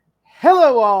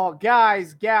Hello, all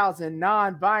guys, gals, and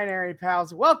non binary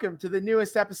pals. Welcome to the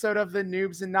newest episode of the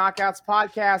Noobs and Knockouts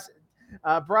podcast,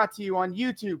 brought to you on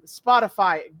YouTube,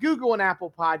 Spotify, Google, and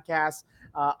Apple Podcasts.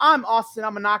 I'm Austin.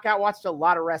 I'm a knockout, watched a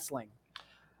lot of wrestling.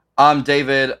 I'm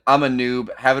David. I'm a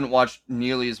noob. Haven't watched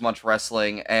nearly as much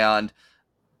wrestling, and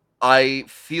I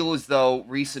feel as though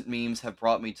recent memes have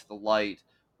brought me to the light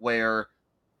where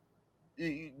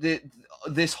the,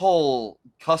 this whole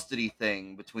custody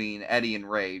thing between Eddie and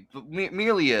Ray,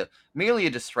 merely a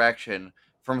distraction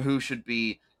from who should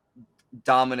be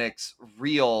Dominic's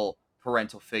real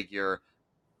parental figure,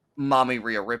 Mommy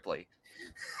Rhea Ripley.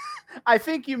 I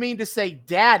think you mean to say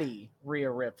Daddy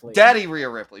Rhea Ripley. Daddy Rhea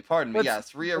Ripley. Pardon me.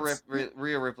 Yes, Rhea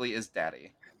Ripley is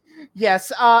Daddy.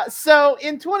 Yes. So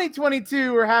in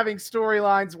 2022, we're having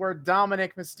storylines where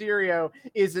Dominic Mysterio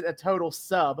isn't a total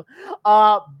sub.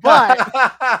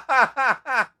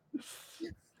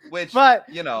 Which,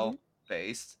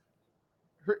 based.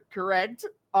 Correct.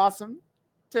 Awesome.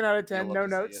 10 out of 10. No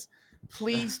notes.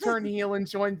 Please turn heel and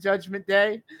join Judgment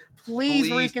Day. Please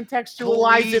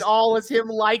recontextualize it all as him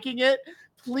liking it.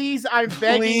 Please, I'm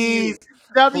begging you.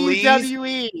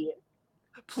 WWE.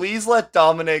 Please let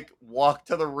Dominic walk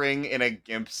to the ring in a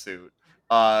gimp suit,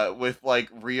 with like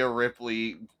Rhea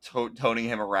Ripley toting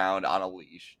him around on a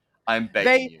leash. I'm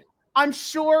begging you. I'm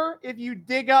sure if you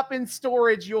dig up in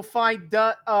storage, you'll find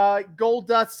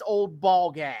Goldust's old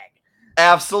ball gag.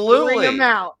 Absolutely. Bring him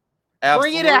out.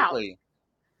 Absolutely. Bring it out.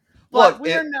 But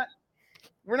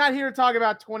we're not here to talk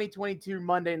about 2022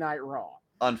 Monday Night Raw.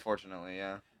 Unfortunately,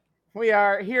 yeah. We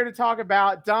are here to talk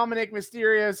about Dominic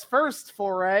Mysterio's first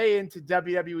foray into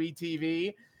WWE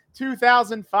TV,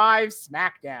 2005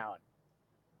 SmackDown.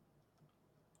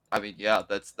 I mean, yeah,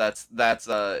 that's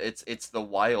it's the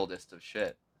wildest of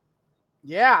shit.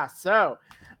 Yeah, so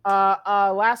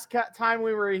last time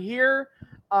we were here,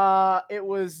 we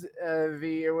was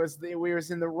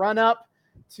in the run up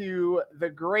to the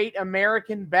Great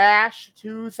American Bash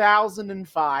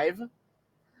 2005.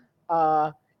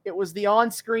 It was the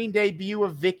on-screen debut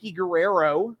of Vicky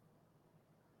Guerrero,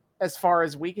 as far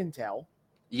as we can tell.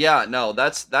 Yeah, no,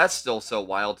 that's still so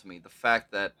wild to me. The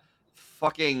fact that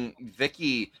fucking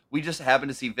Vicky, we just happened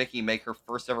to see Vicky make her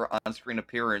first ever on-screen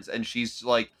appearance, and she's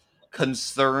like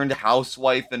concerned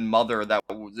housewife and mother that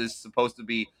is supposed to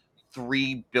be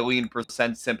 3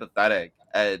 billion% sympathetic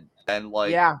and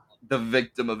like the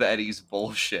victim of Eddie's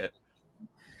bullshit.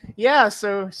 Yeah,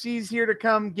 so she's here to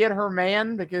come get her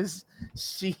man because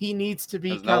he needs to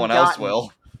be. No one else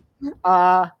will.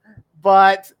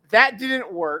 But that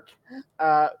didn't work.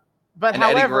 But and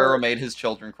however, Eddie Guerrero made his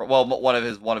children cry. Well, one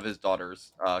of his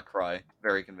daughters cry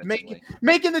very convincingly,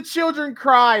 making the children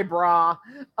cry, brah.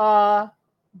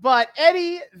 But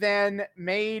Eddie then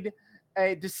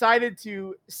decided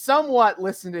to somewhat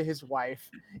listen to his wife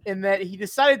in that he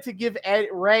decided to give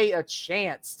Ray a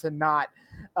chance to not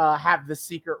have the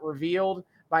secret revealed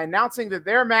by announcing that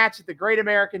their match at the Great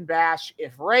American Bash,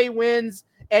 if Ray wins,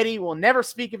 Eddie will never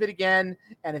speak of it again.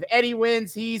 And if Eddie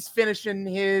wins, he's finishing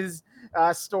his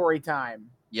story time.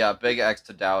 Yeah, big X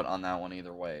to doubt on that one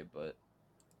either way, but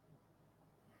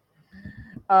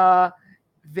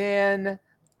then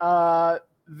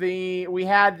we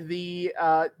had the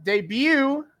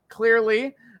debut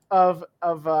clearly of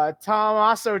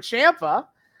Tommaso Ciampa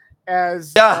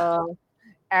as the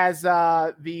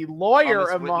lawyer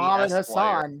of Muhammad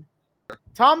Hassan.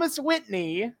 Thomas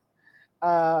Whitney,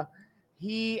 and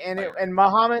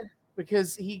Muhammad,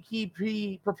 because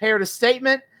he prepared a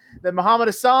statement that Muhammad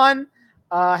Hassan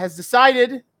has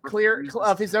decided, clear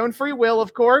of his own free will,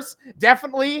 of course,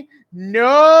 definitely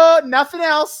nothing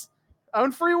else,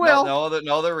 own free will, no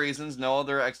other reasons, no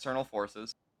other external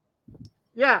forces.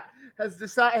 Yeah,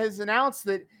 has announced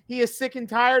that he is sick and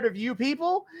tired of you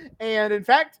people, and in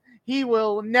fact, he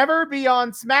will never be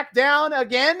on SmackDown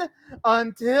again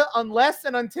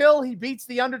until he beats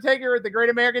The Undertaker at the Great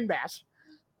American Bash.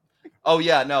 Oh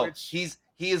yeah, no. He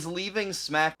is leaving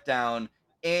SmackDown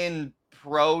in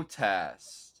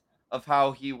protest of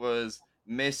how he was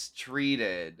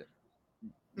mistreated.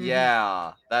 Mm-hmm.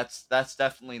 Yeah, that's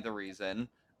definitely the reason.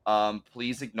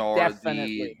 Please ignore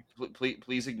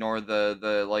please ignore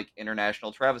the like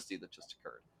international travesty that just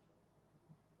occurred.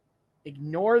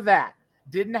 Ignore that.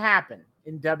 Didn't happen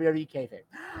in WWE kayfabe.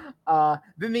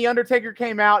 Then The Undertaker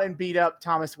came out and beat up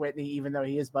Thomas Whitney, even though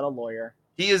he is but a lawyer.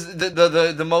 He is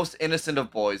the most innocent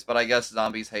of boys, but I guess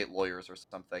zombies hate lawyers or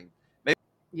something. Maybe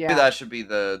that should be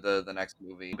the next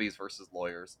movie: zombies versus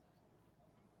lawyers.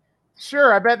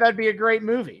 Sure, I bet that'd be a great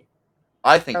movie.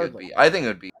 I think it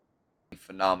would be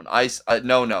phenomenal.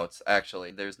 No notes,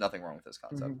 actually. There's nothing wrong with this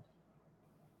concept.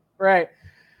 Mm-hmm. Right.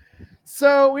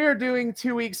 So we are doing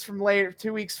 2 weeks from later,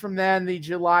 2 weeks from then, the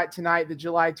July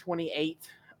 28th,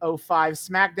 05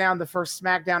 SmackDown, the first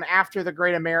SmackDown after the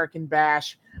Great American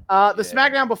Bash. The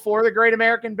SmackDown before the Great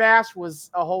American Bash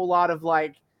was a whole lot of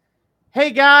like,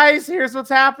 hey guys, here's what's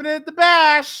happening at the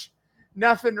Bash.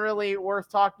 Nothing really worth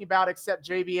talking about except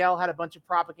JBL had a bunch of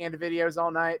propaganda videos all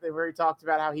night. They already talked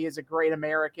about how he is a great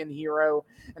American hero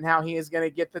and how he is going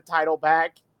to get the title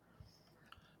back.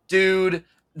 Dude,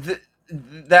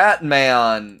 that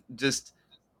man just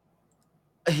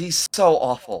he's so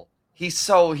awful. He's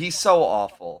so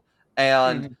awful.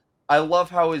 And I love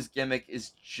how his gimmick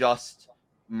is just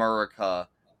Murica,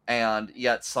 and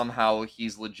yet somehow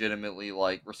he's legitimately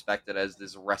like respected as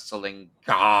this wrestling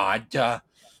god. God.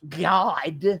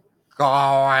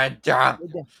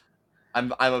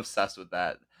 I'm obsessed with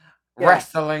that. Yeah.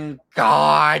 Wrestling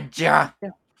god.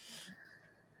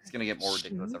 It's gonna get more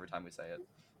ridiculous every time we say it.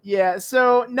 Yeah,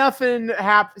 so nothing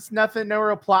happens, no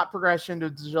real plot progression to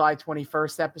the July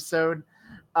 21st episode.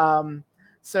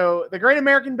 So the Great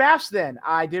American Bash, then,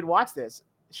 I did watch this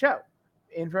show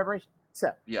in preparation.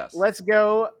 So yes, let's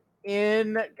go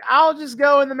in. I'll just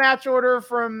go in the match order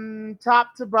from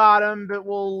top to bottom, but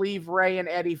we'll leave Ray and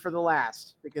Eddie for the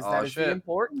last because that is the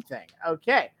important thing.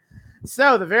 Okay.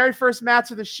 So the very first match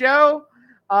of the show,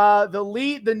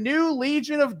 the new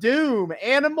Legion of Doom,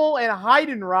 Animal and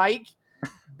Heidenreich,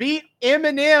 beat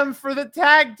Eminem for the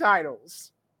tag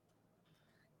titles.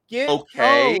 Get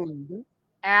owned,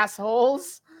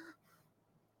 assholes.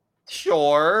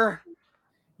 Sure.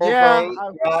 Yeah.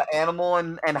 Animal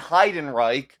and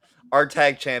Heidenreich are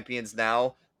tag champions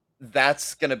now.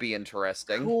 That's gonna be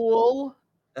interesting. Cool.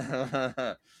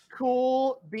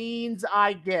 Cool beans,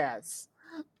 I guess.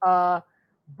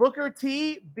 Booker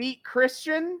T beat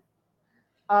Christian.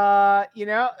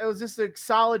 It was just a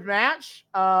solid match.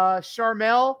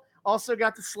 Sharmell also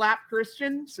got to slap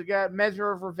Christian, so got a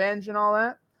measure of revenge and all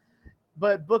that.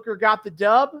 But Booker got the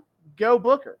dub. Go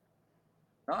Booker.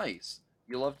 Nice.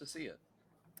 You love to see it.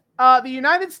 The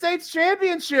United States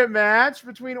Championship match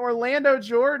between Orlando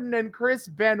Jordan and Chris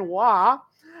Benoit.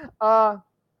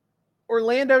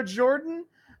 Orlando Jordan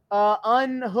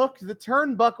unhooked the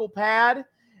turnbuckle pad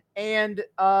and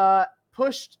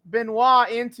pushed Benoit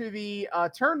into the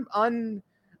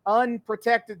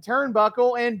unprotected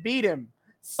turnbuckle and beat him.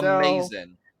 So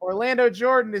amazing. Orlando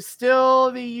Jordan is still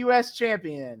the U.S.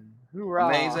 champion. Hoorah.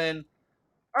 Amazing.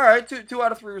 All right, two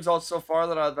out of 3 results so far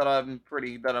that I'm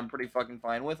pretty fucking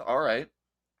fine with. All right.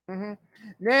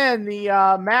 Then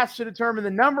the match to determine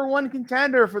the number 1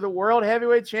 contender for the World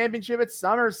Heavyweight Championship at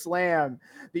SummerSlam: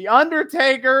 The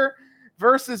Undertaker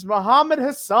versus Muhammad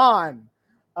Hassan.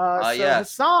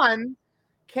 Hassan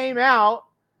came out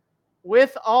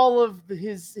with all of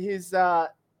his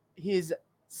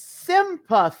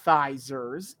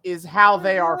sympathizers, is how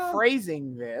they are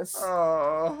phrasing this.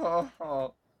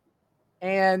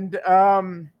 And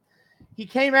he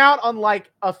came out on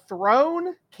like a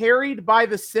throne carried by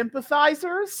the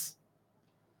sympathizers.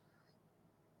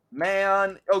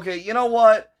 Man, okay, you know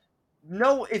what?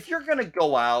 No, if you're gonna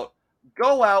go out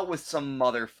with some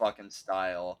motherfucking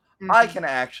style. I can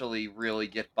actually really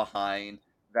get behind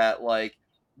that. Like,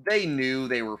 they knew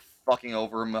they were fucking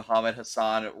over Muhammad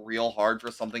Hassan real hard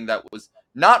for something that was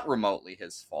not remotely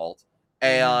his fault,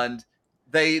 and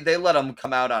they let him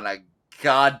come out on a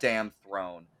goddamn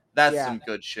throne. That's some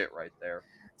good shit right there.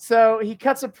 So he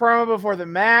cuts a promo before the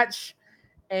match,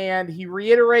 and he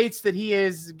reiterates that he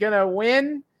is gonna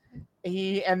win.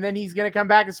 And then he's gonna come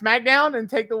back to SmackDown and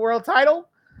take the world title.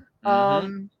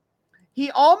 He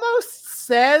almost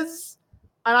says,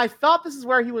 and I thought this is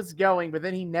where he was going, but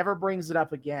then he never brings it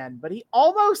up again. But he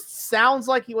almost sounds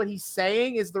like what he's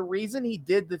saying is the reason he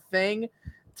did the thing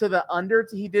to the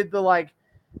he did the like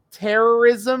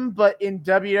terrorism, but in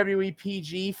WWE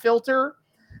PG filter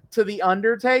to the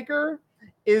Undertaker,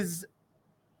 is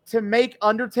to make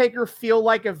Undertaker feel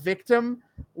like a victim,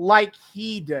 like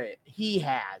he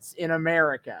has in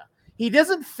America. He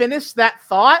doesn't finish that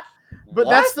thought, but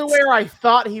that's the where I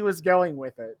thought he was going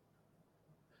with it.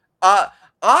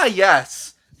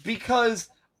 Yes, because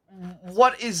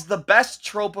what is the best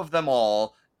trope of them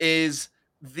all is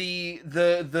the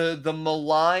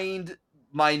maligned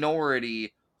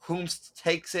minority whom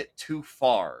takes it too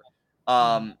far.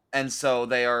 And so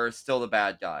they are still the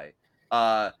bad guy.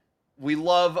 We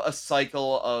love a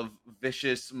cycle of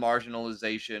vicious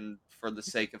marginalization for the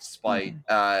sake of spite,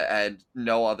 and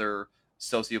no other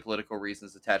sociopolitical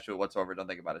reasons attached to it whatsoever. Don't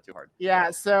think about it too hard.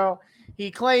 Yeah, so he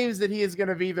claims that he is going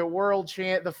to be the world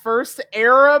champ, the first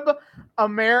Arab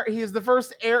he's going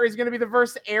to be the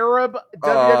first Arab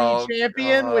WWE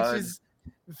champion, which is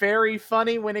very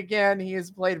funny when again he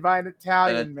is played by an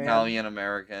Italian An man. Italian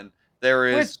American. There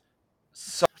is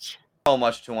Which so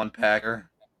much to unpack her.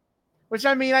 Which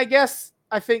I mean, I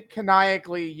think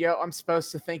canonically, I'm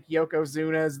supposed to think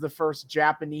Yokozuna is the first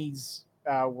Japanese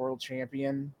world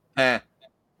champion.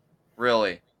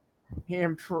 Really?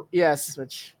 Yes,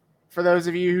 which for those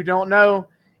of you who don't know,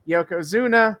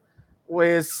 Yokozuna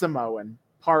was Samoan,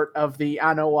 part of the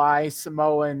Anoa'i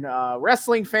Samoan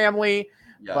wrestling family.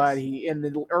 Yes. But in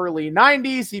the early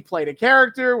 90s, he played a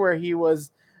character where he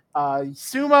was a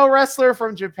sumo wrestler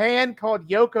from Japan called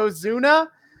Yokozuna,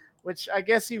 which I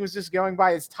guess he was just going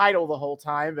by his title the whole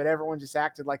time, but everyone just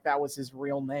acted like that was his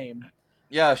real name.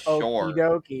 Yeah, sure.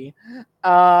 Okie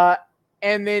dokie.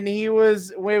 And then he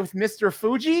was with Mr.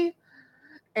 Fuji,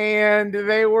 and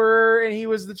he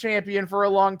was the champion for a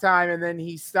long time, and then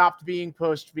he stopped being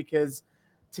pushed because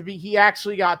he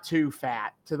actually got too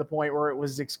fat to the point where it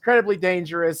was incredibly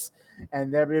dangerous,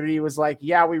 and everybody was like,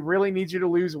 yeah, we really need you to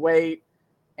lose weight,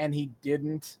 and he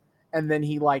didn't, and then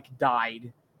he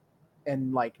died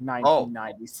in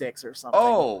 1996 or something.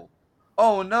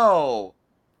 Oh no.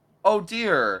 Oh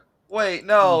dear. Wait,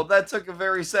 no, that took a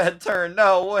very sad turn.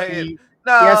 No, wait.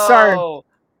 No. Yeah, sorry.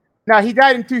 No, he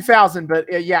died in 2000,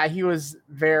 but yeah, he was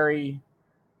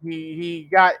he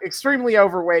got extremely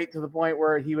overweight to the point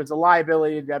where he was a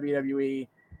liability to WWE,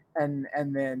 and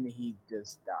then he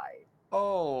just died.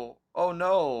 Oh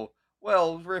no.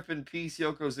 Well, rip in peace,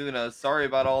 Yokozuna. Sorry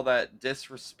about all that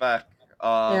disrespect.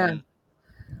 Yeah.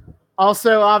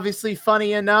 Also, obviously,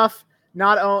 funny enough,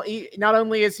 not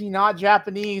only is he not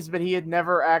Japanese, but he had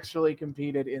never actually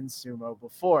competed in sumo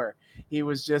before. He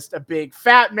was just a big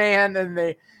fat man,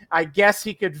 and I guess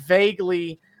he could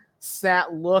vaguely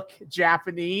look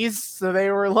Japanese, so they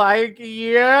were like,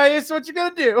 yeah, it's what you're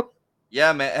gonna do.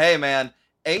 Yeah, man. Hey, man,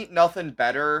 ain't nothing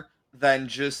better than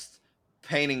just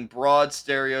painting broad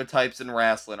stereotypes in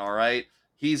wrestling, all right?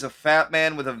 He's a fat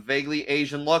man with a vaguely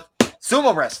Asian look.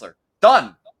 Sumo wrestler.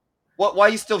 Done. What? Why are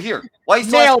you still here? Why are you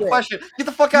still asking questions? Get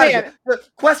the fuck out of here.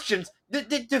 Questions.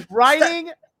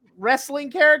 Writing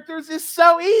wrestling characters is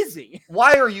so easy.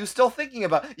 Why are you still thinking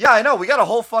about it? Yeah, I know. We got a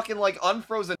whole fucking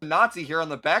unfrozen Nazi here on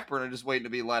the back burner just waiting to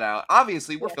be let out.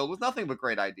 Obviously, we're filled with nothing but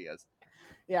great ideas.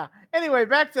 Yeah. Anyway,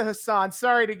 back to Hassan.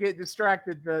 Sorry to get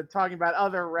distracted talking about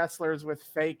other wrestlers with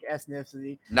fake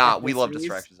ethnicity. Nah, we love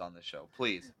distractions on this show.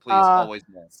 Please, always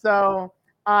more. So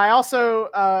I also,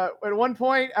 at one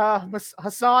point,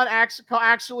 Hassan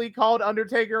actually called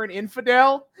Undertaker an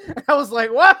infidel. I was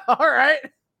like, what? All right.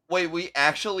 Wait, we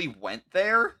actually went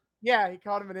there? Yeah, he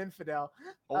called him an infidel.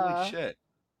 Holy shit.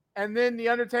 And then the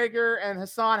Undertaker and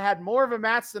Hassan had more of a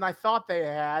match than I thought they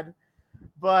had.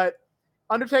 But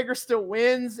Undertaker still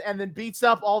wins and then beats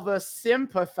up all the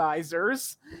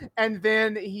sympathizers. And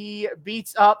then he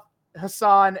beats up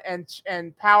Hassan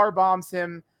and power bombs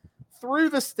him through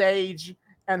the stage,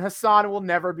 and Hassan will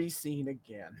never be seen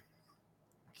again.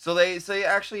 So they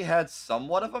actually had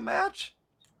somewhat of a match?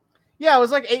 Yeah, it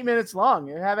was 8 minutes long.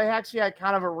 They actually had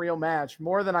kind of a real match,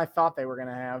 more than I thought they were going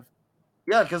to have.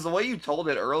 Yeah, because the way you told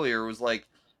it earlier was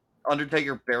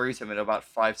Undertaker buries him in about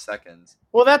 5 seconds.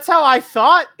 Well, that's how I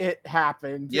thought it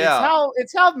happened. Yeah.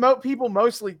 It's how people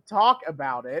mostly talk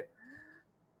about it.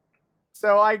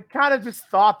 So I kind of just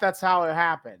thought that's how it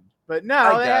happened. But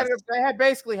no, they had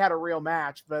basically had a real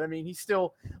match. But I mean, he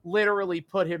still literally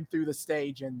put him through the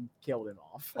stage and killed him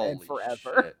off and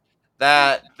forever. Shit.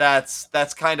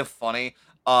 That's kind of funny.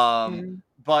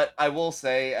 But I will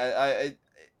say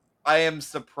I am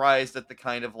surprised at the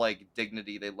kind of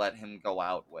dignity they let him go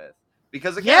out with.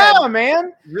 Because again, yeah,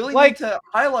 man, really need to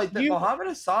highlight that Muhammad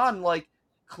Hassan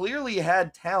clearly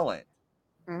had talent.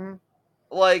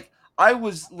 I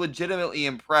was legitimately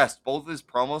impressed, both with his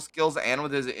promo skills and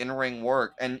with his in-ring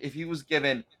work. And if he was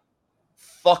given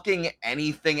fucking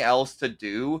anything else to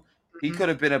do, he could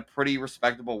have been a pretty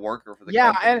respectable worker for the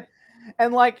company.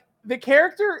 And the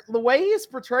character, the way he is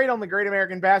portrayed on the Great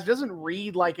American Bash doesn't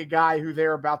read like a guy who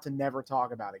they're about to never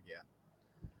talk about again.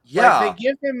 Yeah.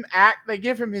 They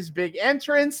give him his big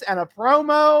entrance and a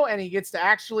promo, and he gets to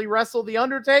actually wrestle The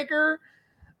Undertaker.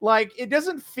 It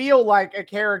doesn't feel like a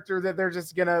character that they're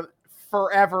just gonna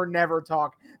forever never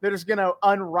talk. They're just gonna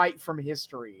unwrite from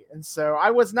history. And so I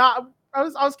was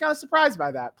kind of surprised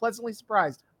by that. Pleasantly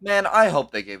surprised. Man, I hope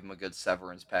they gave him a good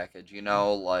severance package, not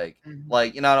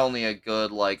only a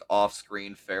good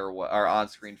off-screen farewell or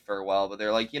on-screen farewell, but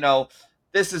they're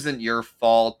this isn't your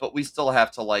fault, but we still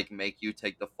have to make you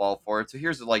take the fall for it. So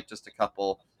here's just a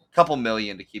couple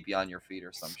million to keep you on your feet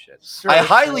or some shit. I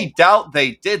highly doubt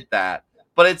they did that,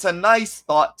 but it's a nice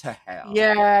thought to have.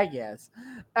 Yeah, I guess.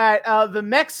 The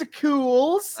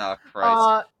Mexicools Oh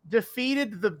Christ!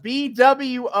 defeated the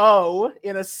BWO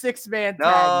in a 6-man tag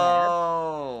match.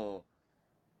 No.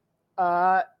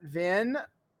 Then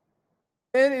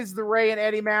is the Ray and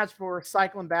Eddie match, but we're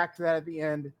cycling back to that at the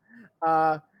end.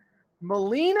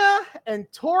 Melina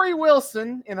and Tori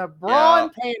Wilson in a bra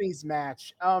and panties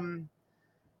match.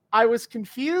 I was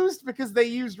confused because they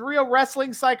used real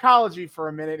wrestling psychology for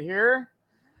a minute here,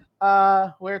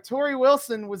 where Tori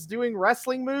Wilson was doing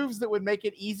wrestling moves that would make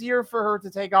it easier for her to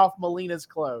take off Melina's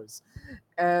clothes.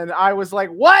 And I was like,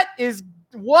 what is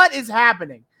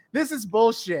happening? This is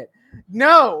bullshit.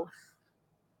 No.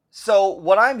 So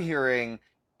what I'm hearing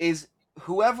is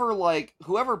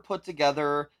whoever put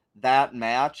together that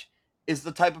match is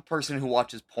the type of person who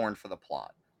watches porn for the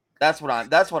plot. That's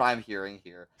what I'm hearing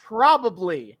here.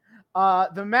 Probably.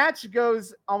 The match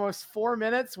goes almost 4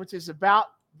 minutes, which is about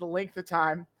the length of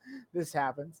time this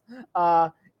happens.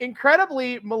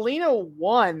 Incredibly, Melina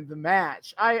won the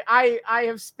match. I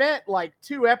have spent like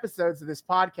 2 episodes of this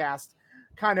podcast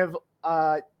kind of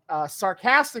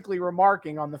sarcastically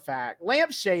remarking on the fact,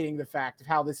 lampshading the fact of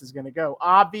how this is going to go.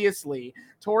 Obviously,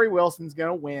 Tori Wilson's going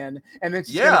to win, and then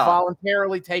she's going to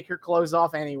voluntarily take her clothes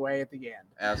off anyway at the end.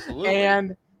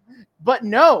 Absolutely. But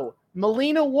no,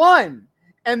 Melina won.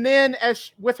 And then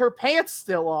with her pants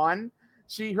still on,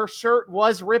 her shirt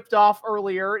was ripped off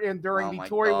earlier and during the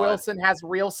Tori Wilson has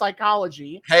real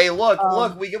psychology. Hey, look,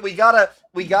 we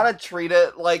gotta treat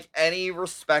it like any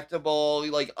respectable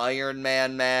like Iron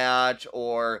Man match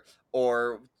or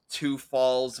 2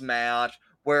 Falls match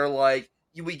where like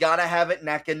we gotta have it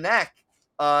neck and neck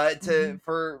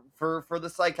for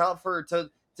the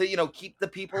to keep the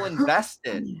people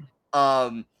invested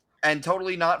and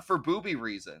totally not for booby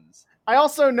reasons. I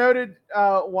also noted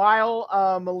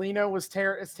while Melina was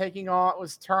trying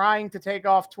to take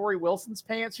off Tori Wilson's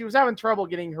pants, she was having trouble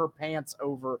getting her pants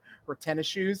over her tennis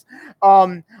shoes.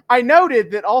 I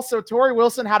noted that also Tori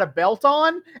Wilson had a belt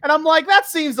on, and I'm like, that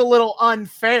seems a little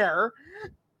unfair.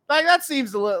 Like that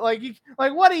seems a little like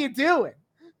what are you doing?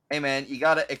 Hey man, you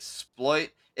gotta exploit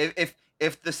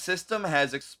if the system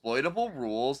has exploitable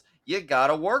rules. You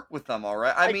gotta work with them, all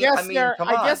right. I mean, come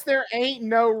on. I guess there ain't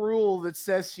no rule that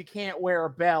says she can't wear a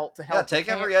belt to help. Yeah, take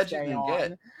every edge you can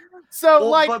get. So,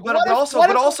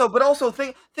 but also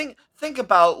think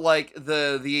about like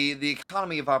the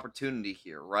economy of opportunity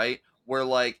here, right? Where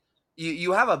like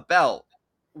you have a belt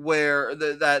where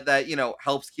that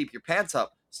helps keep your pants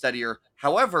up steadier.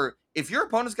 However, if your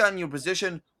opponent's gotten you in a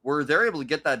position where they're able to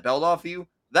get that belt off you,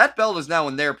 that belt is now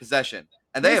in their possession.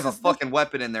 And they have a fucking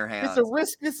weapon in their hands.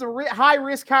 It's a high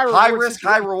risk, high reward. High risk,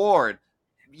 high reward.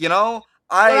 What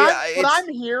I'm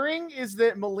hearing is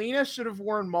that Melina should have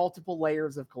worn multiple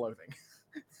layers of clothing.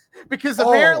 Because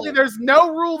apparently there's no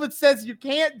rule that says you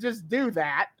can't just do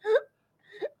that.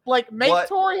 Like, make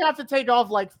Tori have to take off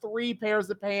like 3 pairs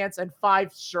of pants and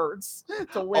 5 shirts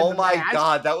to win the match.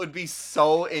 God, that would be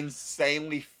so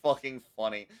insanely fucking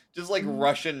funny. Just like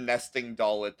Russian nesting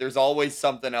doll it. There's always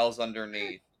something else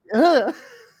underneath. Look,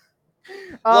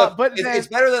 but it's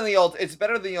better than the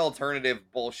alternative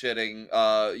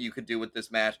bullshitting you could do with this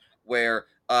match, where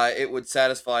it would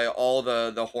satisfy all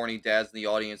the horny dads in the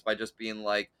audience by just being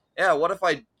like, yeah, what if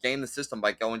I game the system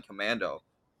by going commando?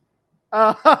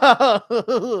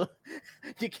 You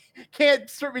can't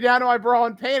strip me down to my bra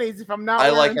and panties if I'm not.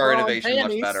 I like our innovation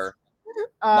much better.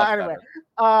 Anyway,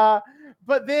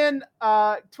 but then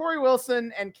Tori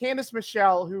Wilson and Candice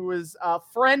Michelle, who was a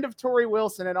friend of Tori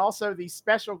Wilson and also the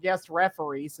special guest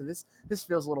referee, so this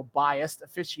feels a little biased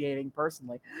officiating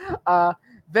personally.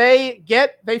 They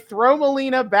throw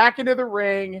Melina back into the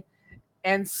ring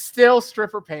and still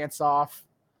strip her pants off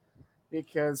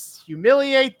because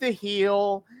humiliate the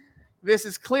heel. This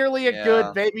is clearly a good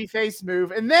babyface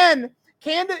move. And then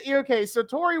so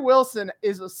Tori Wilson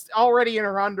is already in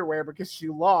her underwear because she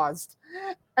lost.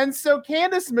 And so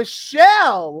Candice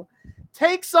Michelle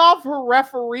takes off her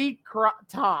referee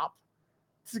top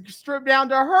to strip down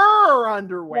to her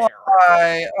underwear.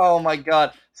 Why? Oh my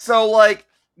god. So like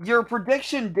your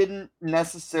prediction didn't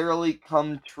necessarily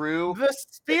come true. The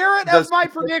spirit of my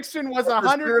prediction was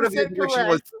 100%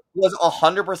 correct. Was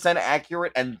 100%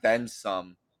 accurate and then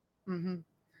some. Mm-hmm.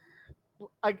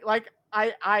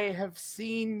 I have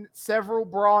seen several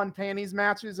bra and panties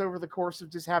matches over the course of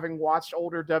just having watched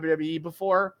older WWE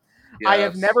before. Yes. I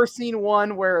have never seen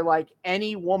one where like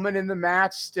any woman in the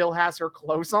match still has her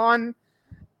clothes on,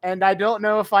 and I don't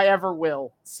know if I ever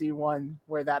will see one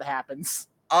where that happens.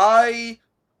 I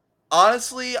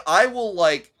will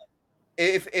like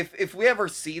if we ever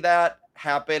see that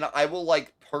happen, I will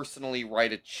like personally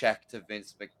write a check to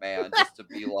Vince McMahon just to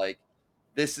be like,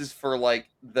 this is for like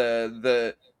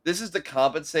this is to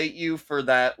compensate you for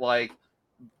that like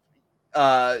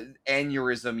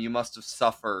aneurysm you must have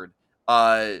suffered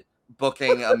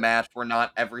booking a match where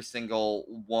not every single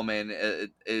woman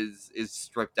is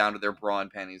stripped down to their bra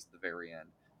and panties at the very end.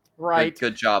 Right.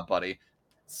 Good job, buddy.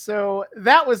 So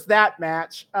that was that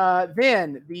match.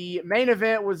 Then the main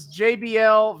event was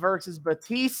JBL versus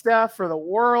Batista for the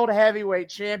World Heavyweight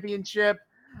Championship.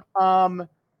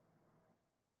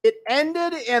 It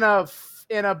ended in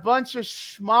a bunch of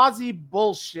schmozzy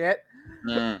bullshit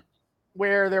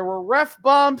where there were ref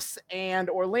bumps and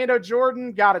Orlando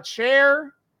Jordan got a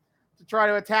chair to try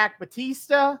to attack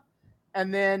Batista,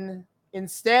 and then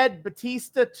instead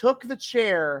Batista took the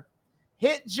chair,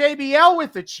 hit JBL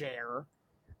with the chair.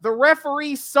 The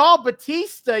referee saw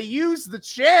Batista use the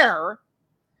chair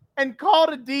and called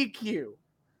a DQ.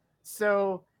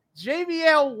 So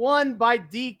JBL won by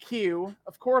DQ.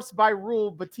 Of course, by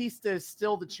rule, Batista is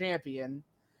still the champion.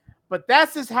 But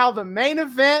that's just how the main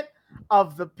event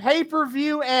of the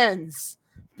pay-per-view ends.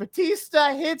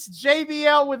 Batista hits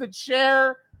JBL with a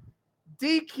chair.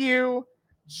 DQ.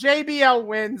 JBL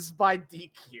wins by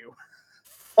DQ.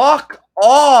 Fuck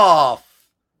off.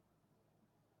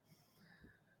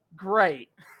 Great.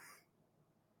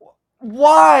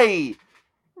 Why?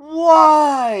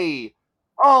 Why?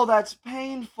 Oh, that's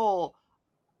painful.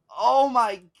 Oh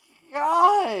my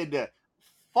god.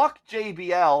 Fuck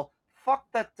JBL. Fuck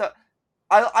that.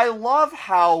 I love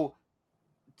how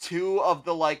two of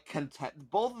the like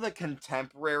both of the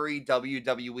contemporary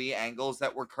WWE angles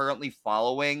that we're currently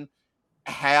following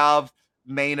have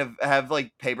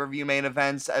like pay-per-view main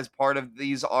events as part of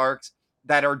these arcs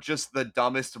that are just the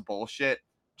dumbest bullshit.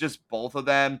 Just both of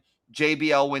them.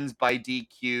 JBL wins by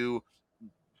DQ.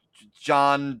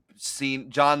 John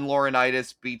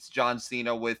Laurinaitis beats John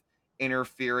Cena with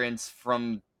interference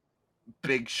from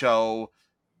Big Show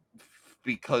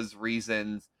because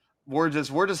reasons. We're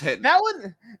just hitting that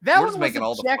one. That one was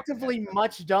objectively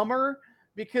much dumber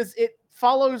because it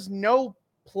follows no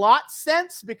plot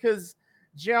sense. Because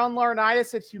John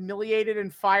Laurinaitis had humiliated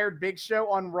and fired Big Show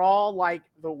on Raw like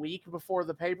the week before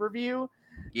the pay-per-view.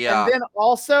 Yeah, and then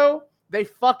also they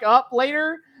fuck up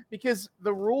later because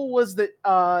the rule was that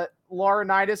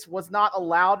Laurinaitis was not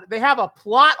allowed. They have a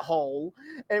plot hole,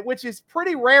 which is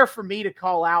pretty rare for me to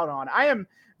call out on. I am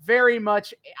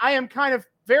kind of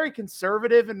very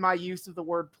conservative in my use of the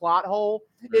word plot hole.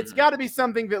 It's got to be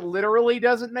something that literally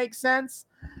doesn't make sense.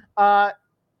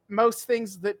 Most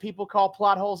things that people call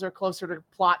plot holes are closer to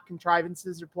plot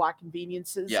contrivances or plot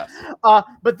conveniences. Yes.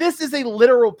 But this is a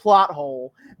literal plot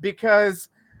hole because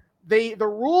the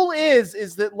rule is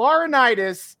that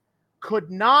Laurinaitis could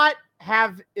not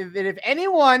have, that if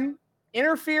anyone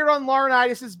interfered on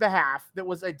Laurinaitis' behalf that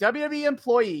was a WWE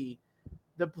employee,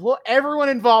 everyone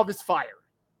involved is fired.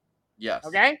 Yes.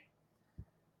 Okay?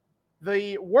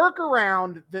 The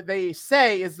workaround that they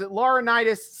say is that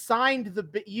Laurinaitis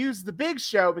used the Big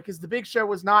Show because the Big Show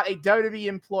was not a WWE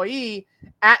employee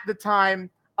at the time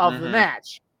of the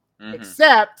match.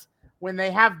 Except when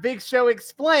they have Big Show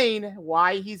explain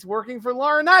why he's working for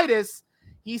Laurinaitis,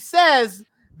 he says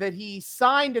that he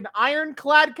signed an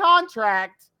ironclad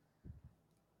contract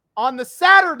on the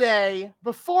Saturday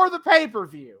before the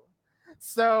pay-per-view.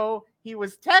 So he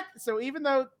was so even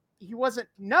though he wasn't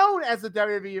known as a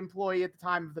WWE employee at the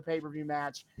time of the pay-per-view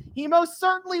match, he most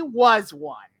certainly was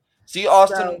one. See,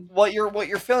 Austin, what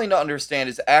you're failing to understand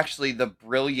is actually the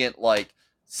brilliant like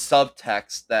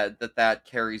subtext that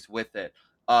carries with it.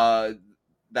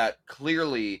 That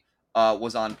clearly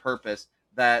was on purpose.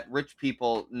 That rich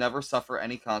people never suffer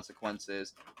any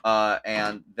consequences,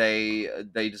 and they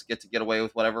just get to get away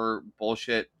with whatever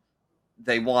bullshit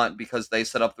they want because they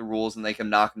set up the rules and they can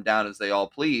knock them down as they all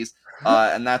please.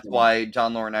 And that's why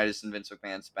John Laurinaitis and Vince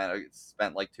McMahon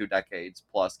spent like 2 decades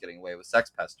plus getting away with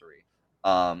sex pestery.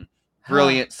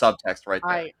 Brilliant subtext right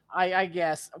there. I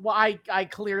guess. Well, I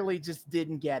clearly just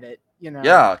didn't get it. You know.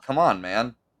 Yeah, come on,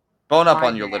 man. Bone up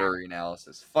on your literary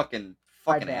analysis. Fucking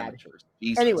amateurs.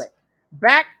 Jesus. Anyway,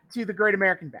 back to the Great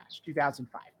American Bash,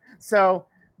 2005. So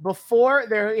before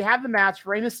there, we have the match: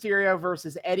 Rey Mysterio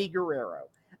versus Eddie Guerrero.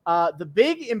 The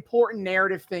big important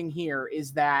narrative thing here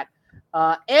is that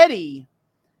Eddie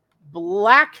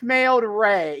blackmailed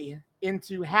Rey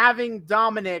into having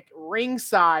Dominic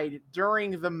ringside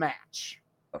during the match.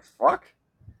 The fuck?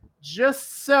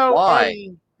 Just so why?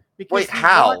 Eddie, because wait,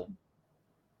 how?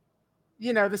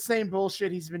 You know, the same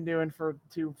bullshit he's been doing for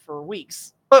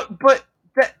weeks. But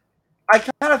that, I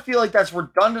kind of feel like that's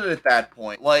redundant at that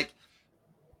point. Like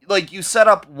you set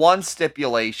up one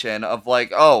stipulation of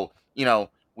like, oh, you know,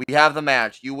 We have the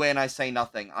match. You win, I say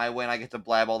nothing. I win, I get to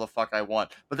blab all the fuck I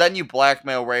want. But then you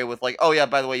blackmail Ray with like, oh yeah,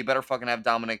 by the way, you better fucking have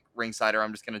Dominic ringside, or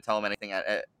I'm just gonna tell him anything.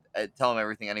 Tell him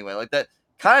everything anyway. Like that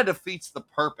kind of defeats the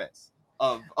purpose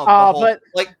of the whole. But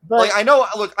Like I know.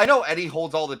 Look, I know Eddie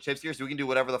holds all the chips here, so he can do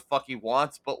whatever the fuck he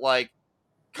wants. But like,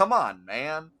 come on,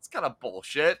 man, it's kind of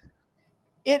bullshit.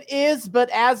 it is, but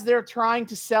as they're trying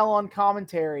to sell on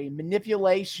commentary,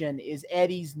 manipulation is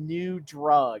Eddie's new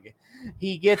drug.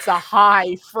 He gets a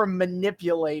high from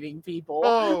manipulating people.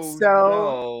 Oh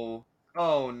So no!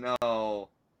 Oh no!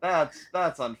 That's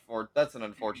That's an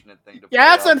unfortunate thing to yeah, put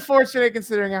that's up unfortunate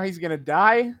considering how he's gonna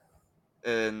die.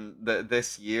 in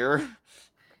this year.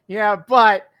 Yeah,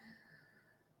 but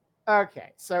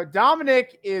okay. So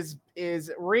Dominic is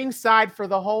ringside for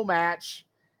the whole match.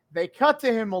 They cut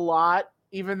to him a lot,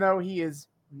 even though he is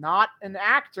not an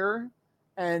actor,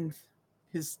 and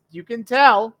you can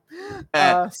tell.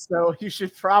 So you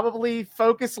should probably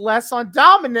focus less on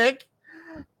Dominic,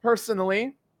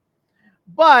 personally.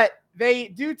 But they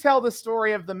do tell the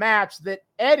story of the match that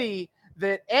Eddie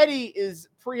is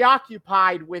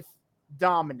preoccupied with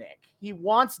Dominic. He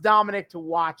wants Dominic to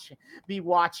be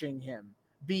watching him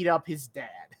beat up his dad.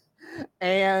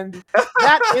 And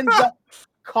that ends up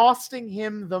costing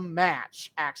him the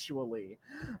match, actually.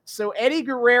 So Eddie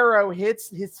Guerrero hits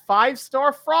his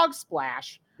 5-star frog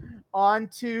splash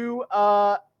onto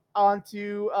Eddie,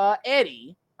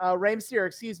 Rey Mysterio,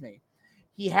 excuse me.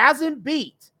 He hasn't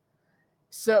beat.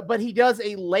 So, but he does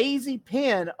a lazy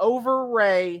pin over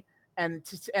Ray and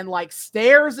like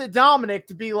stares at Dominic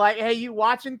to be like, "Hey, you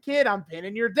watching, kid? I'm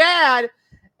pinning your dad."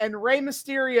 And Rey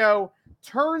Mysterio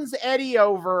turns Eddie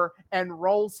over and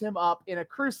rolls him up in a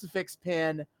crucifix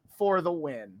pin for the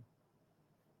win.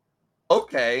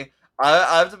 Okay,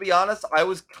 I have to be honest. I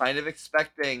was kind of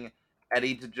expecting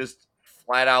Eddie to just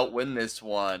flat out win this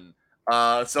one.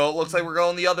 So it looks like we're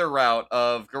going the other route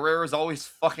of Guerrero's always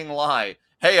fucking lie.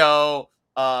 Heyo.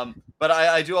 But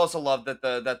I do also love that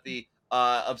the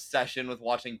obsession with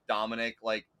watching Dominic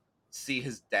like see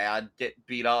his dad get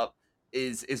beat up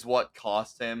is what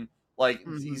cost him. Like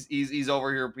he's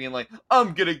over here being like,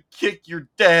 I'm gonna kick your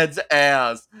dad's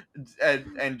ass,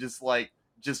 and just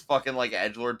fucking like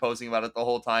edgelord posting about it the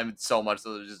whole time. It's so much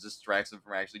so that it just distracts him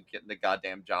from actually getting the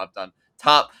goddamn job done.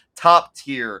 Top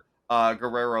tier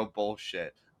Guerrero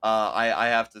bullshit. I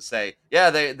have to say, yeah,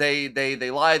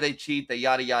 they lie, they cheat, they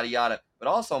yada yada yada. But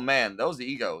also, man, those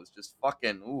egos just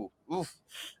fucking oof.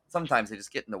 Sometimes they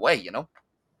just get in the way, you know.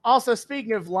 Also,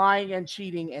 speaking of lying and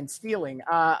cheating and stealing,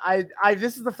 I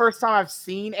this is the first time I've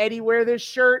seen Eddie wear this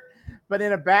shirt. But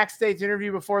in a backstage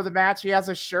interview before the match, he has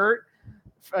a shirt,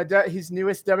 his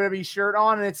newest WWE shirt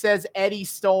on, and it says Eddie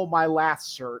stole my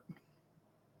last shirt.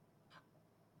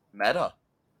 Meta,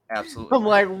 absolutely. I'm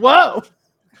like, whoa.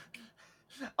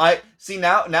 I see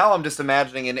now. Now I'm just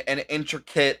imagining an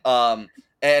intricate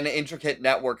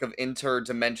network of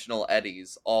interdimensional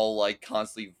eddies, all like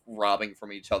constantly robbing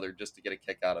from each other just to get a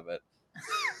kick out of it.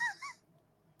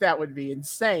 That would be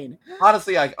insane.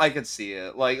 Honestly, I could see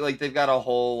it. Like they've got a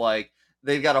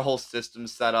whole system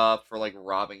set up for like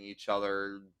robbing each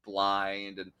other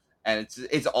blind, and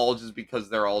it's all just because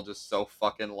they're all just so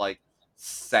fucking like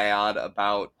sad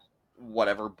about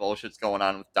whatever bullshit's going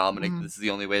on with Dominic. This is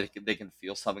the only way they can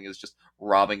feel something is just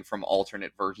robbing from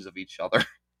alternate versions of each other.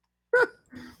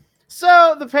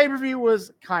 So the pay-per-view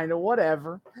was kind of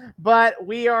whatever, but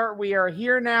we are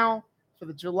here now for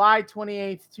the July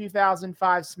 28th,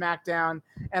 2005 SmackDown.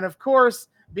 And of course,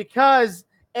 because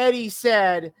Eddie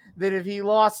said that if he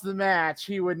lost the match,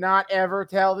 he would not ever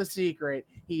tell the secret.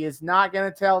 He is not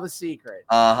going to tell the secret.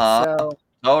 So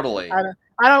totally. I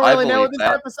don't really know what this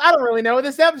that. episode. I don't really know what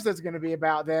this episode's going to be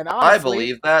about. Then honestly, I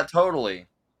believe that totally.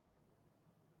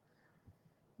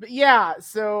 But yeah,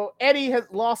 so Eddie has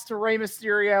lost to Rey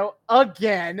Mysterio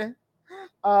again.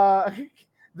 The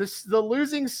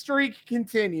losing streak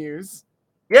continues.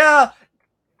 Yeah,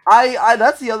 I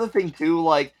that's the other thing too.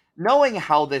 Like knowing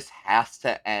how this has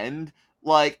to end,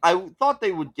 like I thought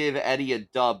they would give Eddie a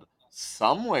dub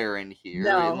somewhere in here,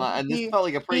 No, and this felt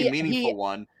like a pretty meaningful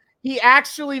one. He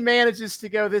actually manages to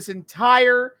go this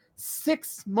entire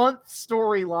 6-month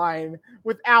storyline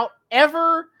without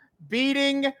ever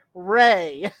beating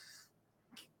Ray.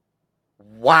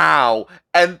 Wow.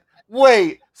 And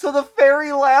wait, so the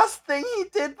very last thing he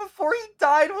did before he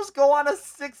died was go on a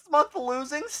 6-month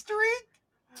losing streak?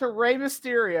 To Rey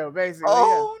Mysterio, basically.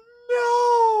 Oh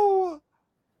no.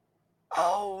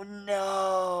 Oh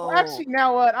no. Well, actually,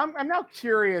 now what? I'm now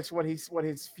curious what his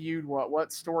feud, what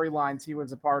storylines he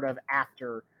was a part of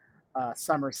after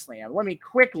SummerSlam. Let me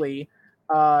quickly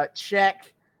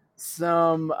check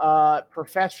some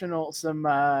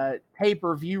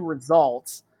pay-per-view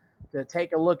results to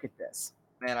take a look at this.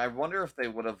 Man, I wonder if they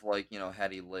would have, like,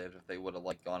 had he lived, if they would have,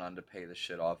 like, gone on to pay the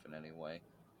shit off in any way.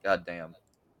 God damn.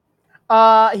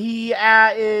 He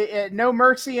at No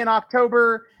Mercy in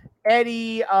October,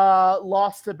 Eddie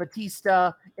lost to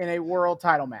Batista in a world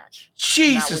title match.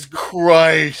 Jesus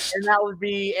Christ. And that would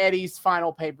be Eddie's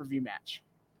final pay-per-view match.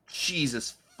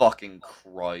 Jesus fucking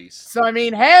Christ. So, I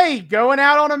mean, hey, going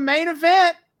out on a main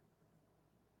event.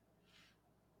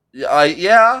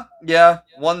 Yeah.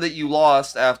 One that you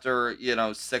lost after,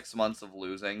 6 months of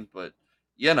losing, but,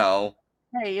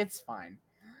 Hey, it's fine.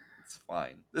 It's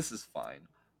fine. This is fine.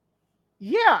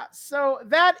 Yeah, so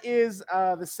that is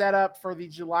the setup for the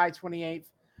July 28th,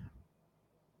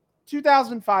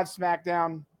 2005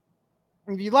 SmackDown.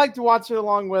 If you'd like to watch it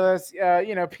along with us,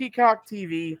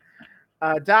 PeacockTV.com.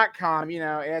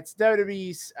 It's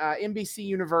WWE's NBC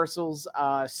Universal's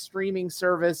streaming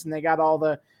service, and they got all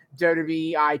the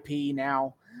WWE IP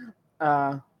now.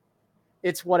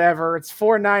 It's whatever. It's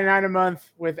 $4.99 a month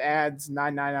with ads,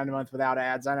 $9.99 a month without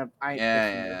ads. I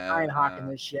ain't hawking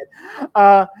this shit.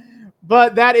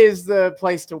 But that is the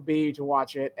place to be to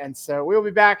watch it. And so we'll be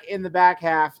back in the back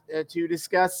half to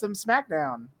discuss some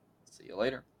SmackDown. See you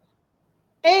later.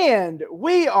 And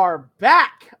we are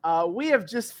back. We have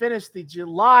just finished the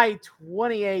July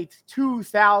 28th,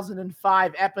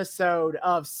 2005 episode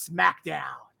of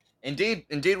SmackDown. Indeed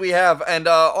we have. And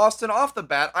Austin, off the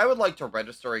bat, I would like to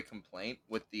register a complaint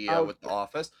with the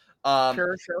office.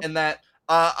 Sure. And that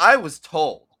I was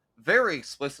told very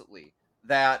explicitly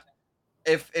that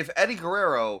if Eddie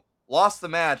Guerrero lost the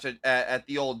match at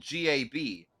the old GAB,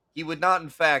 he would not in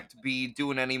fact be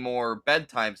doing any more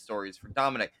bedtime stories for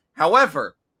Dominic.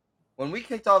 However, when we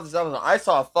kicked off this episode, I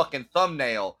saw a fucking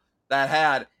thumbnail that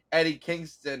had Eddie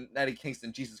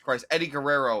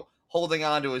Guerrero holding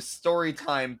on to his story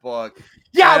time book.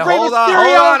 Yeah, hold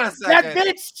on a second. That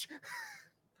bitch.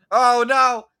 Oh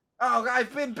no! Oh,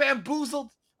 I've been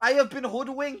bamboozled. I have been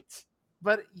hoodwinked.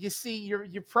 But you see, your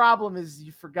problem is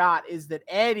you forgot is that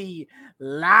Eddie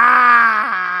lied.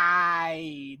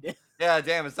 Yeah,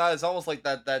 damn, it's not. It's almost like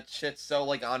that shit's so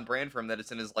like on brand for him that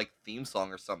it's in his like theme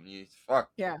song or something. Fuck.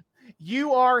 Yeah,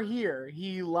 you are here.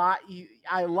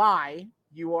 I lie.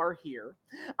 You are here.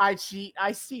 I cheat.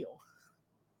 I steal.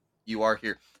 You are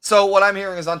here. So what I'm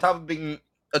hearing is, on top of being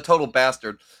a total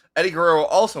bastard, Eddie Guerrero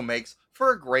also makes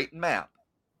for a great map.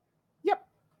 Yep.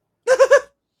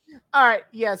 All right.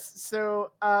 Yes.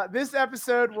 So this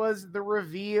episode was the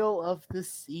reveal of the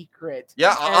secret.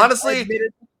 Yeah. And honestly,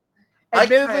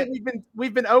 admittedly,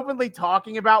 we've been openly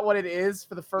talking about what it is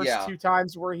for the first two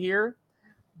times we're here.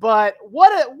 But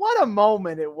what a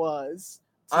moment it was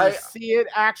to see it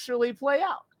actually play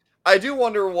out. I do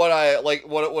wonder what it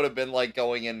would have been like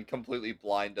going in completely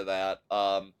blind to that.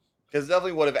 Because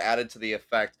definitely would have added to the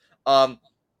effect.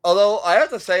 Although I have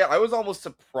to say, I was almost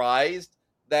surprised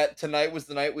that tonight was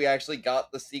the night we actually got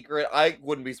the secret. I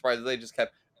wouldn't be surprised if they just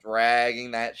kept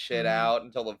dragging that shit out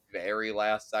until the very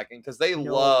last second, because they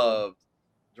loved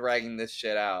dragging this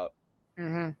shit out.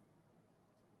 Mm-hmm.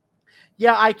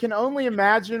 Yeah, I can only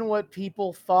imagine what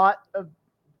people thought of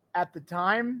at the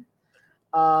time.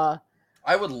 I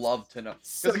would love to know.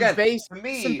 Some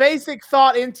basic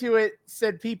thought into it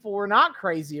said people were not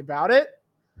crazy about it.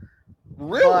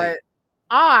 Really? But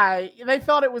they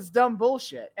thought it was dumb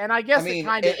bullshit, and I guess it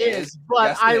kind of is.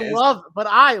 But I love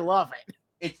it.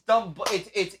 It's dumb.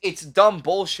 It's dumb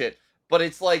bullshit, but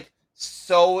it's like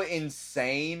so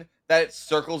insane that it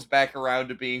circles back around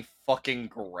to being fucking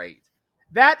great.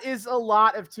 That is a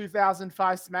lot of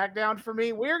 2005 SmackDown for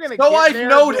me. We're gonna. So I've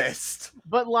noticed,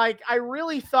 but like, I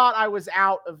really thought I was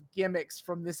out of gimmicks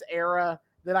from this era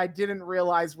that I didn't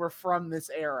realize were from this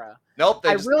era. Nope.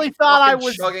 I really thought I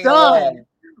was done. Along.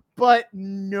 But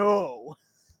no.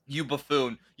 You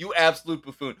buffoon. You absolute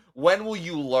buffoon. When will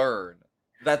you learn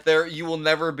that you will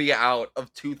never be out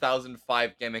of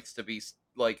 2005 gimmicks to be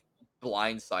like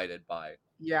blindsided by?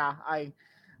 Yeah, I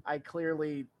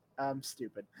clearly am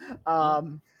stupid.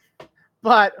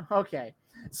 But okay.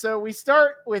 So we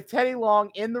start with Teddy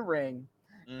Long in the ring,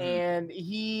 and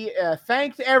he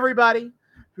thanked everybody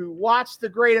who watched the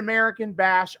Great American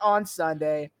Bash on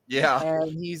Sunday. Yeah. And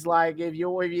he's like, if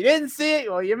you didn't see it,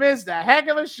 well, you missed a heck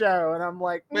of a show. And I'm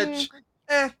like,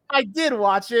 I did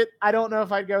watch it. I don't know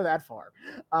if I'd go that far.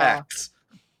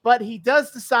 But he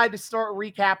does decide to start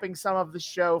recapping some of the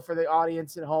show for the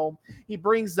audience at home. He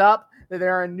brings up that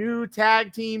there are new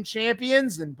tag team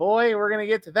champions, and boy, we're going to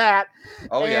get to that.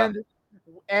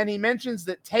 And he mentions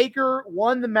that Taker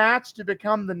won the match to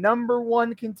become the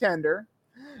 #1 contender.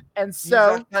 And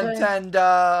so he's a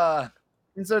contender.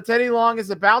 And so Teddy Long is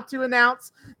about to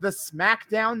announce the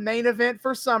SmackDown main event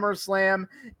for SummerSlam,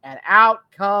 and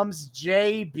out comes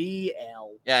JBL.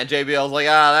 Yeah, and JBL's like,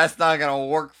 that's not gonna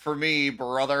work for me,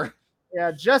 brother.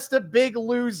 Yeah, just a big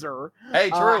loser Hey,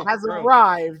 true, has true.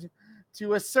 arrived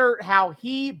to assert how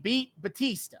he beat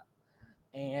Batista,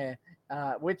 and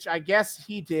which I guess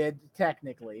he did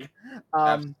technically.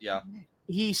 Yeah.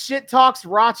 He shit talks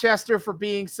Rochester for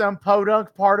being some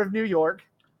podunk part of New York.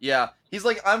 Yeah, he's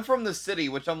like, I'm from the city,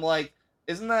 which I'm like,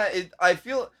 isn't that it? I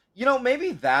feel,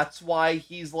 maybe that's why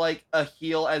he's like a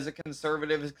heel as a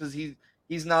conservative, is because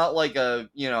he's not like a,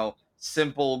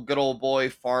 simple good old boy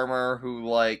farmer who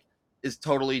like is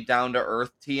totally down to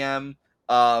earth TM.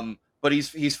 But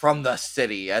he's from the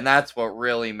city, and that's what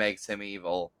really makes him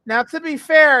evil. Now, to be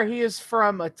fair, he is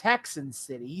from a Texan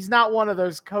city. He's not one of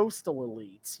those coastal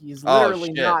elites. He's Oh literally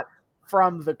shit. not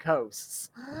from the coasts.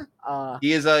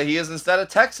 He is instead a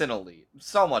Texan elite.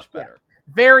 So much better.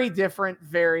 Yeah, very different,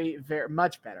 very, very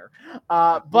much better.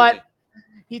 But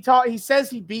he says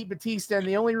he beat Batista, and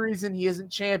the only reason he isn't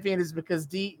champion is because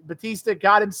Batista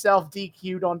got himself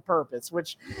DQ'd on purpose,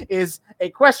 which is a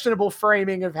questionable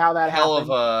framing of how that happened. Hell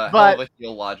of a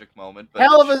heel logic moment. But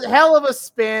hell of a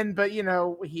spin, but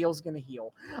heel's gonna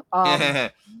heel.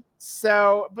 But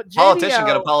JBL, politician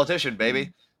got a politician,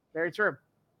 baby. Very true.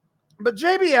 But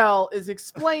JBL is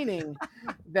explaining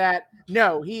that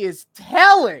no, he is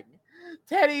telling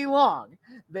Teddy Long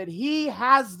that he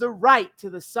has the right to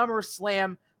the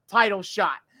SummerSlam title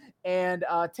shot. And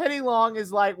Teddy Long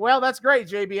is like, well, that's great,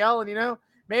 JBL. And,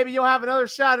 maybe you'll have another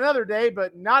shot another day,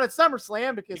 but not at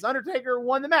SummerSlam because Undertaker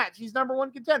won the match. He's number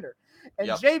one contender. And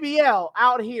JBL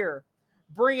out here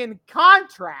bringing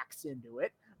contracts into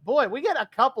it. Boy, we get a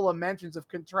couple of mentions of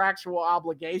contractual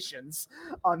obligations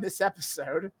on this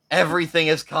episode. Everything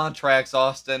is contracts,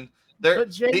 Austin.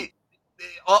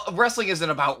 Wrestling isn't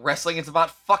about wrestling; it's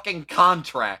about fucking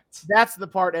contracts. That's the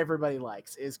part everybody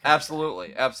likes. Is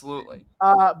absolutely.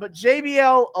 But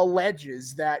JBL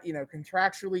alleges that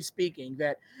contractually speaking,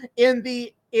 that in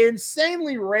the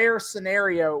insanely rare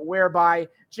scenario whereby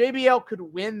JBL could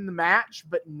win the match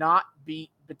but not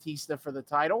beat Batista for the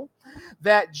title,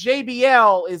 that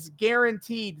JBL is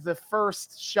guaranteed the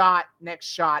next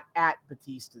shot at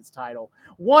Batista's title.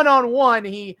 One-on-one,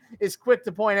 he is quick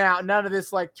to point out, none of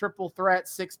this like triple threat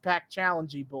 6-pack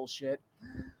challengey bullshit.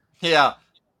 Yeah.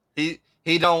 He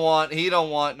don't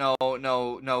want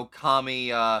no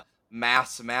commie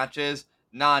mass matches.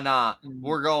 Nah.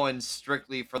 We're going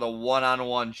strictly for the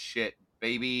one-on-one shit,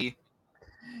 baby.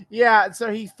 Yeah,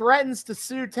 so he threatens to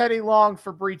sue Teddy Long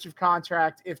for breach of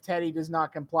contract if Teddy does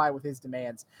not comply with his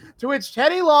demands. To which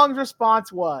Teddy Long's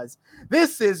response was,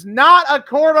 "This is not a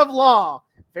court of law."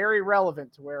 Very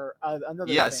relevant to where another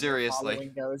thing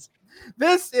seriously goes.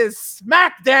 This is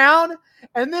SmackDown,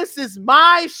 and this is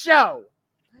my show.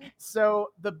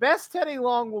 So the best Teddy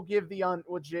Long will give give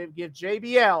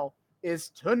JBL is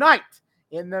tonight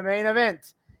in the main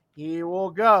event. He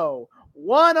will go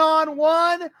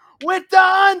one-on-one with the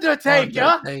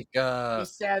Undertaker. He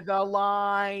said the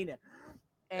line.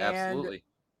 Absolutely.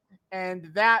 And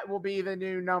that will be the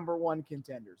new number one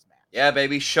contenders match. Yeah,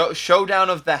 baby. Showdown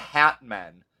of the Hat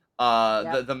Men.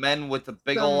 The men with the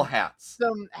big old hats.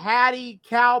 Some hatty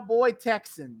cowboy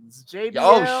Texans.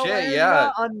 JBL and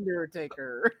the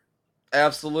Undertaker.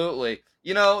 Absolutely.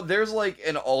 There's like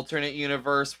an alternate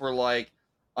universe where like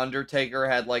Undertaker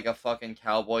had like a fucking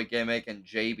cowboy gimmick and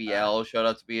JBL showed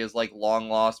up to be his like long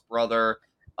lost brother.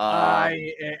 I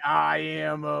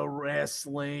am a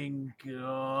wrestling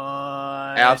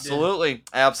god. Absolutely.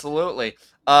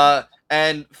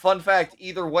 And fun fact,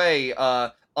 either way,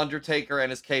 Undertaker and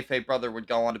his kayfabe brother would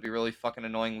go on to be really fucking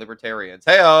annoying libertarians.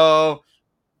 Heyo.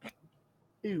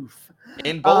 Oof.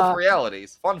 In both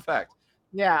realities. Fun fact.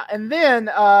 Yeah, and then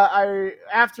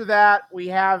after that we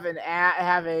have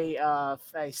a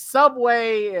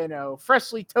Subway,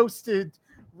 freshly toasted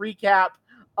recap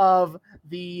of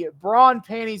the Braun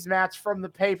Panties match from the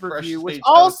pay-per-view, which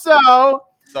also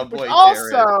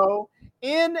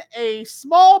in a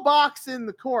small box in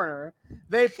the corner,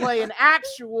 they play an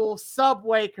actual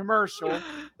Subway commercial,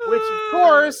 which of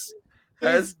course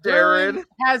has Jared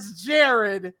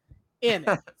in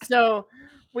it. So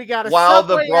we got while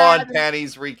the Braun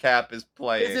Panties recap is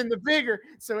playing. In the bigger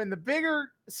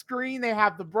screen, they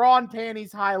have the Braun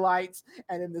Panties highlights,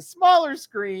 and in the smaller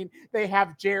screen, they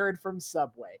have Jared from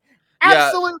Subway.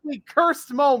 Absolutely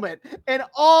cursed moment in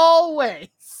all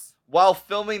ways. While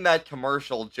filming that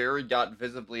commercial, Jared got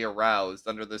visibly aroused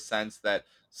under the sense that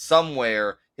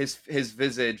somewhere his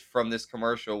visage from this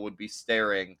commercial would be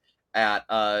staring at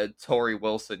Tori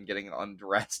Wilson getting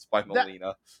undressed by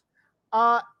Melina.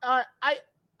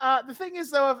 The thing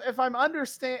is, though, if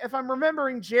I'm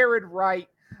remembering Jared right,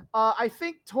 I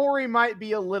think Tori might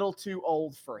be a little too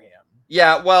old for him.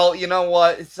 Yeah, well, you know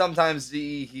what? Sometimes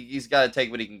he's got to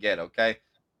take what he can get. Okay.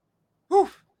 Whew.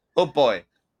 Oh boy.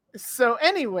 So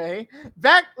anyway,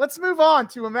 let's move on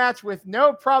to a match with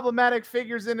no problematic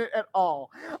figures in it at all.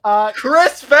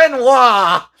 Chris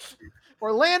Benoit,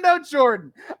 Orlando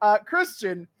Jordan,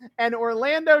 Christian, and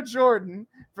Orlando Jordan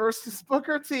versus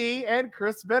Booker T and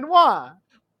Chris Benoit.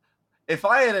 If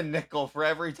I had a nickel for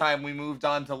every time we moved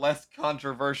on to less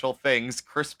controversial things,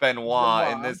 Chris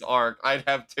Benoit in this arc, I'd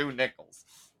have 2 nickels.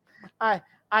 I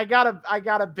got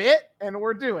a bit, and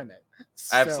we're doing it.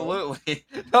 So, absolutely.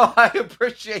 No, I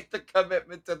appreciate the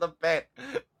commitment to the bit.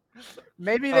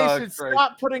 Maybe they should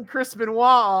stop putting Chris Benoit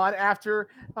on after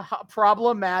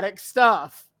problematic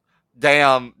stuff.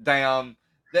 Damn. They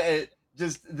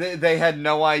had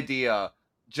no idea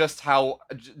just how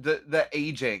the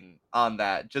aging on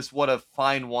that. Just what a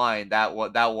fine wine that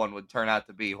one would turn out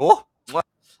to be. Oh,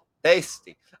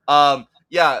 tasty.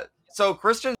 Yeah. So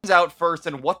Christian's out first,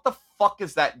 and what the fuck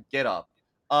is that get up?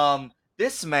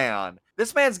 This man's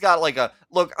got like a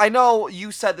look. I know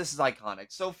you said this is iconic,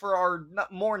 so for our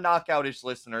more knockoutish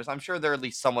listeners, I'm sure they're at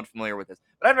least somewhat familiar with this,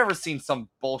 but I've never seen some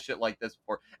bullshit like this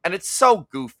before, and it's so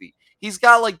goofy. He's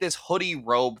got like this hoodie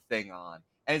robe thing on,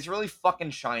 and it's really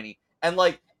fucking shiny, and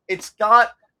like it's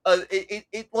got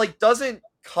it like doesn't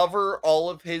cover all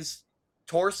of his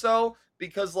torso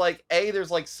because like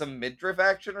there's like some midriff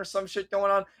action or some shit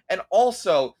going on, and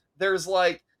also there's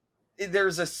a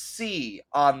C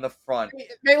on the front.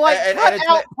 They cut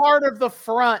out part of the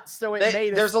front, so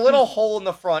there's a little hole in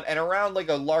the front, and around like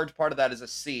a large part of that is a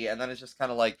C, and then it's just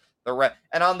kind of like the red.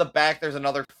 And on the back, there's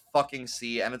another fucking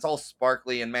C, and it's all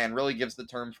sparkly, and man, really gives the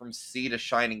term from C to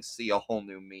shining C a whole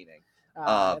new meaning.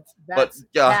 That's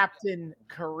Captain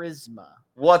Charisma.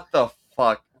 What the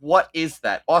fuck? What is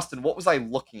that, Austin? What was I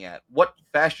looking at? What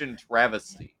fashion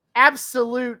travesty?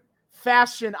 Absolute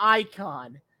fashion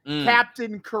icon.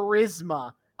 Captain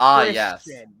Charisma. Christian. Yes.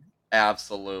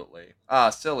 Absolutely.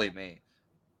 Silly me.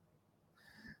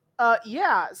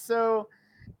 Yeah, so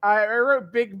I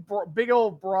wrote big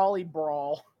old brawly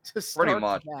brawl to start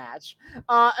the match.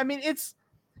 I mean, it's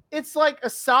like a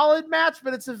solid match,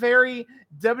 but it's a very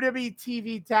WWE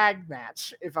TV tag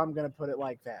match, if I'm gonna put it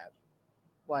like that.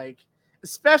 Like,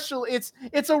 especially it's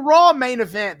a Raw main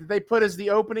event that they put as the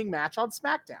opening match on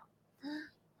SmackDown.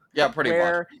 Yeah, pretty much.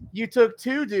 Where you took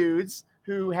 2 dudes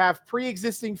who have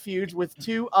pre-existing feuds with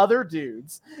 2 other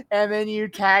dudes, and then you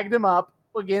tagged them up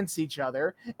against each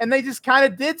other, and they just kind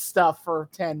of did stuff for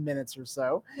 10 minutes or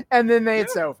so, and then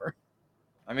it's over.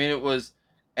 I mean, it was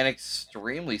an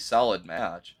extremely solid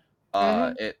match.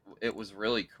 It was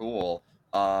really cool.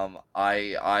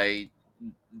 I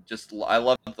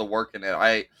loved the work in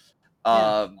it.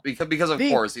 Because of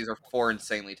course these are 4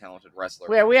 insanely talented wrestlers.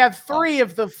 Yeah, we have 3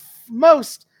 of the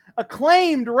most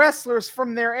acclaimed wrestlers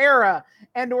from their era,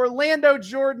 and Orlando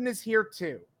Jordan is here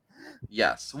too.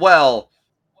 Yes. Well,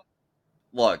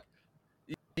 look,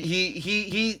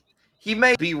 he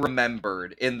may be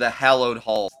remembered in the hallowed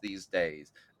halls these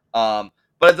days. But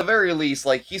at the very least,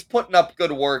 like, he's putting up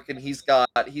good work, and he's got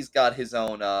his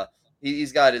own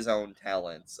he's got his own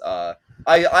talents. I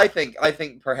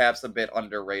think perhaps a bit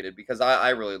underrated because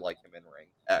I really like him in ring,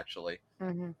 actually.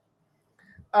 Mm-hmm.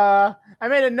 I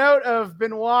made a note of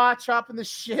Benoit chopping the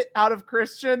shit out of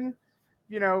Christian.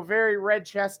 You know, very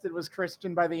red-chested was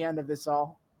Christian by the end of this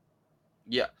all.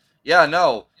 Yeah,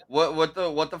 no. What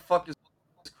the fuck is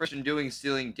Christian doing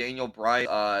stealing Daniel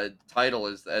Bryan's title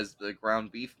as the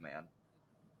ground beef man?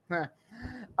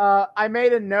 I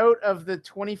made a note of the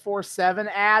 24/7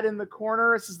 ad in the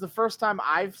corner. This is the first time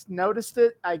I've noticed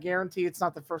it. I guarantee it's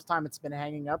not the first time it's been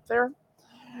hanging up there.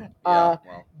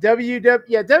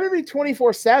 WWE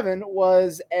 24/7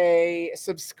 was a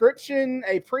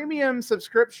premium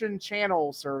subscription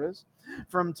channel service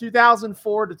from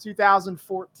 2004 to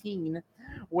 2014,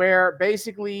 where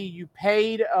basically you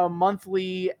paid a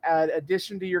monthly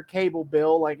addition to your cable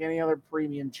bill like any other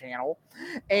premium channel,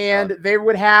 and they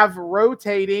would have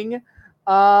rotating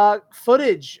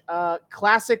footage,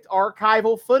 classic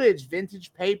archival footage,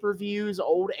 vintage pay-per-views,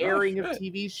 old airing of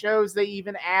TV shows. They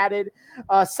even added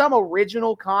some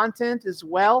original content as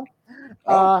well.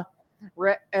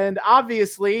 And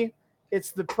obviously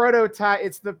it's the prototype,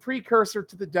 it's the precursor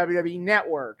to the WWE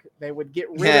Network. They would get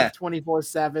rid of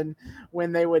 24/7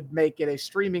 when they would make it a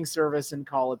streaming service and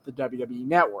call it the WWE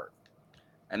Network.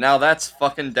 And now that's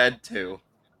fucking dead too.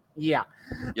 Yeah.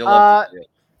 You'll love to see it.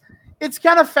 It's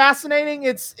kind of fascinating.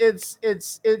 It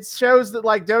shows that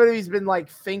like WWE's been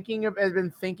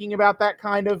thinking about that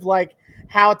kind of like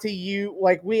how to use,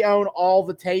 like, we own all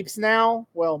the tapes now.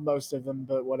 Well, most of them,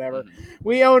 but whatever. Mhm.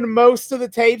 We own most of the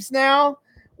tapes now.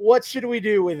 What should we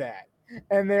do with that?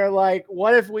 And they're like,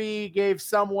 what if we gave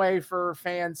some way for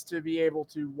fans to be able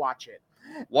to watch it?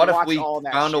 What if Watch we all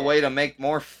that found a shit. way to make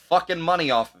more fucking money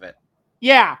off of it?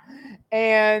 Yeah.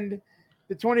 And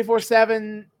the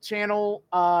 24/7 channel,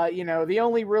 the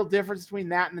only real difference between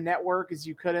that and the network is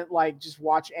you couldn't like just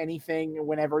watch anything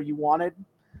whenever you wanted,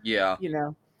 Yeah. you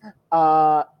know.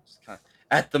 Uh Just kind of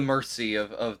at the mercy of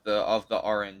the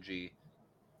RNG.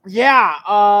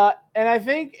 yeah, and I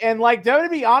think like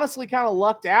WWE honestly kind of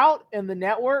lucked out in the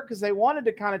network because they wanted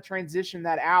to kind of transition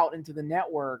that out into the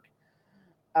network.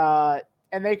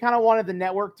 And they kind of wanted the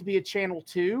network to be a channel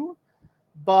too,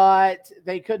 but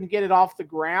they couldn't get it off the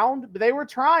ground. But they were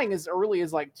trying as early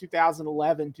as like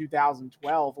 2011,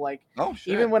 2012. Like, Oh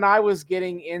shit. even when I was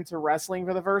getting into wrestling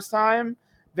for the first time,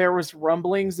 there was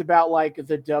rumblings about like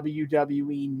the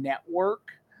WWE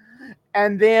network.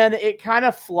 And then it kind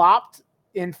of flopped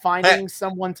in finding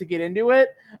someone to get into it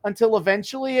until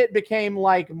eventually it became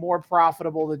like more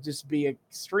profitable to just be a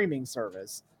streaming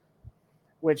service,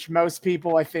 which most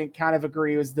people I think kind of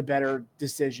agree was the better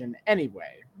decision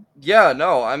anyway. Yeah,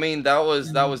 no, I mean that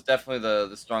was definitely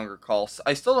the stronger call.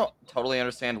 I still don't totally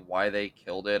understand why they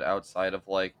killed it outside of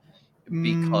like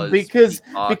because Because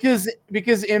Peacock.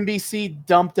 because NBC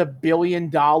dumped $1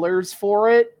 billion for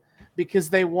it because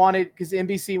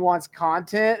NBC wants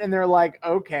content and they're like,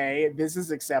 okay, this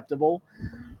is acceptable.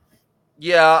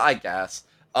 Yeah, I guess.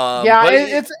 Yeah, But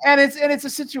it's a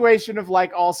situation of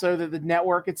like also that the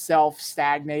network itself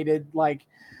stagnated. Like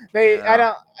I yeah.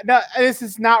 don't no, this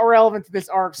is not relevant to this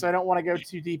arc, so I don't want to go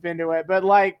too deep into it. But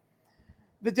like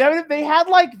they had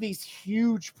like these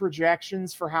huge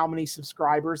projections for how many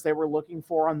subscribers they were looking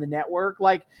for on the network.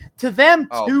 Like to them,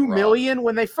 Oh, 2 bro. million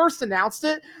when they first announced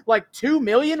it, like 2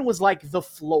 million was like the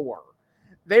floor.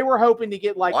 They were hoping to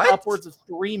get like What? upwards of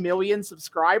 3 million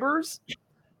subscribers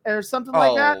or something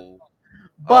like that. Oh,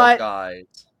 But guys.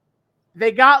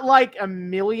 they got like 1.5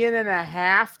 million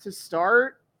to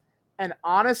start. And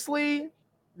honestly,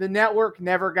 the network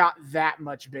never got that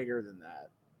much bigger than that.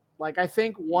 Like I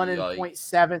think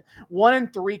 1.7,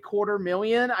 1.75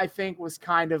 million, I think was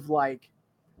kind of like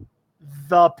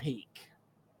the peak.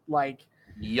 Like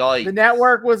Yikes. the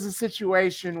network was a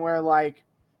situation where like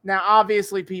now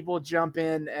obviously people jump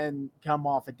in and come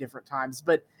off at different times,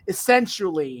 but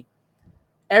essentially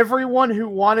everyone who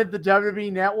wanted the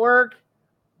WWE network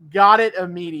got it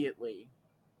immediately.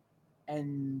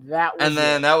 And that was And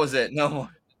then it. that was it. No more.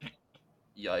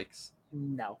 Yikes.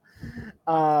 No.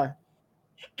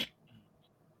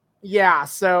 Yeah,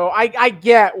 so I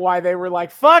get why they were like,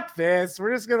 fuck this.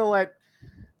 We're just gonna let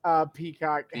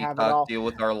Peacock have it all. Deal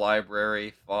with our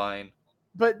library, fine.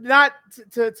 But not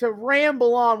to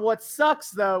ramble on. What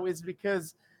sucks though is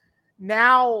because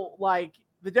now like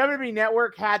the WWE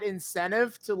network had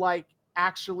incentive to like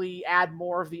actually add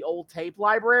more of the old tape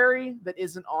library that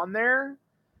isn't on there.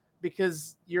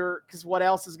 Because what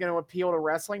else is going to appeal to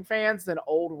wrestling fans than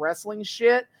old wrestling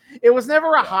shit? It was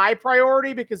never a high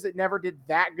priority because it never did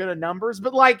that good of numbers,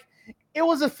 but like it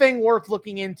was a thing worth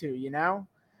looking into, you know?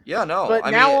 Yeah, no. But I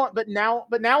now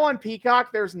mean, on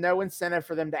Peacock, there's no incentive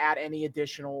for them to add any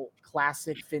additional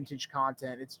classic vintage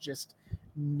content. It's just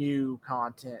new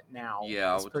content now.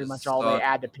 yeah, That's which pretty is much all they such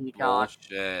add to Peacock.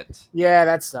 bullshit. Yeah,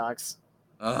 that sucks.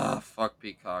 Ugh, fuck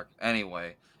Peacock.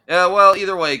 Anyway, yeah. Well,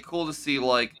 either way, cool to see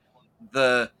like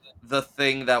the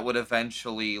thing that would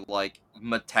eventually like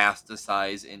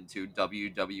metastasize into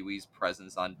WWE's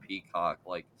presence on Peacock,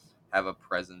 like have a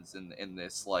presence in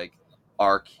this like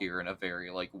arc here in a very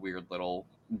like weird little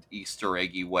Easter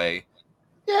eggy way.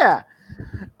 Yeah.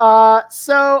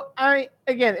 So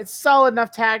again, it's solid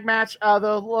enough tag match.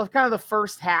 The kind of the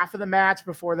first half of the match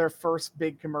before their first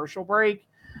big commercial break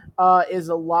is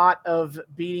a lot of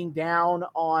beating down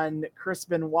on Chris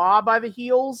Benoit by the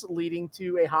heels, leading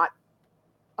to a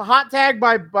hot tag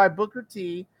by Booker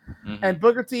T. Mm-hmm. And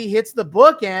Booker T hits the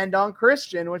bookend on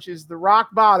Christian, which is the rock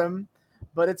bottom,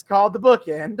 but it's called the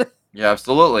bookend. Yeah,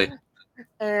 absolutely.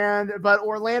 But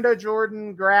Orlando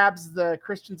Jordan grabs the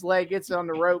Christian's leg, gets it on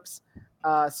the ropes.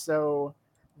 So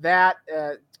that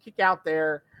kick out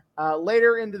there.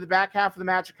 Later into the back half of the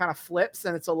match, it kind of flips,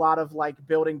 and it's a lot of like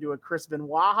building to a Chris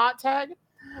Benoit hot tag.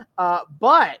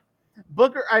 But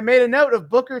I made a note of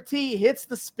Booker T hits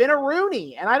the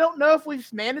Spinaroonie, and I don't know if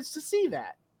we've managed to see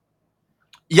that.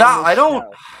 Yeah, I don't.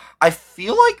 Show. I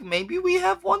feel like maybe we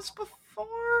have once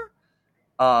before.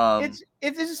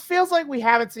 It just feels like we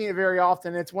haven't seen it very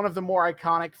often. It's one of the more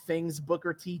iconic things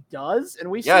Booker T does,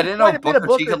 and we've Yeah, I seen didn't know quite a bit of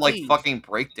Booker T Booker could like T. fucking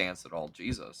breakdance at all.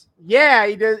 Jesus. Yeah,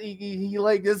 he does. He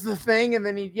like does the thing, and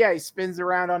then he spins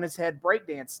around on his head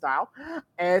breakdance style,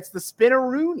 and it's the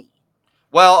spinneroonie.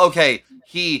 Well, okay,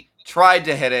 he tried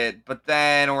to hit it, but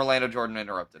then Orlando Jordan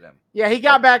interrupted him. Yeah, he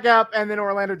got back up, and then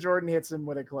Orlando Jordan hits him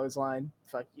with a clothesline.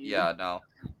 Fuck you. Yeah, no.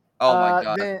 Oh my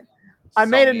god. Then I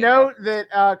made a note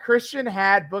that Christian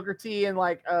had Booker T in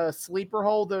like a sleeper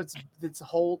hold that's a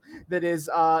hold that is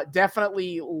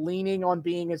definitely leaning on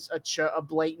being a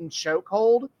blatant choke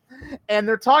hold. And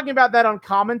they're talking about that on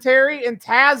commentary, and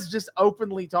Taz just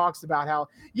openly talks about how,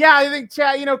 yeah, I think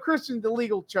Christian's the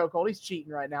legal chokehold. He's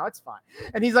cheating right now. It's fine.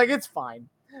 And he's like, it's fine.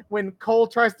 When Cole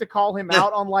tries to call him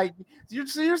out on like, you're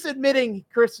just admitting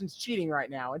Christian's cheating right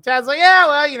now. And Taz's like, yeah,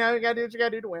 well, you gotta do what you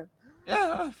gotta do to win.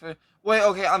 Yeah. Wait,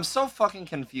 okay, I'm so fucking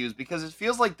confused because it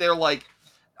feels like they're like,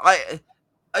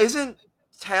 isn't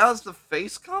Taz the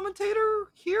face commentator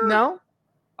here? No.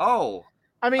 Oh.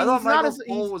 I mean, I thought he's not Michael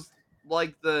Cole was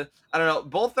like I don't know,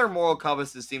 both their moral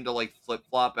compasses seem to like flip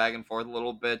flop back and forth a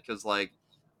little bit because like,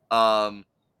 I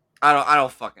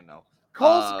don't fucking know.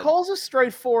 Cole's a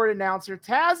straightforward announcer.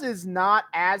 Taz is not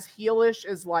as heelish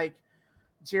as like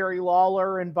Jerry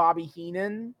Lawler and Bobby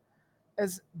Heenan,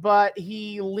 but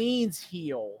he leans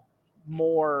heel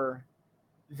more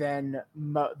than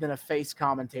a face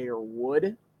commentator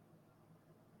would.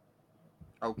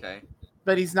 Okay.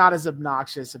 But he's not as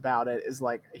obnoxious about it as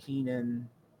like Heenan,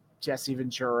 Jesse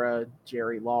Ventura,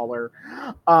 Jerry Lawler.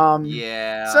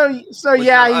 Yeah. So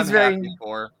yeah, he's very happy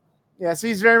for. Yeah, so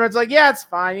he's very much like, yeah, it's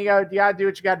fine. You gotta do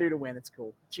what you gotta do to win. It's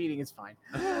cool. Cheating is fine.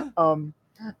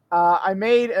 I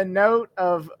made a note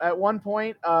of at one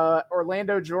point,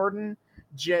 Orlando Jordan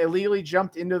illegally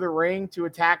jumped into the ring to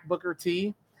attack Booker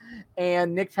T,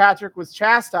 and Nick Patrick was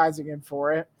chastising him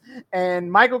for it.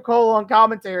 And Michael Cole on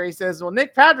commentary says, "Well,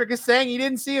 Nick Patrick is saying he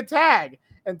didn't see a tag,"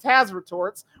 and Taz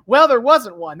retorts, "Well, there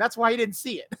wasn't one. That's why he didn't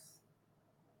see it."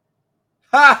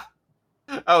 Ha!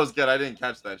 That was good. I didn't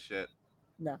catch that shit.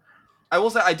 No. I will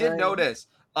say I did notice.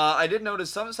 I did notice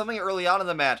something early on in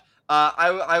the match.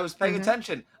 I was paying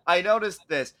attention. I noticed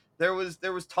this. There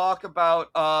was talk about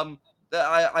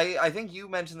I think you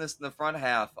mentioned this in the front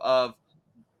half of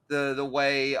the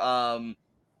way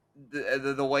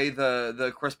the way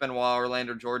the Chris Benoit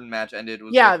Orlando Jordan match ended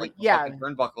was with, like, the fucking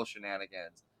turnbuckle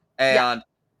shenanigans. And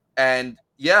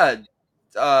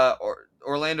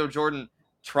Orlando Jordan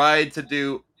tried to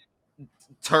do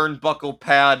turnbuckle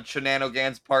pad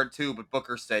shenanigans part 2, but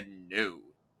Booker said no.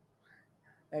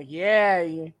 Like, yeah,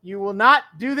 you will not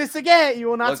do this again. You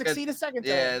will not succeed a second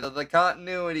time. Yeah, the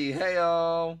continuity.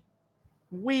 Hey-o.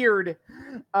 Weird.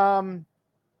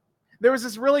 There was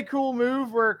this really cool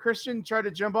move where Christian tried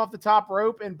to jump off the top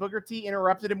rope and Booker T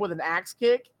interrupted him with an axe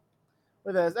kick.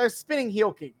 With a spinning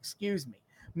heel kick,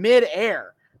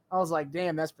 mid-air. I was like,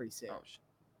 damn, that's pretty sick. Oh, shit.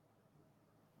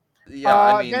 Yeah,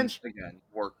 I mean, again,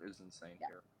 work is insane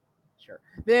here. Sure.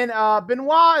 Then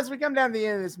Benoit, as we come down to the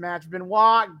end of this match,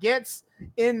 Benoit gets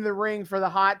in the ring for the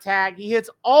hot tag. He hits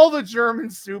all the German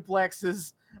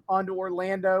suplexes onto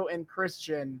Orlando and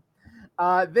Christian.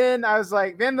 Then I was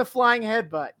like, then the flying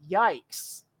headbutt.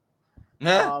 Yikes.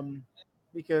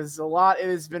 Because it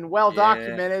has been well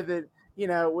documented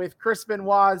that, with Chris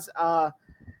Benoit's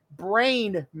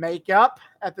brain makeup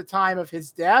at the time of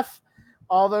his death,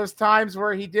 all those times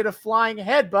where he did a flying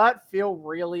headbutt feel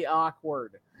really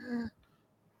awkward.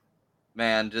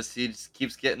 Man, he just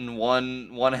keeps getting one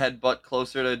headbutt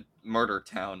closer to Murder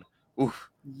Town. Oof.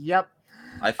 Yep.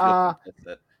 I feel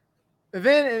complicit.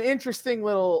 Then an interesting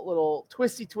little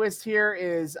twisty twist here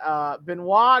is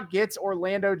Benoit gets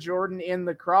Orlando Jordan in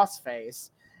the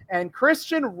crossface, and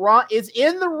Christian is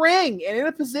in the ring and in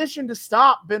a position to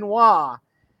stop Benoit,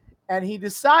 and he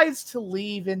decides to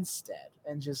leave instead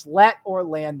and just let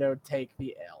Orlando take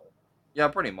the L. Yeah,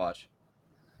 pretty much.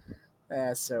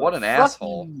 So what an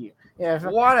asshole! Yeah,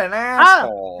 what an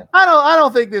asshole! I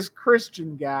don't think this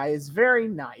Christian guy is very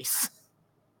nice.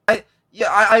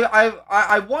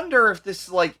 I wonder if this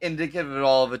is like indicative at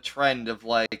all of a trend of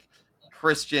like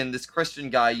this Christian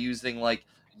guy using like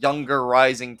younger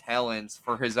rising talents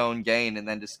for his own gain and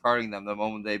then discarding them the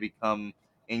moment they become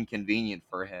inconvenient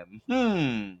for him.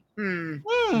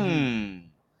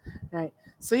 Right.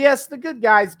 So yes, the good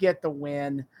guys get the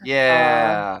win.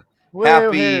 Yeah.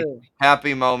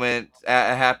 Happy moment.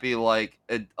 A happy like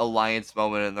alliance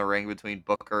moment in the ring between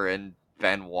Booker and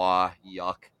Benoit.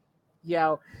 Yuck.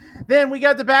 Then we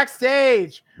got the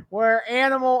backstage where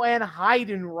Animal and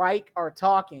Heidenreich are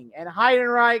talking, and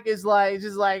Heidenreich is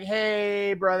just like,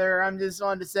 "Hey, brother, I'm just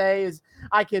wanting to say is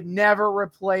I could never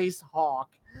replace Hawk."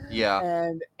 Yeah.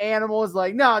 And Animal is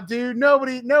like, "No, dude,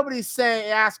 nobody's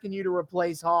saying asking you to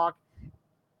replace Hawk.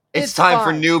 It's time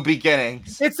for fine. new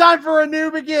beginnings. It's time for a new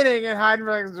beginning." And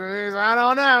Heidenreich's like, "I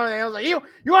don't know." And I was like, "You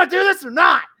want to do this or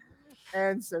not?"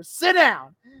 And so sit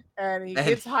down. And he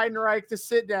gets Heidenreich to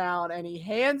sit down, and he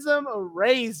hands him a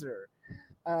razor,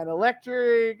 an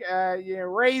electric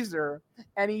razor,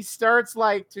 and he starts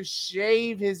like to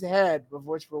shave his head, of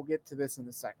which we'll get to this in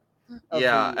a second.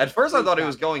 Yeah, at first I thought he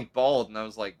was going bald, and I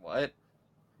was like, what?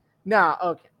 Nah,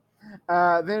 okay.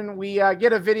 Then we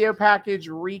get a video package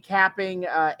recapping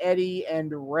Eddie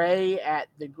and Ray at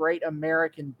the Great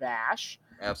American Bash.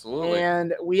 Absolutely.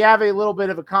 And we have a little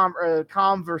bit of a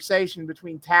conversation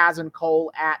between Taz and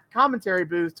Cole at commentary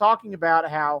booth talking about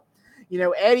how,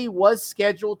 Eddie was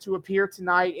scheduled to appear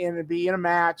tonight and be in a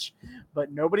match,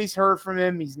 but nobody's heard from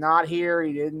him. He's not here.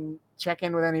 He didn't check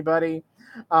in with anybody.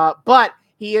 But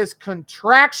he is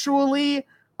contractually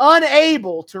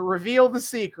unable to reveal the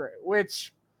secret,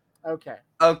 which,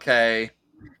 okay.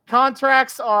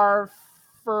 Contracts are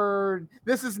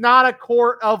this is not a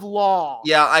court of law.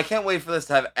 Yeah, I can't wait for this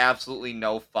to have absolutely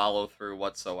no follow through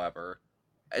whatsoever,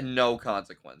 and no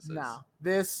consequences. No,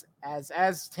 this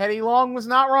as Teddy Long was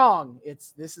not wrong.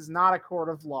 This is not a court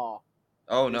of law.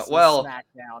 Oh no! Well,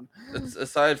 SmackDown. It's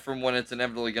aside from when it's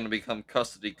inevitably going to become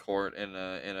custody court in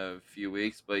a few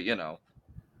weeks, but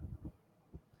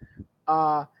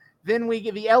Then we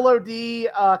get the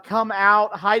LOD come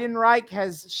out. Heidenreich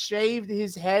has shaved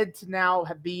his head to now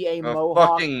be a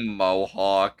mohawk. Fucking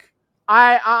mohawk.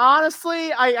 I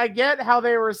honestly, I get how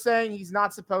they were saying he's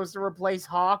not supposed to replace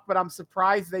Hawk, but I'm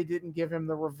surprised they didn't give him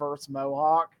the reverse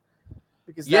mohawk,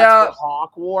 because that's what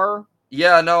Hawk wore.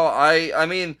 Yeah, no, I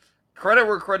mean, credit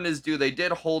where credit is due. They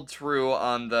did hold true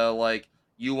on the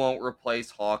you won't replace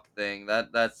Hawk thing.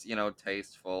 That's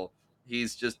tasteful.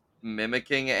 He's just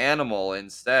mimicking Animal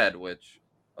instead, which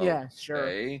sure.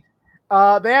 They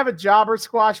have a jobber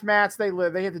squash match. They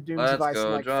hit the Doom device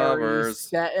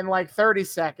in like 30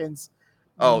 seconds.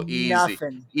 Oh,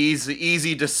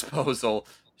 easy disposal.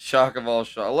 Shock of all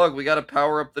shock. Look, we got to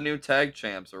power up the new tag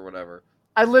champs or whatever.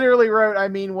 I literally wrote,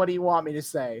 what do you want me to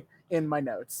say in my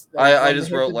notes? I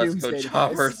just wrote, let's go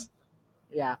jobbers.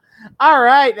 Yeah. All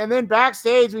right. And then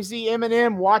backstage, we see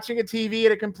Eminem watching a TV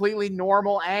at a completely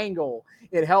normal angle.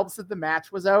 It helps that the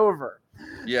match was over.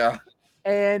 Yeah.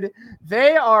 And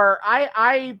they are,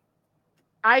 I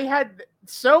had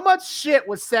so much shit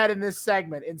was said in this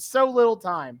segment in so little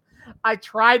time. I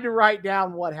tried to write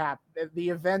down what happened, the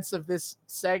events of this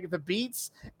the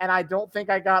beats, and I don't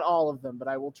think I got all of them, but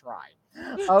I will try.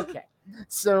 Okay.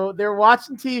 So they're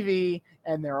watching TV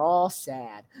and they're all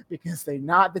sad because they're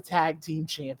not the tag team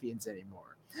champions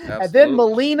anymore. Absolutely. And then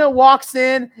Melina walks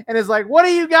in and is like, "What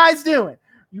are you guys doing?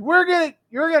 You're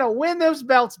gonna win those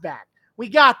belts back. We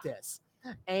got this."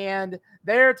 And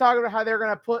they're talking about how they're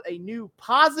gonna put a new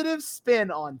positive spin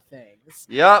on things.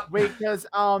 Yep. Because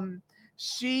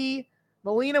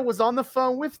Melina was on the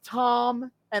phone with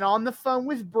Tom and on the phone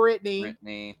with Brittany.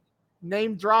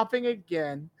 Name dropping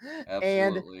again.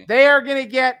 Absolutely. And they are going to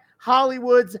get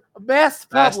Hollywood's best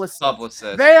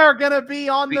publicist. They are going to be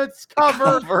on the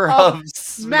cover of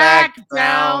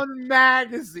SmackDown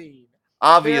magazine.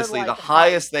 Obviously, the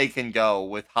highest they can go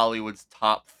with Hollywood's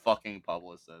top fucking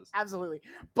publicist. Absolutely.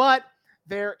 But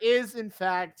there is, in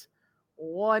fact,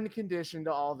 one condition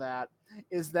to all that,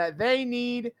 is that they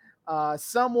need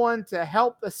someone to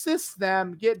help assist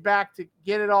them get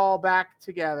it all back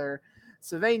together.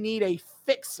 So they need a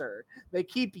fixer. They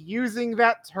keep using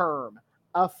that term,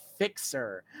 a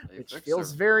fixer, which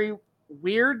feels very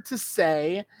weird to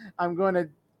say. I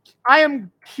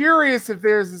am curious if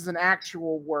theirs is an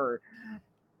actual word.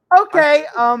 Okay,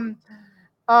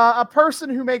 a person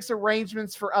who makes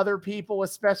arrangements for other people,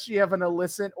 especially of an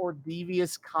illicit or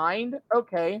devious kind.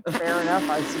 Okay, fair enough,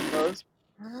 I suppose.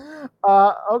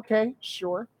 Okay,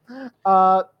 sure.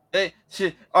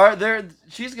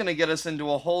 She's gonna get us into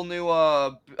a whole new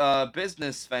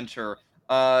business venture.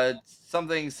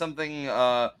 Something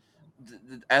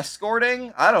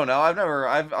escorting. I don't know.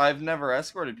 I've never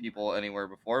escorted people anywhere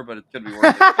before, but it could be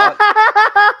worth it.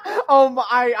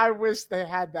 I wish they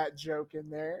had that joke in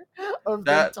there of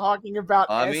them talking about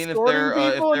escorting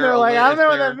people, and they're like, I don't know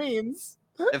what that means.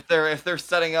 If they're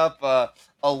setting up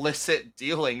illicit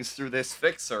dealings through this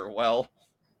fixer, well,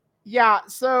 yeah.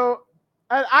 So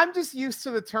I'm just used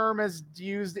to the term as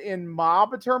used in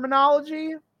mob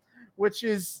terminology, which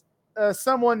is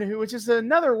someone who, which is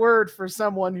another word for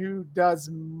someone who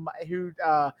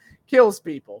kills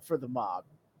people for the mob.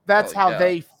 That's Oh how yeah.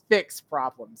 they fix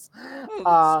problems. Well,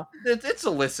 Uh, it's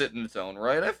illicit in its own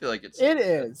right. I feel like it's it illicit.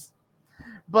 is.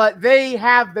 But they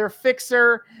have their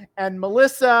fixer, and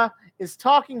Melissa is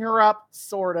talking her up,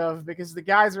 sort of, because the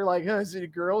guys are like, is it a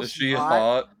girl? Is She's she hot.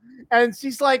 hot? And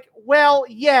she's like, well,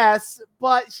 yes,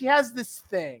 but she has this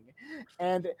thing.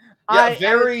 And Yeah,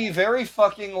 and very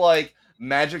fucking like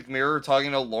Magic Mirror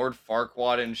talking to Lord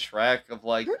Farquaad and Shrek of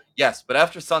like, yes, but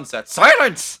after sunset,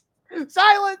 silence.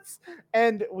 silence.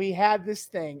 And we had this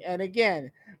thing. And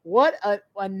again,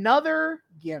 another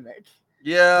gimmick that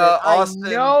Yeah, I Austin.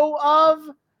 know of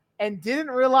and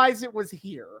didn't realize it was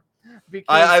here. I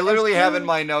Because literally have in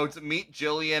my notes, meet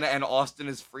Jillian and Austin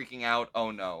is freaking out. Oh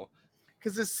no.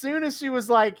 as soon as she was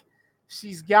like,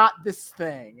 she's got this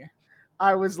thing,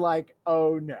 I was like,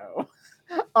 oh no.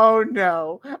 Oh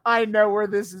no, I know where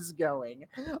this is going.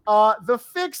 The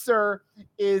fixer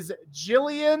is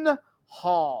Jillian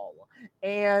Hall.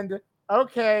 And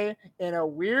okay, in a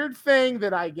weird thing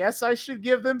that I guess I should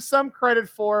give them some credit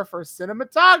for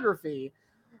cinematography,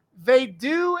 they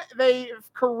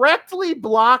correctly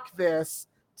block this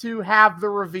to have the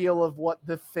reveal of what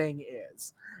the thing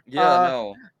is. Yeah, Uh,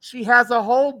 no. she has a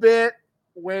whole bit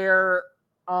where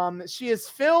she is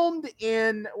filmed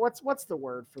in what's the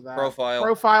word for that? Profile.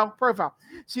 Profile.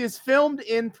 She is filmed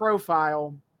in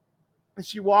profile.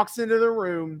 She walks into the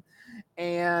room,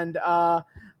 and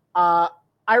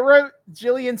I wrote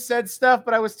Jillian said stuff,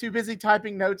 but I was too busy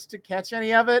typing notes to catch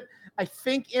any of it. I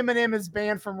think Eminem is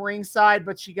banned from ringside,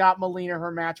 but she got Melina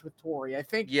her match with Tori.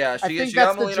 Yeah, I she think she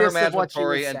got that's the Melina her gist of match with what she was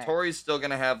Tori, and saying. Tori's still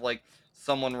gonna have like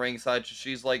someone ringside. So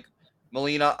she's like,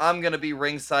 Melina, I'm gonna be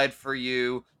ringside for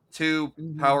you. Two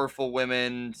powerful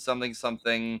women,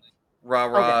 something, rah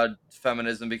rah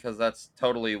feminism, because that's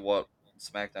totally what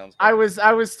SmackDown's I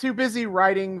going. was too busy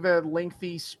writing the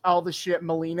lengthy all the shit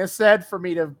Melina said for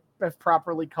me to have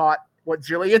properly caught what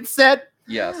Jillian said.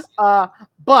 Yes.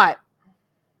 But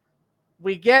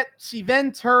she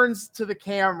then turns to the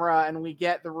camera and we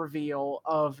get the reveal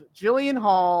of Jillian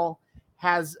Hall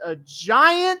has a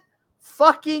giant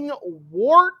fucking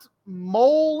wart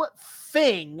mole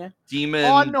thing Demon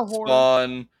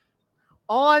spawn.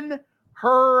 on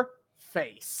her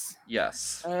face.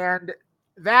 Yes. And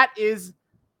that is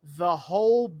the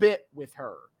whole bit with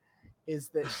her, is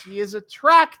that she is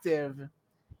attractive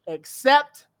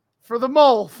except for the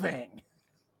mole thing.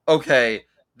 Okay,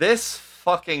 this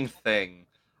fucking thing.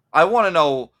 I want to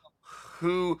know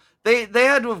who they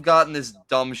had to have gotten this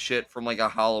dumb shit from like a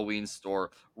Halloween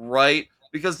store, right?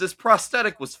 Because this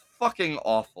prosthetic was fucking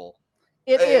awful.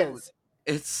 It is.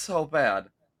 It's so bad.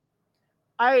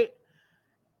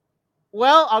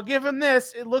 I'll give him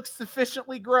this. It looks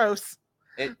sufficiently gross.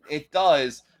 It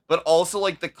does, but also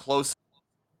like the closer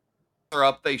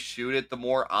up they shoot it, the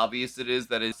more obvious it is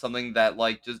that it's something that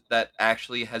like just that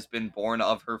actually has been born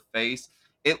of her face.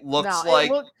 It looks like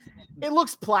it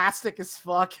looks plastic as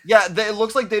fuck. yeah, it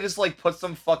looks like they just like put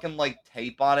some fucking like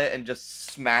tape on it and just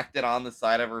smacked it on the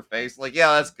side of her face. Like,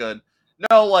 yeah, that's good.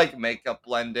 No like makeup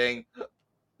blending,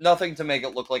 nothing to make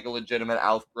it look like a legitimate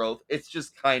outgrowth. It's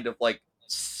just kind of like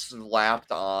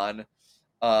slapped on,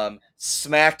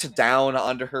 smacked down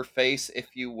onto her face, if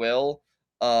you will.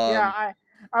 I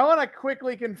want to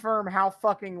quickly confirm how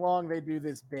fucking long they do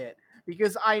this bit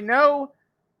because I know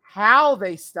how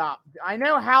they stop. I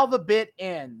know how the bit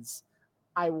ends.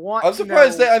 I'm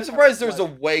surprised there's a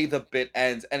way the bit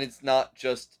ends and it's not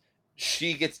just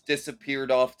she gets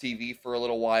disappeared off TV for a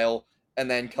little while and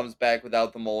then comes back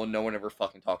without the mole and no one ever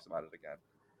fucking talks about it again.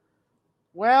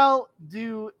 Well,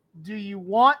 do you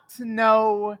want to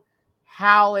know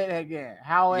how it again?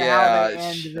 How they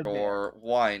end the bit?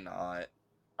 Why not?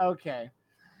 Okay.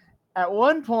 At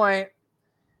one point,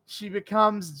 she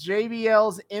becomes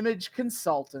JBL's image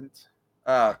consultant.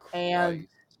 Ah, and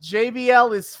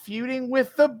JBL is feuding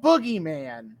with the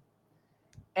Boogeyman.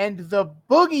 And the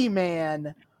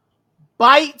Boogeyman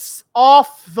bites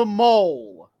off the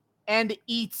mole and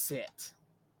eats it.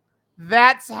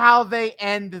 That's how they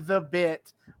end the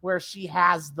bit where she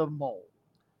has the mole.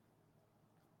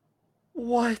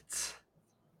 What?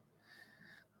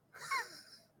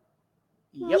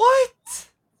 Yep. What?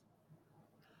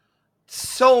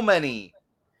 So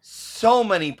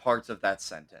many parts of that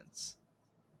sentence.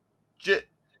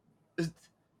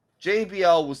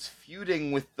 JBL was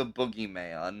feuding with the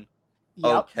Boogeyman.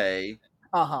 Yep. Okay.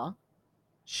 Uh-huh.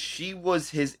 She was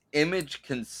his image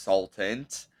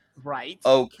consultant. Right.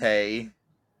 Okay.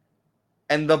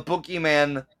 And the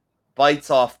Boogeyman bites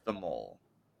off the mole.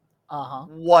 Uh-huh.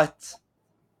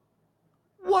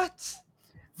 What?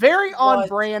 Very on What?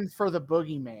 brand for the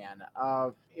Boogeyman.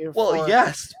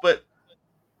 Yes, but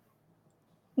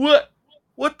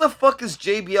what the fuck is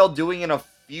JBL doing in a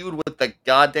feud with the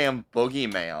goddamn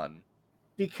Boogeyman?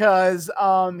 Because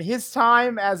his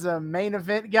time as a main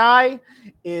event guy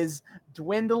is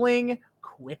dwindling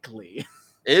quickly.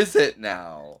 Is it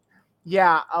now?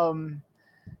 Yeah,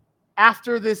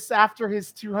 after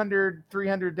his 200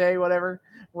 300 day whatever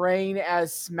reign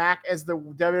as the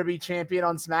WWE champion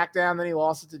on SmackDown, then he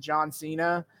lost it to John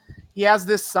Cena. He has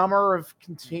this summer of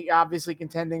obviously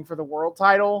contending for the world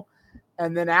title,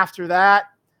 and then after that,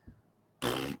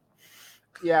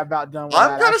 yeah, about done with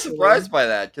that. I'm kind of surprised by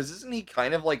that, because isn't he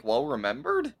kind of like well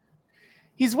remembered?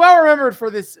 He's well remembered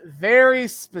for this very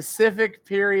specific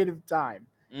period of time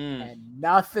and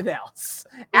nothing else.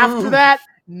 After that,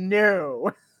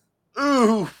 no.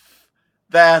 Oof,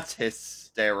 that's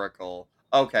hysterical.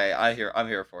 Okay, I'm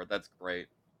here for it. That's great.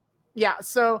 Yeah,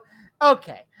 so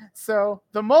okay. So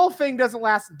the mole thing doesn't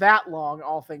last that long,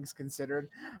 all things considered.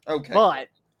 Okay. But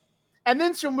and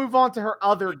then she'll move on to her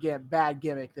other bad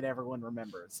gimmick that everyone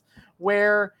remembers,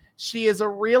 where she is a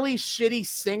really shitty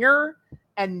singer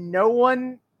and no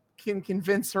one can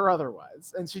convince her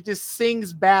otherwise. And she just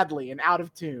sings badly and out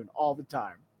of tune all the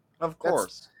time. Of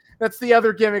course. That's the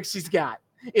other gimmick she's got.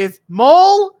 Is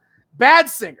mole, bad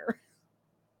singer.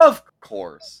 Of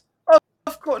course.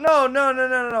 Of course. No.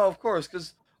 Of course,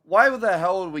 because why the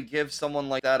hell would we give someone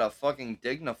like that a fucking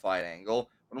dignified angle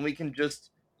when we can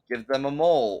just give them a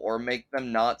mole or make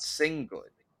them not sing good?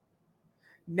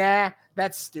 Nah,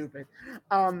 that's stupid.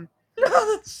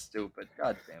 No, that's stupid.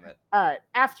 God damn it. All right.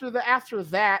 After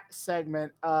that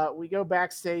segment, we go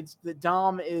backstage. The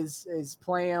Dom is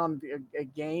playing on a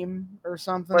game or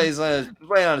something. Playing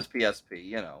on his PSP,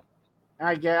 you know.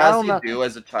 I guess. As I don't you know. do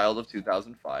as a child of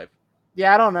 2005.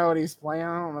 Yeah, I don't know what he's playing.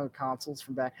 I don't know consoles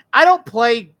from back. I don't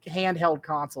play handheld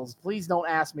consoles. Please don't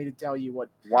ask me to tell you what.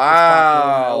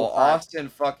 Wow, Austin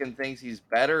fucking thinks he's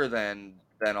better than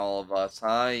all of us,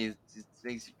 huh? He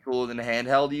thinks he's cooler than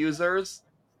handheld users.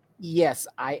 Yes,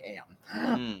 I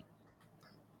am.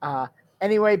 Hmm.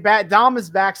 Anyway, Dom is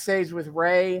backstage with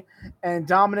Ray, and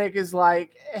Dominic is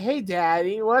like, "Hey,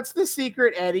 Daddy, what's the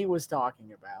secret Eddie was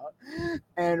talking about?"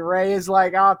 And Ray is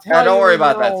like, "I'll tell you. Don't worry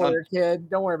about that, older, kid.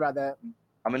 Don't worry about that.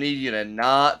 I'm gonna need you to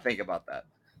not think about that."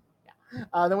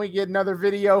 Then we get another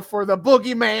video for the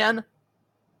Boogeyman.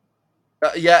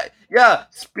 Yeah.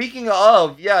 Speaking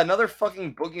of, another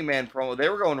fucking Boogeyman promo. They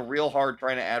were going real hard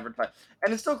trying to advertise,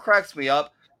 and it still cracks me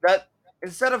up that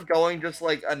instead of going just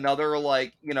like another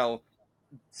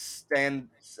standard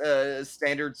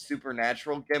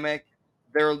supernatural gimmick,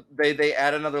 they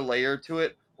add another layer to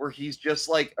it where he's just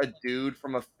like a dude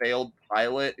from a failed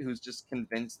pilot who's just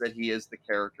convinced that he is the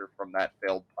character from that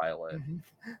failed pilot.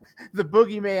 The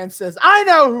Boogeyman says, "I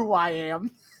know who I am,"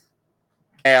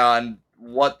 and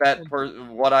what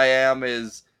I am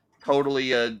is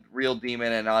totally a real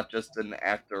demon and not just an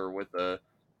actor with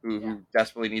who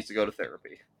desperately needs to go to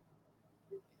therapy.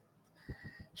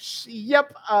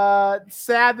 Yep.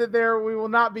 Sad that we will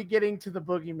not be getting to the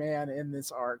Boogeyman in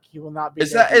this arc. He will not be.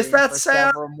 Is that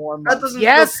sad? More that doesn't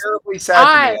yes, feel terribly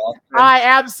sad to me, I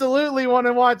absolutely want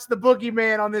to watch the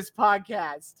Boogeyman on this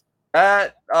podcast.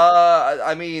 That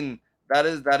I mean that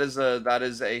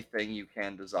is a thing you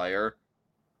can desire.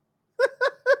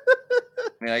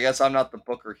 I mean, I guess I'm not the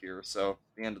booker here, so at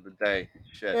the end of the day,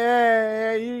 shit.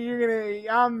 Yeah, you're gonna.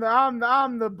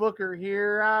 I'm the booker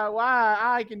here.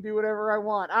 I can do whatever I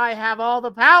want. I have all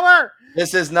the power.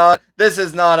 This is not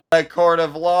a court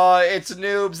of law. It's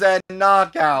noobs and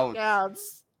knockouts.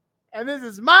 And this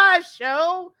is my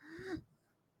show.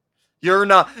 You're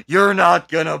not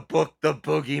gonna book the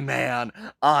Boogeyman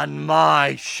on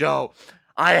my show.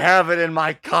 I have it in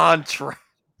my contract.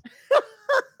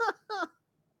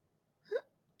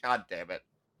 God damn it.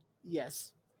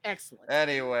 Yes. Excellent.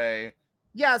 Anyway.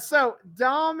 Yeah, so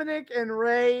Dominic and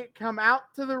Ray come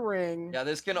out to the ring. Yeah,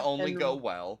 this can only go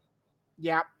well.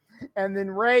 Yeah. And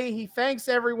then Ray, he thanks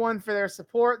everyone for their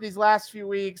support these last few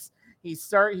weeks. He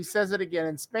says it again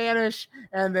in Spanish,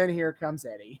 and then here comes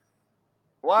Eddie.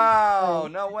 Wow,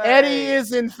 no way. Eddie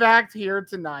is in fact here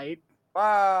tonight.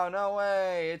 Wow, no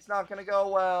way. It's not going to go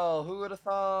well. Who would have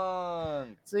thought?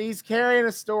 So he's carrying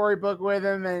a storybook with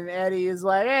him, and Eddie is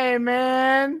like, "Hey,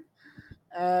 man."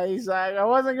 He's like, "I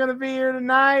wasn't going to be here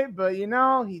tonight, but,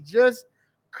 he just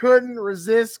couldn't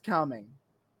resist coming."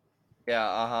 Yeah,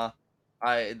 uh-huh.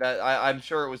 I'm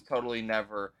sure it was totally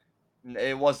never...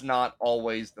 It was not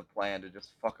always the plan to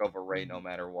just fuck over Ray no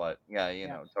matter what. Yeah,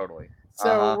 totally.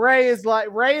 So Ray is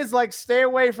like, "Stay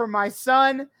away from my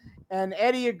son." And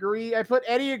Eddie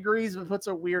Eddie agrees, but puts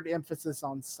a weird emphasis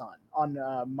on son, on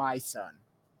my son.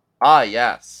 Ah,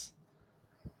 yes.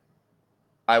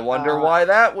 I wonder Uh, why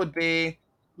that would be.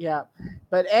 yeah,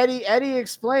 but Eddie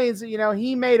explains that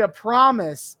he made a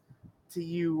promise to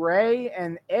you, Ray,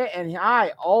 and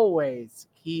I always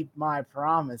keep my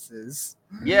promises.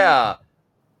 Yeah,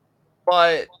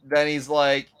 but then he's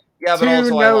like, yeah, but Two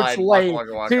also I notes lied. Waka late.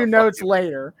 waka waka. Two Fuck notes you.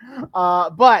 later.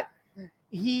 But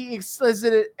he says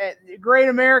that at Great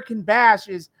American Bash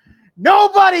is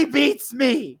nobody beats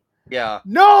me. Yeah.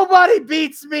 Nobody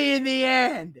beats me in the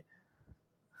end.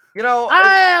 You know,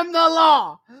 I am the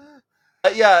law.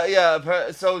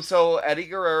 yeah. So Eddie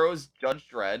Guerrero's Judge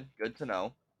Dredd. Good to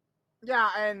know. Yeah,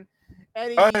 and I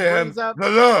Eddie am brings up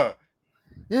the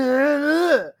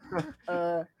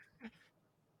uh,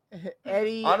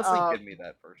 Eddie Honestly, give me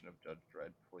that version of Judge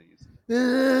Dredd, please.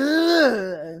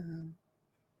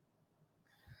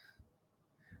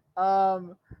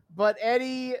 But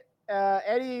Eddie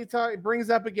brings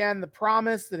up again the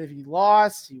promise that if he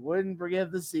lost, he wouldn't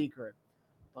forgive the secret.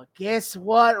 But guess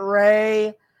what,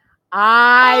 Ray?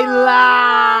 I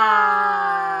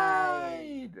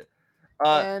lied.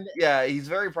 And Yeah, he's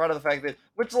very proud of the fact that,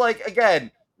 which, like, again,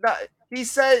 not, he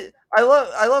said, I love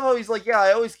how he's like, yeah,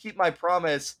 I always keep my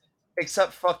promise,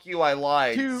 except fuck you, I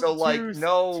lied. So, like,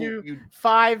 no,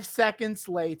 5 seconds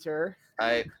later.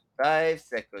 I 5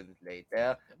 seconds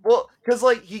later. Well, because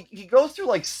like he goes through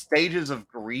like stages of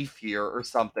grief here or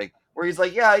something, where he's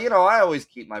like, yeah, I always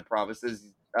keep my promises.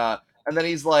 And then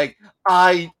he's like,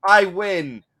 I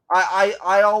win.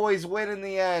 I always win in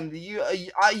the end.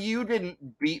 You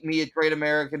didn't beat me at Great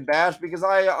American Bash because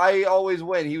I always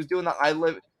win. He was doing the I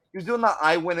live. He was doing the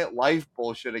I win at life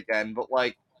bullshit again, but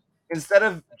like instead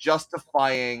of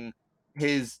justifying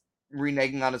his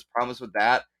reneging on his promise with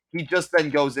that, he just then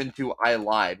goes into I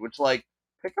lied, which like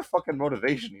pick a fucking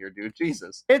motivation here, dude.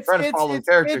 Jesus. It's Trying to it's follow the it's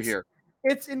character it's here.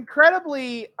 it's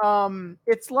incredibly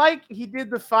it's like he did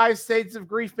the 5 stages of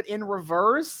grief but in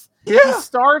reverse. He Yeah.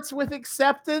 starts with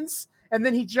acceptance and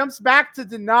then he jumps back to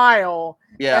denial.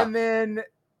 Yeah. And then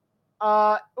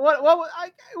what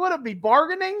would it be,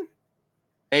 bargaining?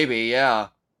 Maybe, yeah.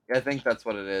 I think that's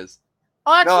what it is.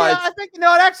 Actually, No, I think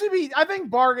no, it actually be I think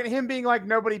bargaining, him being like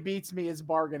nobody beats me, is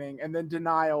bargaining, and then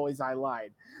denial is I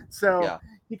lied. So yeah,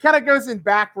 he kind of goes in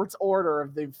backwards order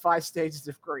of the 5 stages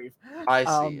of grief. I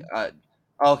see.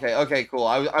 Okay, cool.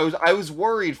 I was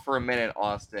worried for a minute,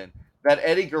 Austin, that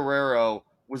Eddie Guerrero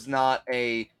was not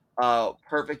a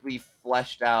perfectly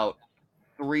fleshed out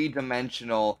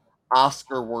three-dimensional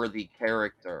Oscar-worthy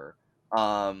character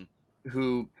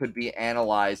who could be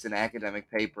analyzed in academic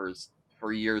papers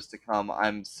for years to come.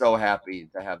 I'm so happy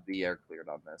to have the air cleared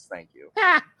on this. Thank you.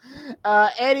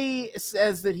 Eddie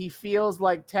says that he feels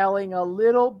like telling a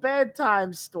little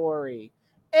bedtime story.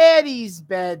 Eddie's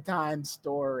bedtime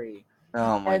story.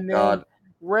 Oh my And then god.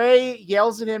 Ray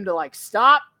yells at him to like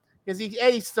stop because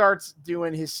Eddie starts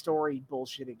doing his story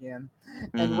bullshit again.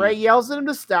 And Ray yells at him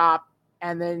to stop.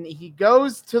 And then he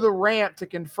goes to the ramp to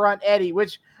confront Eddie,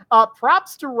 which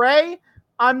props to Ray.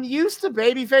 I'm used to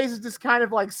babyfaces just kind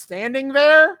of like standing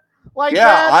there like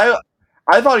that.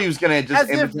 I thought he was gonna just As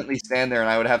if impotently stand there, and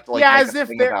I would have to like Yeah, make a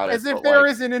thing about it. as if But there like,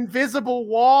 is an invisible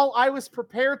wall. I was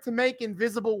prepared to make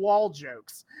invisible wall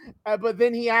jokes, but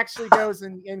then he actually goes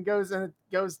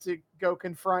to go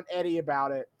confront Eddie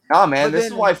about it. oh man, But this is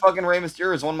then, why fucking Rey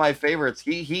Mysterio is one of my favorites.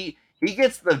 He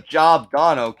gets the job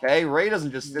done. Okay, Ray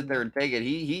doesn't just sit there and take it.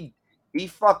 He's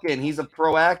a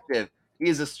proactive. He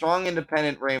is a strong,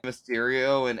 independent Rey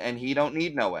Mysterio, and he don't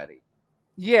need no Eddie.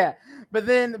 yeah, but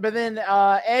then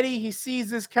Eddie, he sees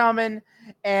this coming,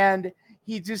 and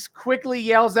he just quickly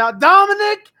yells out,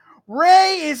 "Dominic,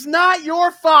 Ray is not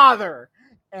your father,"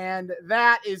 and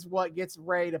that is what gets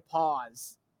Ray to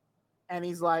pause. And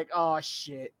he's like, "Oh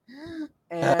shit!"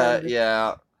 And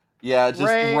Yeah. Just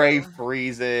Ray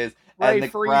freezes, and Ray the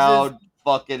freezes. crowd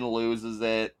fucking loses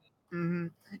it. Mm-hmm.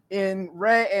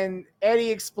 And Eddie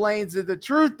explains that the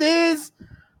truth is,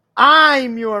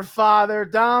 I'm your father,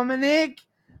 Dominic.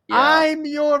 Yeah. I'm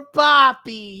your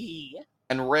papi.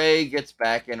 And Ray gets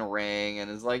back in ring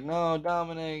and is like, "No,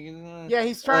 Dominic." Yeah,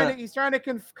 he's trying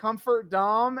to comfort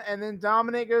Dom, and then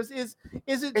Dominic goes, "Is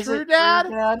it true, Dad?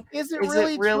 Is it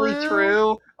really true?"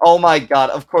 true? Oh my god!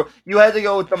 Of course, you had to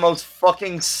go with the most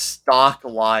fucking stock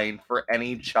line for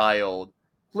any child.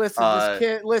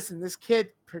 Listen, this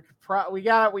kid. We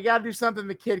gotta do something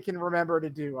the kid can remember to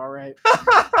do. All right.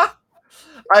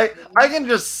 I can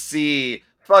just see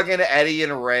fucking Eddie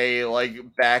and Ray like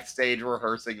backstage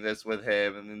rehearsing this with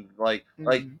him, and then like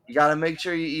you gotta make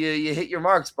sure you hit your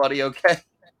marks, buddy. Okay.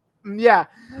 Yeah.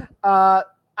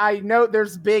 I know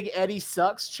there's big Eddie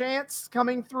sucks chants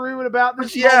coming through at about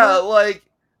this Yeah, moment. like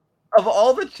of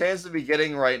all the chances to be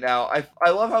getting right now, I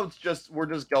love how we're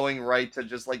just going right to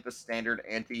just like the standard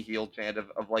anti-heel chant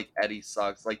of like Eddie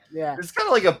sucks. Like Yeah. it's kind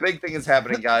of like a big thing is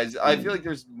happening, guys. I feel like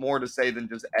there's more to say than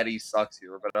just Eddie sucks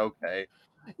here, but okay.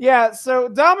 Yeah, so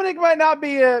Dominic might not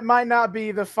be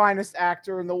the finest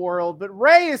actor in the world, but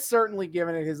Ray is certainly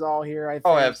giving it his all here. I think.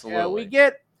 Oh, We absolutely.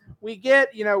 get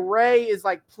Ray is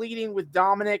like pleading with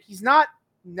Dominic. He's not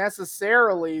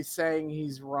necessarily saying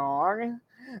he's wrong,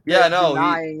 Yeah, no,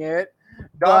 denying it, Dom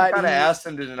but kind of he asked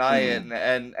him to deny it,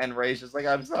 and Ray's just like,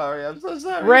 I'm sorry, I'm so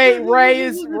sorry. Ray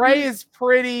is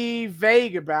pretty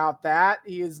vague about that.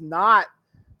 He is not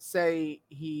say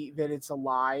that it's a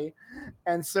lie.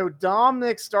 And so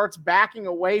Dominic starts backing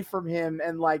away from him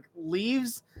and like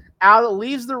leaves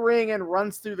the ring and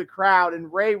runs through the crowd,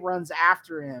 and Ray runs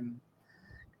after him.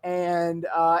 And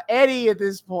Eddie at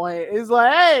this point is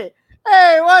like,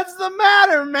 hey, what's the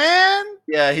matter, man?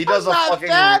 Yeah, he does I'm a not fucking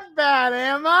that bad,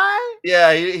 am I?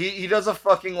 yeah, he does a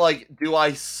fucking like, do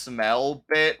I smell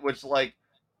bit, which like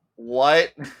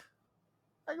what?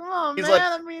 Like, come on, He's like,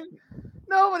 man. I mean,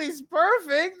 nobody's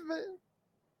perfect, but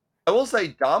I will say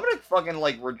Dominic fucking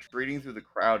like retreating through the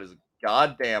crowd is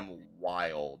goddamn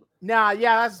wild. nah,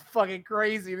 yeah, that's fucking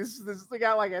crazy. This they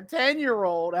got like a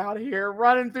 10-year-old out here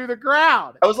running through the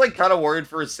crowd. I was like kind of worried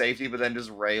for his safety, but then just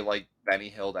Ray like Benny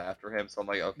Hilled after him, so I'm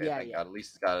like, okay, Yeah, thank yeah. God, at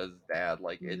least he's got his dad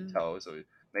like in Mhm. tow, so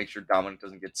make sure Dominic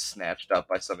doesn't get snatched up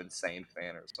by some insane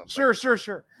fan or something.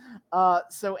 Sure.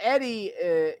 So Eddie,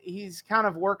 he's kind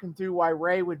of working through why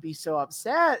Ray would be so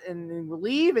upset and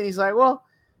leave, and he's like, well,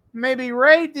 maybe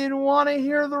Ray didn't want to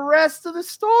hear the rest of the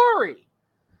story,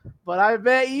 but I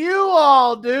bet you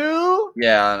all do.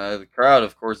 Yeah, and the crowd,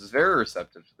 of course, is very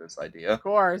receptive to this idea. Of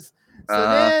course. So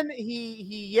then he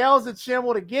yells at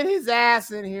Chimmel to get his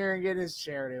ass in here and get his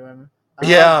chair to him.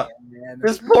 Yeah, man.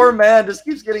 this poor man just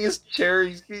keeps getting his chair.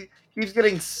 He keeps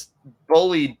getting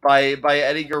bullied by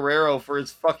Eddie Guerrero for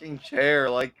his fucking chair.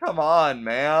 Like, come on,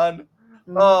 man.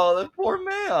 Oh, the poor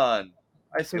man.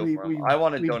 I So feel for him. I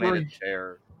want to donate a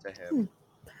chair to him.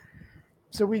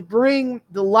 So we bring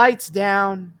the lights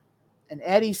down, and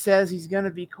Eddie says he's going to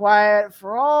be quiet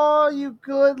for all you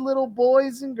good little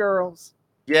boys and girls.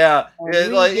 Yeah, And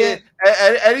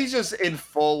Eddie's just in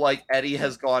full like Eddie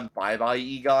has gone bye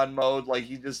Egon mode. Like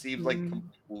he just seems like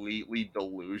completely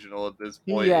delusional at this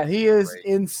point. Yeah, It's he is great.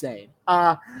 insane.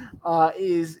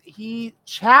 Is he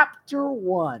chapter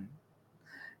 1?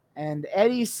 And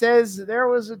Eddie says there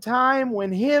was a time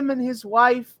when him and his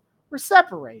wife were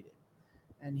separated.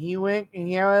 And he went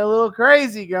a little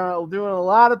crazy, doing a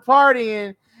lot of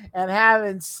partying and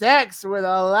having sex with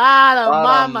a lot of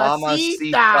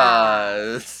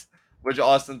mamacitas. Which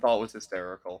Austin thought was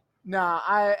hysterical.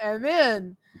 And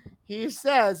then he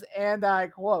says, and I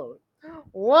quote,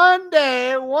 one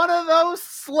day one of those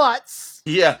sluts.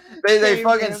 Yeah, they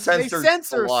fucking censored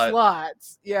censor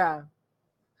sluts. Yeah.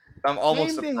 I'm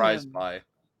almost surprised by.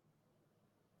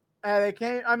 They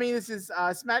came. I mean, this is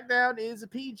SmackDown is a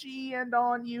PG and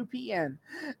on UPN,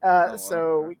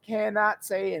 so we cannot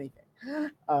say anything.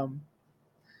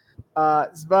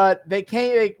 But they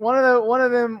came. One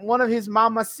of his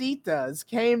mamacitas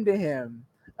came to him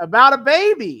about a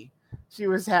baby she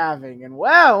was having, and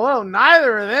well,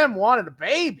 neither of them wanted a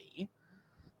baby.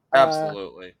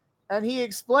 Absolutely. And he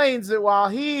explains that while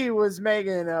he was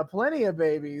making plenty of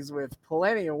babies with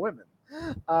plenty of women,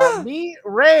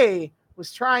 Ray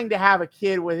was trying to have a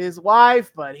kid with his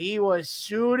wife, but he was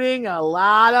shooting a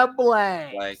lot of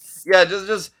blanks. Yeah,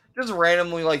 just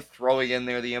randomly like throwing in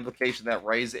there the implication that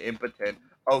Ray's impotent.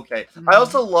 Okay. I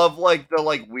also love like the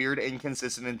like weird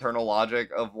inconsistent internal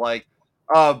logic of like,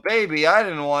 baby, I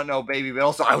didn't want no baby, but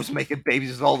also I was making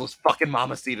babies with all those fucking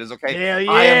mamacitas, okay? Hell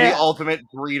yeah. I am the ultimate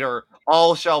breeder.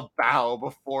 All shall bow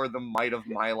before the might of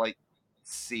my like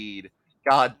seed.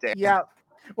 God damn. Yeah.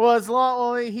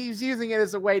 Well, he's using it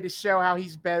as a way to show how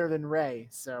he's better than Ray,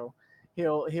 so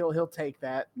he'll take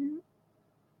that.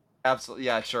 Absolutely,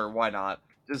 yeah, sure, why not?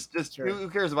 Just sure. Who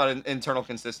cares about internal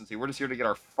consistency? We're just here to get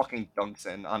our fucking dunks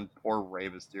in on poor Rey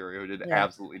Mysterio, who did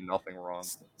absolutely nothing wrong.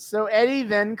 So Eddie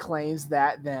then claims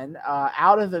that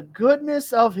out of the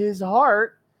goodness of his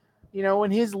heart,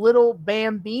 when his little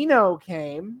Bambino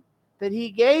came, that he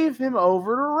gave him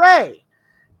over to Ray.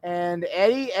 And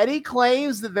Eddie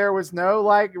claims that there was no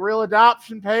like real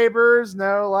adoption papers,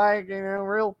 no like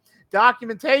real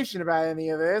documentation about any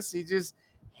of this. He just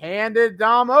handed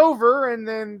Dom over, and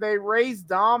then they raised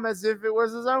Dom as if it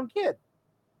was his own kid.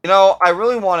 I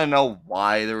really want to know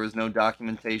why there was no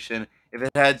documentation. If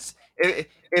it had,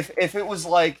 if it was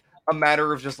like a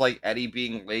matter of just like Eddie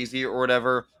being lazy or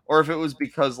whatever, or if it was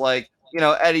because like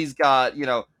Eddie's got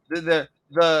the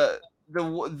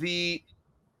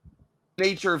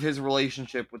nature of his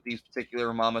relationship with these particular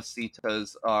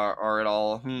mamacitas are at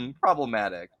all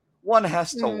problematic. One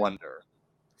has to Mm, wonder.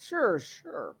 sure,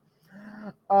 sure.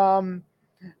 Um,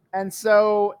 and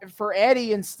so for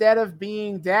Eddie, instead of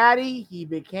being daddy, he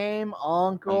became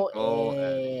Uncle Uncle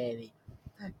Eddie. Eddie.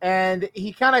 And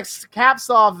he kind of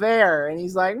caps off there, and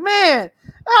he's like, "Man,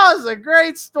 that was a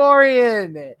great story,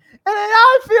 isn't it? And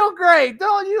I feel great,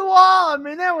 don't you all? I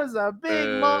mean, there was a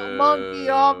big monkey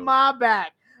off my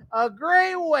back, a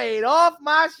great weight off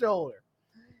my shoulder."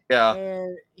 Yeah.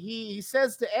 And he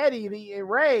says to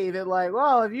Ray, that like,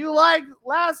 "Well, if you like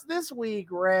this week,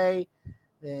 Ray,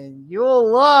 then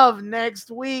you'll love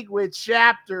next week with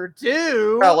chapter Yeah,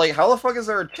 2." like how the fuck is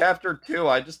there a chapter 2?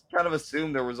 I just kind of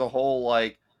assumed there was a whole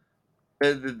like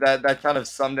that kind of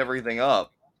summed everything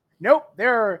up. Nope,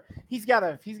 he's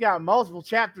got multiple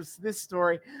chapters to this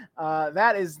story.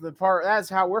 That is the part. That's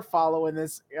how we're following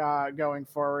this going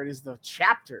forward. Is the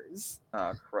chapters.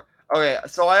 Okay,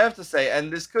 so I have to say,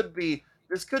 and this could be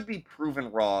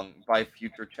proven wrong by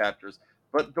future chapters,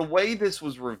 but the way this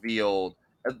was revealed,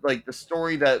 like the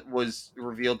story that was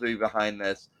revealed to be behind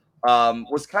this,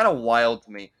 was kind of wild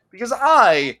to me because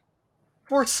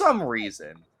for some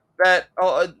reason, that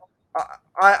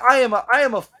I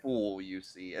am a fool, you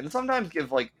see, and sometimes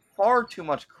give like far too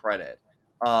much credit,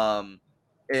 um,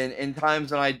 in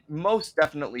times when I most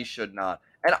definitely should not.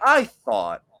 And I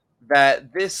thought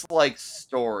that this like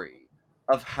story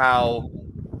of how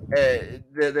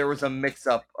there was a mix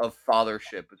up of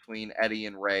fathership between Eddie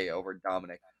and Ray over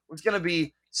Dominic was going to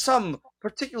be some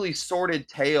particularly sordid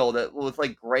tale that with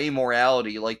like gray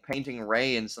morality, like painting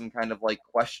Ray in some kind of like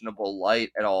questionable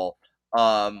light at all.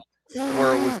 Um,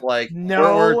 where it was like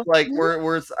where it's No. like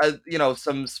where it's you know,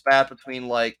 some spat between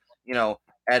like, you know,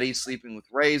 Eddie sleeping with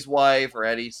Ray's wife or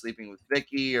Eddie sleeping with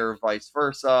Vicky or vice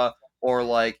versa, or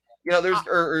like, you know, there's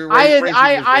or Ray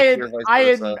sleeping with Vicky or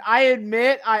vice versa. I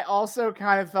admit I also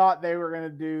kind of thought they were gonna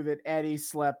do that. Eddie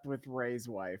slept with Ray's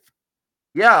wife.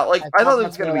 Yeah, like I I thought thought there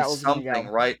was that's gonna where be that was gonna something,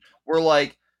 go. right? Where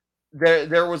like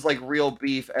there was like real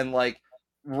beef and like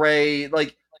Ray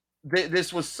like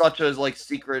this was such a like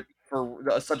secret for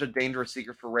such a dangerous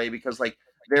secret for Ray because like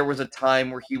there was a time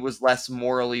where he was less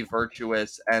morally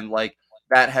virtuous and like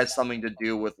that has something to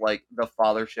do with like the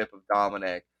fathership of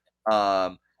Dominic.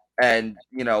 Um and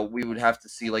you know, we would have to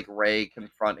see like Ray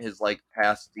confront his like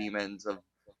past demons of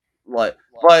like,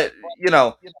 but you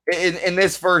know, in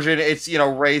this version, it's, you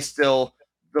know, Ray still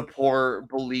the poor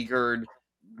beleaguered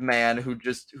man who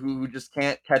just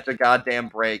can't catch a goddamn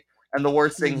break. And the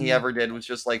worst thing he Mhm. ever did was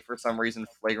just like for some reason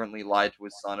flagrantly lied to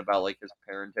his son about like his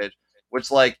parentage,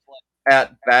 which like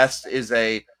at best is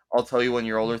a I'll tell you when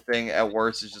you're older thing. At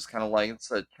worst is just kind of like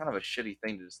it's a kind of a shitty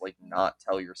thing to just like not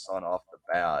tell your son off the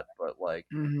bat. But like,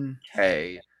 Mhm.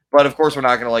 hey, but of course we're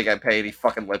not gonna like pay any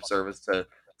fucking lip service to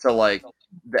like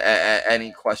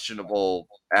any questionable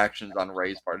actions on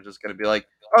Ray's part. It's just gonna be like,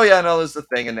 oh yeah, no, this is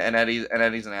the thing, and Eddie's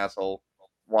an asshole.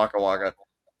 Waka waka.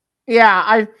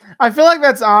 Yeah, I feel like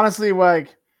that's honestly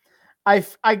like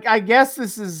I guess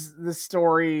this is the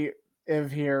story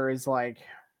of here is like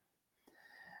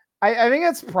I think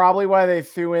that's probably why they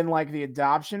threw in like the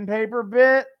adoption paper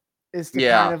bit is to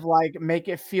kind Yeah, of like make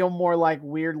it feel more like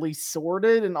weirdly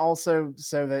sordid and also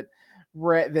so that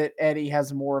that Eddie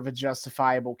has more of a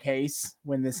justifiable case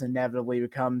when this inevitably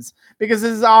becomes because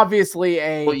this is obviously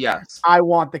well, a yes, I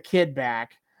want the kid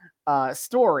back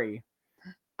story.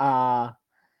 Uh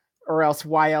or else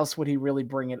why else would he really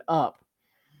bring it up?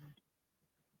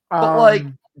 but like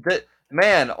Um the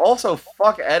man also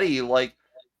fuck Eddie. Like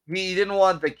he didn't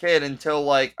want the kid until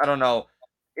like I don't know,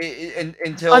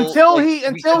 until like we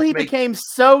until could he make became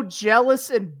so jealous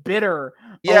and bitter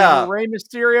over yeah Rey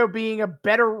Mysterio being a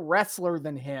better wrestler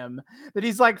than him that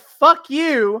he's like, "Fuck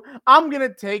you, I'm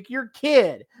gonna take your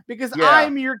kid because yeah.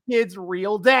 I'm your kid's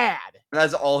real dad." And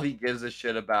that's all he gives a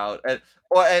shit about. And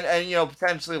well, and you know,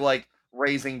 potentially like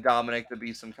raising Dominic to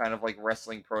be some kind of like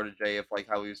wrestling protege if like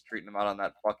how he was treating him out on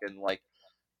that fucking like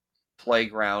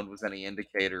playground was any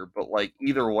indicator. But like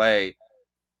either way,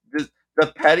 this, the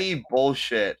petty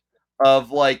bullshit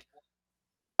of like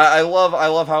I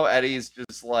love how Eddie's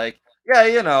just like, yeah,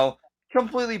 you know,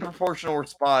 completely proportional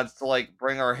response to like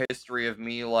bring our history of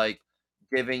me like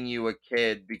giving you a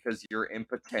kid because you're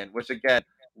impotent. Which again,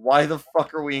 why the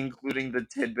fuck are we including the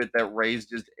tidbit that Ray's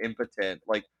just impotent?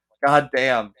 Like,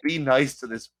 goddamn, be nice to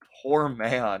this poor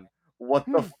man. What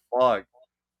the fuck?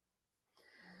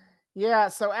 Yeah,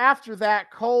 so after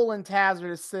that, Cole and Taz are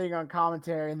just sitting on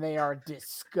commentary and they are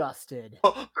disgusted.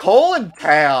 Cole and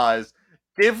Taz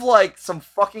give like some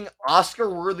fucking Oscar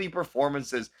worthy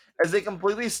performances as they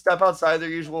completely step outside their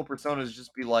usual personas,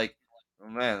 just be like, oh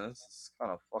man, this is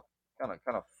kind of fucking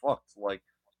kind of fucked. Like,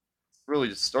 it's really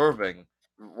disturbing.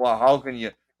 Well, how can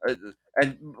you? Uh,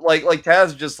 and like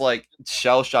Taz just like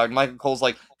shell shocked. Michael Cole's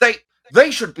like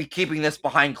they should be keeping this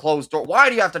behind closed door. Why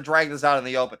do you have to drag this out in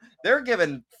the open? They're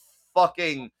giving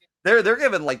fucking they're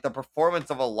giving like the performance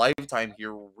of a lifetime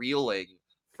here, reeling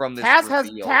from this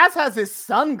reveal. Taz has his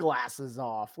sunglasses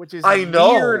off, which is I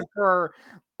know. weird for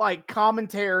like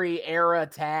commentary era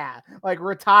Taz, like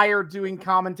retired doing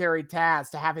commentary Taz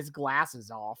to have his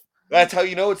glasses off. That's how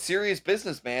you know it's serious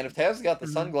business, man. If Taz got the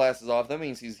sunglasses off, that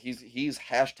means he's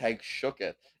hashtag shook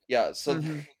it. Yeah, so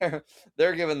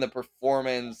they're giving the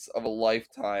performance of a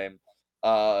lifetime.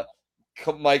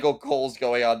 Michael Cole's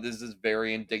going on this is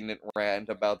very indignant rant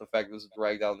about the fact this is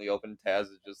dragged out in the open. Taz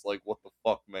is just like, what the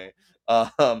fuck, man?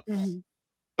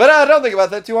 But I don't think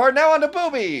about that too hard. Now on to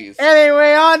boobies.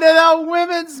 Anyway, on to the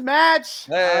women's match.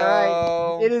 Hey-o.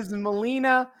 All right, it is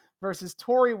Melina versus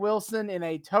Tori Wilson in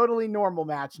a totally normal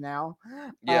match now.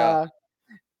 Yeah.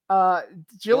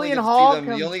 Jillian Hall.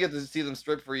 You only get to see them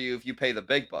strip for you if you pay the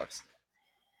big bucks.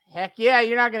 Heck yeah,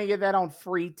 you're not going to get that on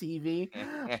free TV.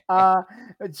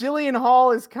 Jillian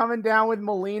Hall is coming down with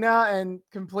Melina and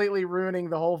completely ruining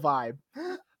the whole vibe.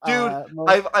 Dude,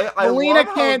 Melina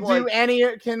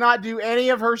cannot do any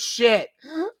of her shit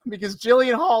because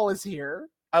Jillian Hall is here.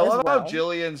 I love how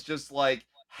Jillian's just like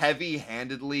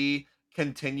heavy-handedly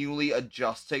continually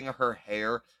adjusting her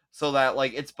hair so that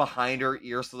like it's behind her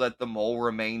ear so that the mole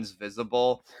remains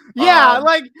visible. Yeah,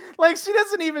 like she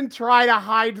doesn't even try to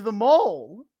hide the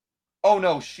mole. Oh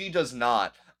no, she does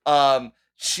not.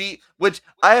 Which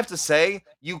I have to say,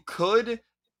 you could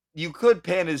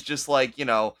pin as just like, you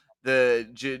know, the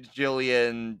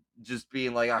Jillian just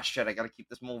being like, oh shit, I gotta keep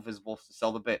this mole visible to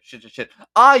sell the bit. Shit.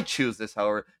 I choose this,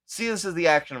 however. See this as the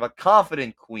action of a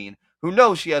confident queen who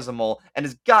knows she has a mole and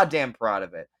is goddamn proud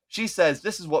of it. She says,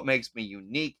 this is what makes me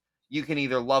unique. You can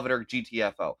either love it or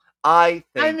GTFO. I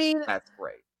think that's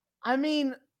great. I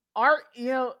mean,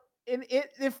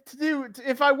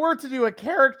 if I were to do a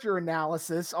character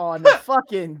analysis on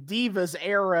fucking Divas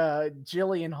era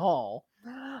Jillian Hall,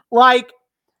 like,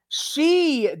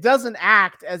 she doesn't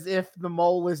act as if the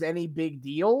mole is any big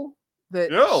deal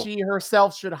that she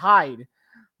herself should hide.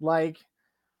 Like,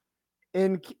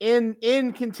 in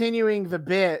continuing the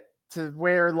bit to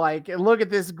where, like, look at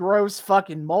this gross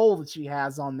fucking mole that she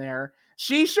has on there.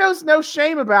 She shows no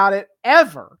shame about it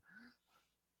ever.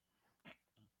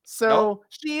 So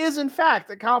she is, in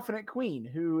fact, a confident queen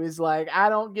who is like, I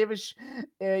don't give a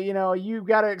you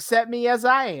got to accept me as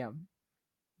I am.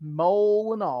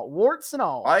 Mole and all, warts and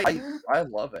all. I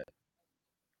love it.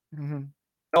 Mm-hmm.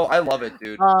 No, I love it,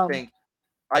 dude.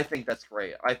 I think that's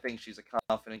great. I think she's a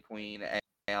confident queen,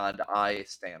 and I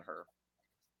stan her.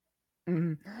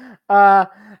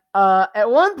 At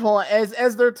one point,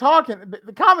 as they're talking,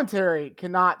 the commentary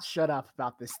cannot shut up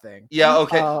about this thing. Yeah,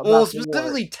 okay. Well,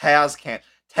 specifically, Taz can't.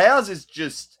 Taz is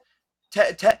just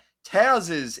Taz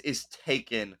is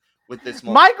taken with this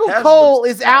moment. Michael Cole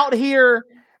is out here.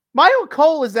 Michael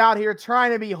Cole is out here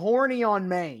trying to be horny on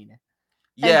Maine.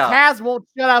 Yeah. And Taz won't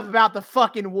shut up about the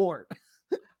fucking wart.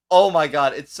 Oh my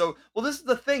god, it's so... Well, this is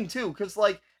the thing, too, because,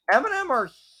 like, Eminem are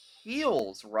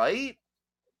heels, right?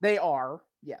 They are,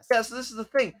 yes. Yeah, so this is the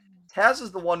thing. Taz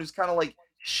is the one who's kind of, like,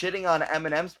 shitting on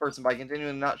Eminem's person by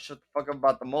continuing to not shut the fuck up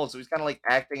about the mole, so he's kind of, like,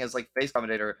 acting as, like, face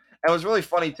commentator. And what's really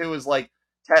funny, too, is, like,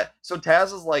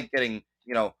 Taz is, like, getting,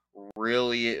 you know,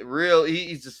 really,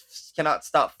 he just cannot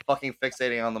stop fucking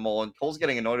fixating on the mole, and Cole's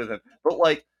getting annoyed with him. But,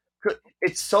 like,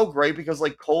 it's so great because,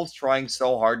 like, Cole's trying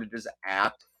so hard to just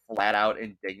act flat out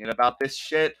indignant about this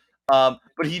shit, but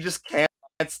he just can't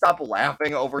stop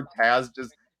laughing over Taz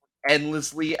just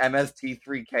endlessly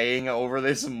MST3King over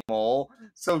this mole.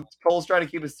 So Cole's trying to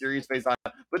keep a serious face on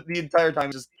it, but the entire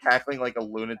time just cackling like a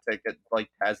lunatic at like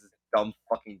Taz's dumb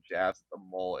fucking jabs at the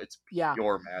mole. It's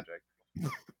pure magic.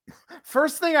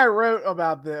 First thing I wrote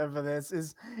about this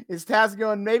is Taz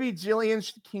going, maybe Jillian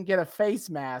can get a face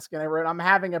mask, and I wrote, I'm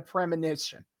having a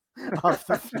premonition of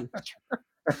the future.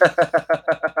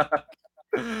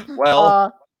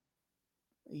 Well,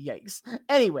 yikes.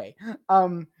 Anyway,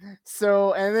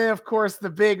 so, and then of course the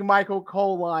big Michael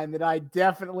Cole line that I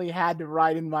definitely had to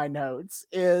write in my notes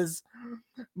is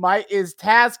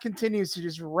Taz continues to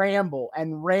just ramble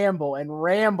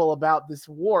about this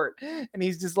wart, and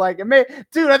he's just like,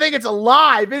 dude, I think it's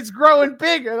alive, it's growing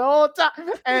bigger the whole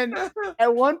time. And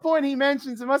at one point he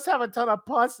mentions it must have a ton of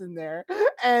pus in there,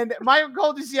 and Michael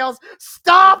Cole just yells,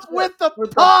 stop with the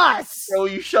pus. So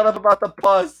you shut up about the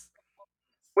pus.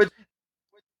 Which,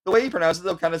 the way he pronounces it,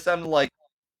 though, kind of sounded like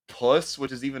puss,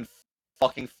 which is even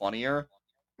fucking funnier.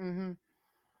 Mm-hmm.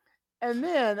 And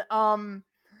then,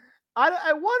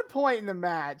 At one point in the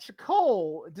match,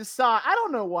 Cole decide. I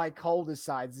don't know why Cole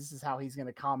decides this is how he's going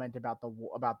to comment about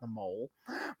the mole,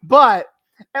 but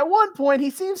at one point he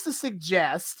seems to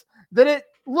suggest that it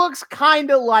looks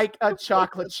kind of like a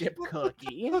chocolate chip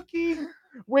cookie, Cookie.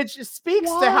 which speaks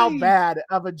to how Why? bad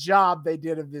of a job they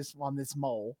did of this on this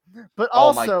mole. But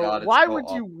Oh my also, god, it's why so would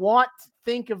you awful. want to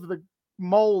think of the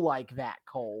mole like that,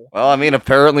 Cole? Well, I mean,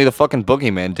 apparently the fucking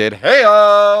boogeyman did.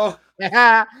 Heyo!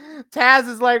 Taz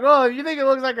is like, well, if you think it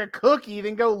looks like a cookie,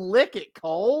 then go lick it,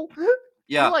 Cole. You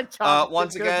Yeah. like chocolate chip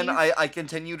Once again, cookies. I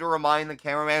continue to remind the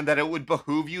cameraman that it would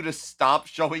behoove you to stop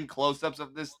showing close-ups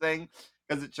of this thing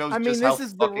because it shows I mean, just how this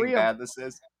is the fucking real. bad this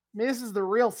is. This is the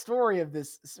real story of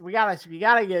this. We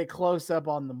gotta get a close up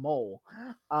on the mole.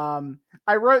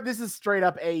 I wrote this is straight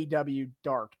up AEW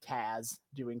Dark Taz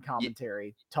doing Ye-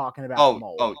 commentary talking about the Oh,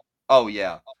 mole. oh, oh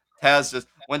yeah. Taz just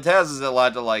when Taz is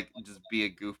allowed to like just be a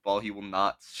goofball, he will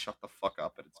not shut the fuck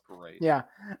up, and it's great. Yeah.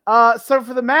 So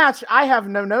for the match, I have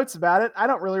no notes about it. I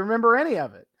don't really remember any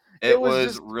of it. It It was was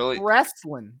just really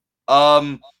wrestling.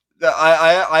 Um,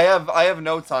 I have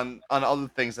notes on other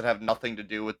things that have nothing to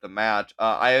do with the match.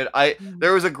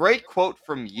 There was a great quote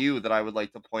from you that I would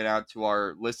like to point out to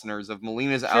our listeners of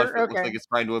Melina's Sure. outfit looks Okay. like it's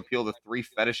trying to appeal to three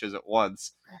fetishes at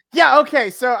once. Yeah,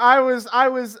 okay. So I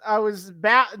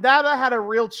had a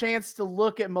real chance to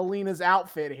look at Melina's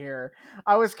outfit here.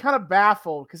 I was kind of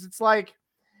baffled because it's like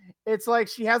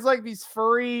she has like these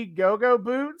furry go-go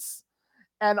boots,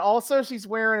 and also she's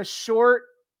wearing a short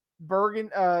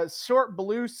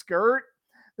blue skirt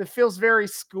that feels very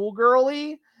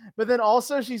schoolgirly, but then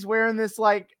also she's wearing this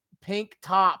like pink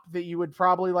top that you would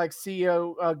probably like see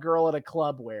a girl at a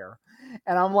club wear.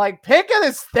 And I'm like, pick an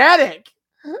aesthetic,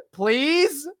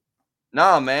 please.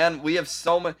 Nah, man, we have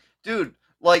so much, dude.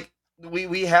 Like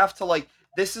we have to like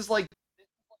this is like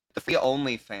the free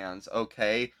OnlyFans,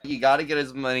 okay? You got to get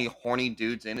as many horny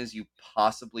dudes in as you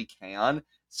possibly can,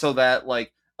 so that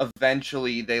like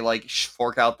eventually they like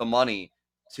fork out the money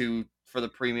to for the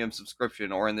premium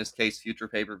subscription, or in this case, future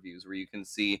pay-per-views where you can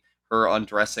see her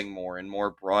undressing more and more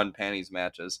bra and panties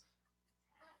matches.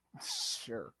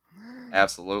 Sure.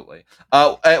 Absolutely.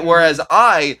 Mhm. Whereas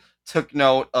I took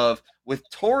note of with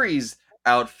Tori's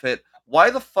outfit, why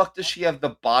the fuck does she have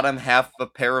the bottom half of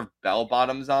a pair of bell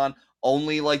bottoms on?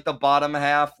 Only like the bottom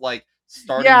half, like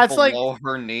starting Yeah, it's like below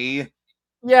her knee.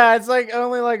 yeah, it's like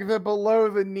only like the below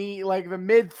the knee, like the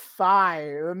mid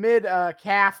thigh, the mid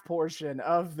calf portion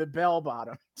of the bell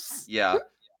bottoms. Yeah.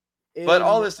 But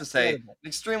all this to say, Incredible. an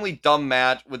extremely dumb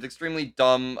match with extremely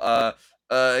dumb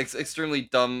extremely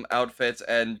dumb outfits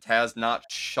and Taz not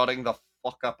shutting the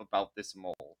fuck up about this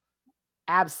mole.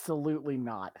 Absolutely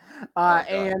not. Oh god.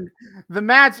 And the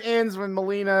match ends when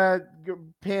Melina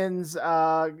pins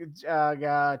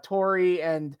Tori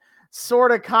and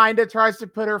sort of kind of tries to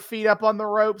put her feet up on the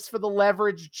ropes for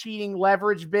the cheating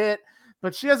leverage bit,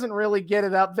 but she doesn't really get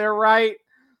it up there right.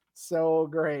 So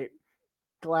great.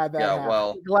 Glad that Yeah, happened.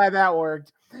 well, Glad that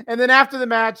worked. And then after the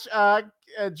match,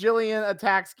 Jillian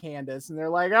attacks Candace, and they're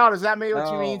like, "Oh, does that mean what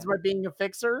she means no. by being a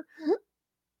fixer?"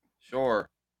 Sure.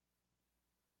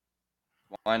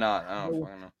 Why not? I don't The,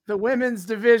 fucking know. the women's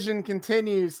division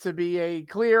continues to be a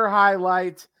clear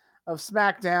highlight of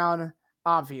SmackDown.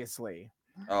 Obviously,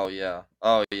 Oh yeah.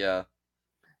 Oh yeah.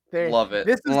 they Love it.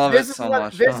 this is Love it this is so what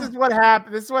much. this is Ugh. what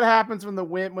happens. This is what happens when the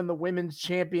women's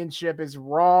championship is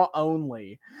Raw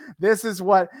only. This is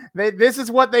what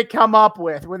they come up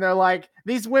with when they're like,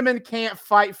 these women can't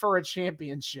fight for a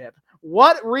championship.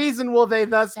 What reason will they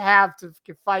thus have to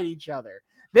fight each other?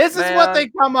 This is what Man, they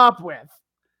come up with.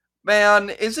 man,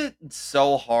 is it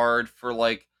so hard for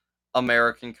like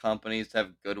American companies to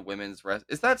have good women's rest?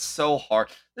 Is that so hard?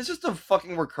 There's just a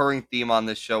fucking recurring theme on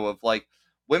this show of like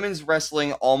women's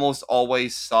wrestling almost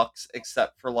always sucks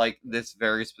except for like this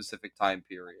very specific time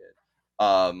period.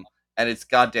 And it's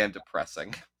goddamn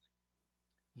depressing.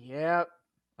 Yep.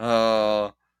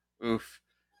 Oh, oof.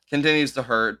 Continues to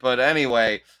hurt. But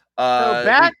anyway, So we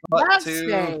cut to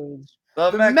backstage,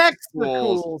 the the Mexicools,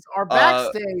 Mexicools are uh,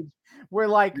 backstage where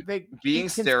like they being can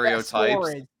set stereotypes.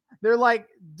 storage. They're like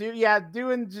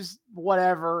doing just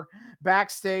whatever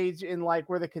backstage in like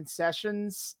where the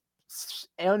concessions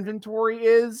inventory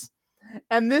is.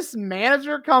 And this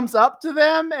manager comes up to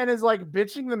them and is like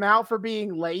bitching them out for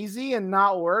being lazy and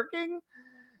not working.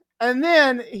 And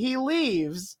then he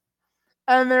leaves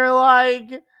and they're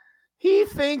like, he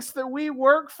thinks that we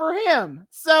work for him.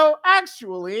 So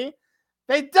actually,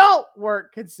 they don't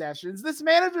work concessions. This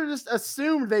manager just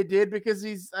assumed they did because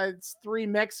it's three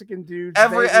Mexican dudes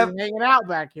Every, vaguely ev- hanging out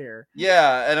back here.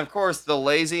 yeah, and of course the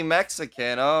lazy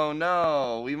Mexican. Oh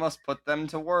no, we must put them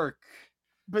to work.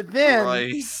 But then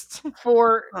Christ.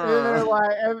 but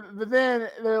then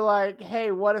they're like,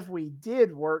 hey, what if we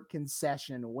did work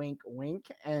concession? Wink, wink,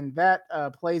 and that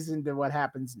plays into what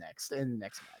happens next in the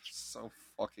next match. So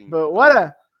fucking. But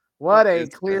dumb. what a is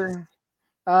clear.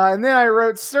 And then I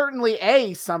wrote certainly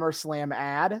a SummerSlam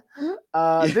ad.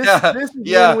 This is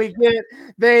when we get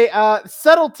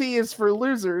subtlety is for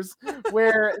losers,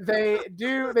 where they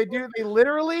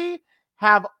literally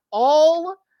have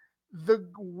all the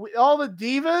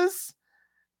divas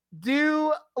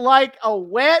do like a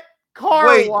wet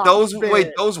car wash. Those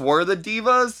were the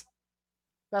divas?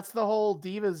 That's the whole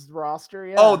divas roster,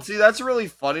 yeah. Oh, see, that's really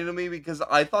funny to me because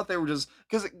I thought they were just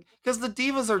because the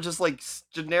divas are just like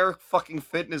generic fucking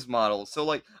fitness models. So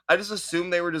like, I just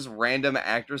assumed they were just random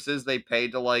actresses they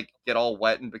paid to like get all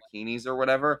wet in bikinis or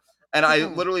whatever. And I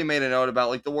literally made a note about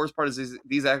like the worst part is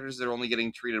these actresses are only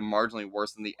getting treated marginally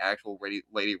worse than the actual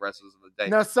lady wrestlers of the day.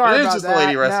 No, sorry it is about just that. the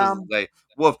lady wrestlers of the day.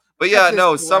 Woof. But yeah,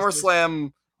 no,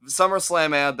 SummerSlam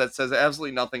ad that says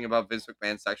absolutely nothing about Vince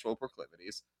McMahon's sexual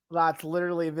proclivities. That's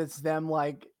literally them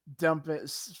like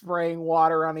spraying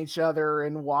water on each other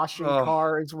and washing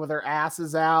cars with their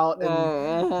asses out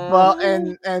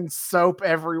and soap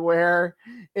everywhere.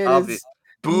 It is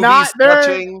boobies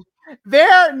touching.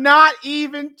 They're not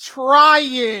even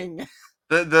trying.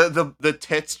 The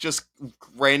tits just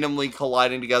randomly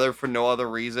colliding together for no other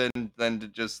reason than to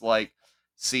just like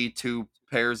see two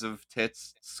pairs of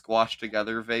tits squashed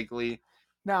together vaguely.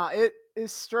 No, it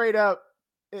is straight up.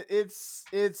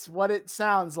 It's what it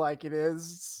sounds like it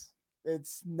is.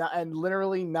 It's not, and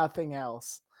literally nothing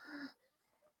else.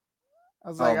 I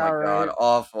was like, all right, God,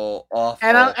 awful.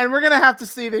 And we're gonna have to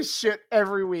see this shit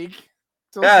every week.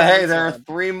 Yeah, hey, there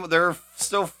are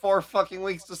still 4 fucking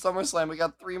weeks to SummerSlam. We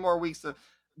got 3 more weeks to.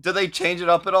 Do they change it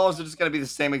up at all? Or is it just gonna be the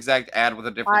same exact ad with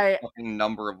a different fucking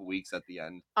number of weeks at the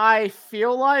end? I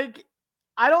feel like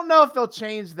I don't know if they'll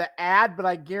change the ad, but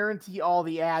I guarantee all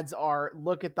the ads are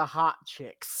look at the hot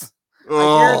chicks. I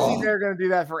guarantee they're gonna do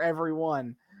that for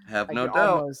everyone. Have no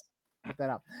doubt. Put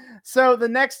that up. So the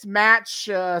next match,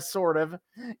 sort of,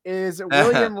 is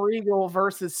William Regal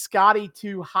versus Scotty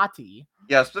 2 Hottie.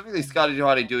 Yeah, specifically Scotty 2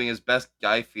 Hottie doing his best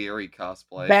Guy Fieri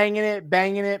cosplay. Banging it.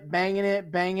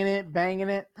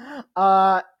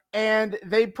 And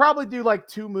they probably do like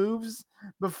 2 moves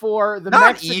before the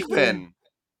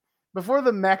before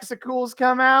the Mexicools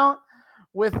come out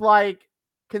with like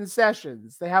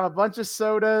concessions. They have a bunch of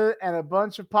soda and a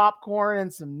bunch of popcorn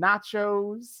and some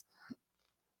nachos.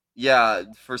 Yeah,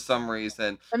 for some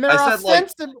reason. And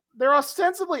they're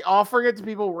ostensibly offering it to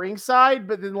people ringside,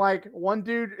 but then like one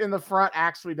dude in the front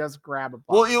actually does grab a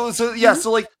popcorn.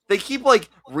 So like they keep like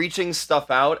reaching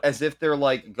stuff out as if they're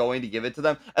like going to give it to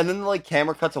them, and then like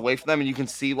camera cuts away from them, and you can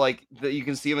see them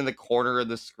in the corner of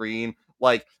the screen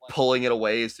like pulling it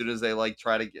away as soon as they like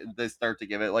they start to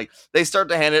give it. Like they start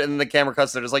to hand it, and then the camera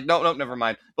cuts. They're just like, no, never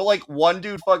mind. But like one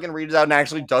dude fucking reaches out and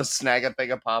actually does snag a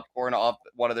thing of popcorn off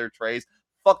one of their trays.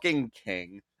 Fucking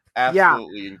king.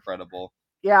 Absolutely incredible.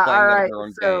 Yeah, all right.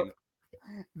 So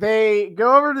they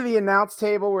go over to the announce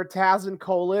table where Taz and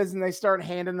Cole is, and they start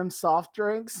handing them soft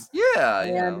drinks. Yeah,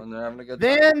 and they're having a good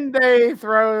time. Then they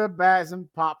throw some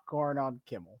popcorn on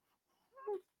Kimmel.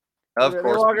 Of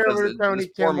course, walk over to Tony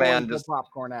Kimmel and throw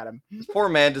popcorn at him. This poor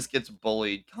man just gets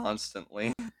bullied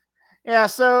constantly. Yeah,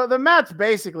 so the match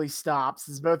basically stops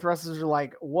as both wrestlers are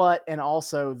like, what? And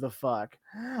also the fuck.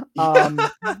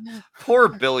 Poor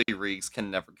Billy Reeks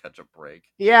can never catch a break.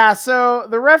 Yeah, so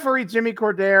the referee, Jimmy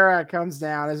Cordera, comes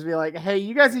down and be like, hey,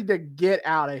 you guys need to get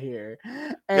out of here.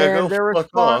 And their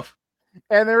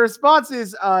response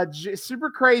is Super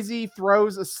Crazy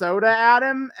throws a soda at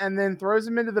him and then throws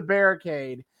him into the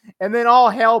barricade. And then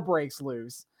all hell breaks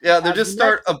loose. Yeah, they just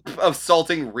start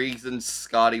assaulting Reeks and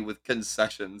Scotty with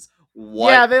concessions. What?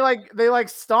 Yeah, they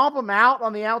stomp them out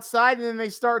on the outside, and then they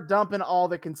start dumping all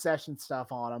the concession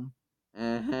stuff on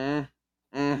them.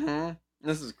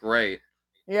 This is great.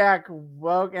 Yeah,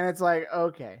 well, and it's like,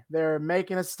 okay, they're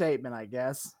making a statement, I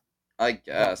guess. I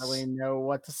guess. I don't really know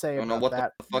what to say about that. I don't know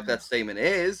what the fuck that statement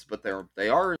is, but they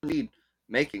are indeed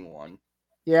making one.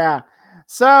 Yeah.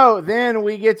 So then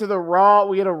we get to the Raw.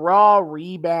 We get a Raw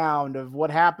rebound of what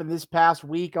happened this past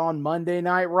week on Monday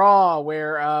Night Raw,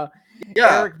 where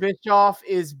Eric Bischoff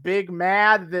is big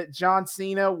mad that John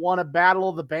Cena won a Battle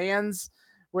of the Bands,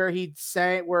 where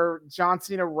John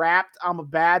Cena rapped "I'm a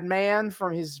Bad Man"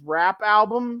 from his rap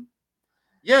album.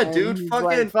 Yeah, dude, fuck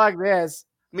this.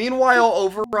 Meanwhile,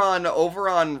 over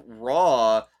on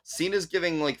Raw, Cena's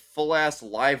giving like full ass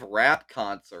live rap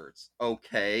concerts.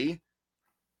 Okay.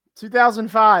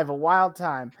 2005, a wild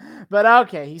time. But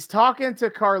okay, he's talking to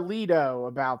Carlito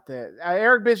about this.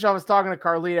 Eric Bischoff is talking to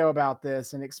Carlito about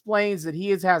this and explains that he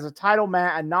has a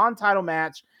a non-title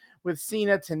match with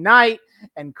Cena tonight,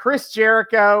 and Chris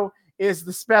Jericho is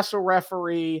the special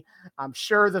referee. I'm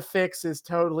sure the fix is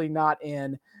totally not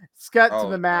in. Let's cut to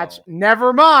the match. No.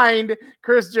 Never mind.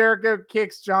 Chris Jericho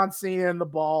kicks John Cena in the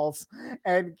balls,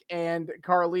 and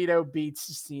Carlito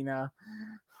beats Cena.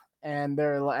 And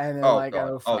they're like, God.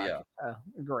 oh Oh fuck, yeah.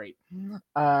 great,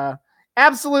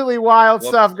 absolutely wild Whoops.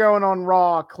 stuff going on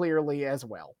Raw, clearly as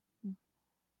well.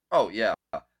 Oh yeah.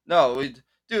 No,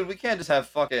 dude, we can't just have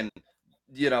fucking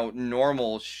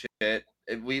normal shit.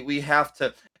 We have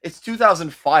to. It's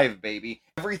 2005, baby.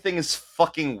 Everything is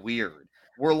fucking weird.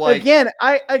 We're like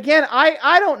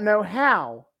I don't know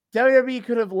how WWE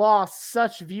could have lost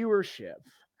such viewership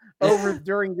over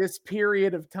during this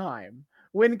period of time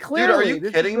when clearly, dude, are you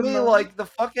this kidding is me? Like the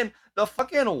fucking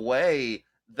way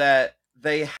that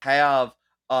they have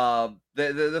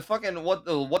the fucking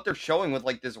what they're showing with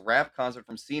like this rap concert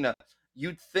from Cena.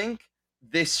 You'd think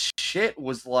this shit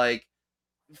was like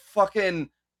fucking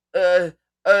uh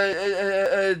uh, uh,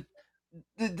 uh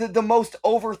the most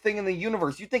over thing in the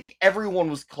universe. You think everyone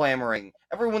was clamoring.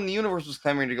 Everyone in the universe was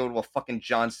clamoring to go to a fucking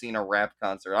John Cena rap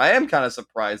concert. I am kind of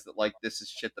surprised that like this is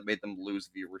shit that made them lose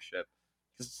viewership.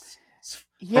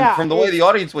 From the way the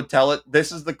audience would tell it,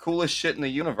 this is the coolest shit in the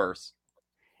universe.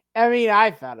 I mean,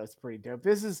 I thought it was pretty dope.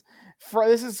 This is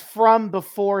from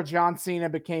before John Cena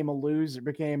became a loser,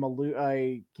 kind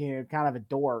of a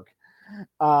dork.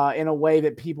 In a way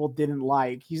that people didn't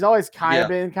like. He's always kind of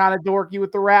been kind of dorky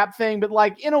with the rap thing, but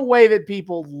like in a way that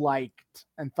people liked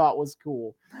and thought was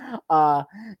cool.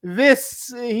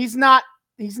 He's not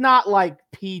like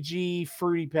PG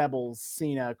Fruity Pebbles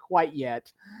Cena quite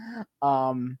yet.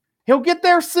 He'll get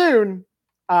there soon,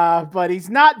 but he's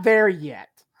not there yet.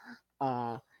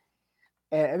 And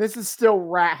this is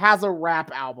still has a rap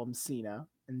album Cena,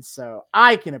 and so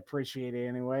I can appreciate it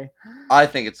anyway. I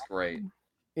think it's great.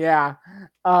 Yeah.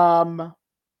 But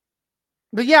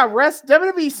yeah,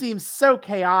 WWE seems so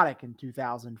chaotic in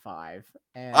 2005.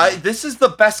 And this is the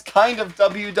best kind of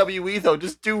WWE though.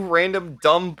 Just do random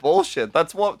dumb bullshit.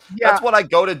 That's what I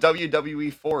go to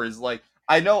WWE for, is like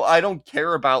I know I don't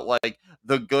care about like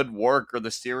the good work or the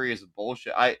serious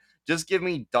bullshit. I just give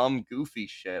me dumb goofy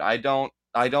shit. I don't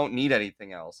need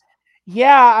anything else.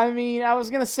 Yeah, I mean, I was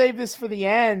going to save this for the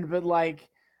end, but like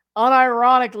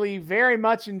unironically very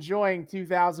much enjoying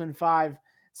 2005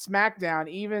 SmackDown,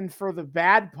 even for the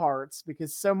bad parts,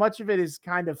 because so much of it is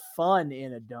kind of fun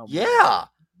in a dome. Yeah.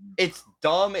 It's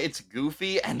dumb, it's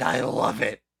goofy, and I love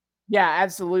it. Yeah,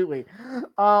 absolutely.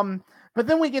 But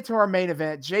then we get to our main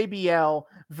event, JBL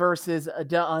versus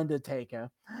The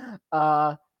Undertaker.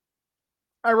 I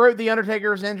wrote The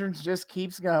Undertaker's entrance just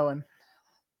keeps going.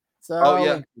 So oh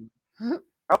yeah.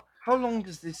 How long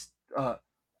does this how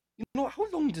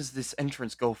long does this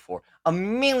entrance go for?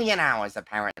 1,000,000 hours,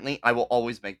 apparently. I will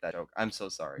always make that joke. I'm so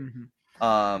sorry.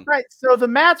 Right, so the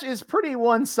match is pretty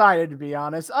one-sided, to be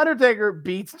honest. Undertaker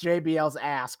beats JBL's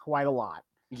ass quite a lot.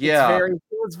 Yeah.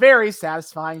 It's very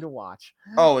satisfying to watch.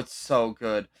 Oh, it's so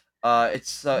good.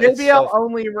 JBL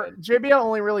only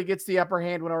really gets the upper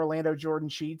hand when Orlando Jordan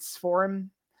cheats for him.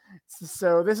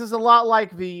 So this is a lot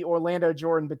like the Orlando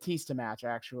Jordan Batista match,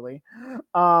 actually.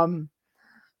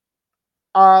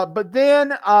 But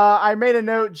then I made a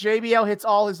note. JBL hits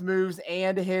all his moves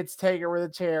and hits Taker with a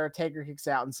chair. Taker kicks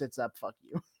out and sits up. Fuck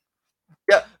you.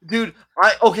 Yeah, dude.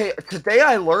 Today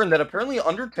I learned that apparently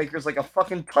Undertaker's like a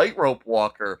fucking tightrope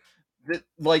walker. That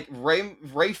like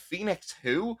Ray Phoenix,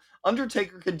 who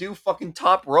Undertaker can do fucking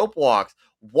top rope walks.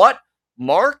 What,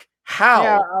 Mark? How?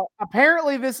 Yeah,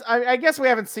 apparently I guess we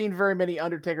haven't seen very many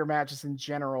Undertaker matches in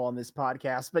general on this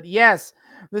podcast, but yes,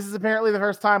 this is apparently the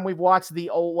first time we've watched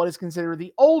what is considered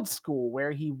the old school,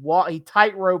 where he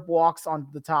tightrope walks on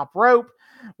the top rope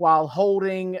while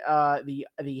holding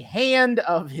the hand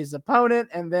of his opponent,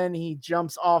 and then he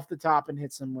jumps off the top and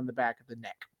hits him in the back of the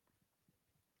neck.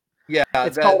 Yeah,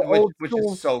 it's called old which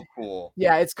school. Is so cool.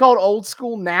 Yeah, it's called old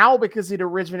school now because it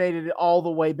originated all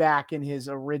the way back in his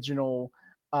original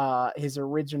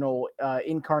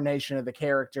incarnation of the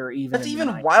character. That's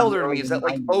even wilder to me, is that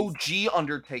like OG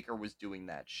Undertaker was doing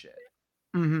that shit.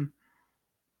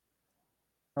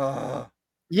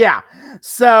 Yeah.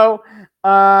 So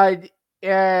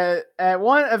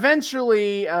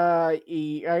eventually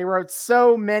he wrote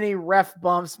so many ref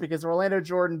bumps because Orlando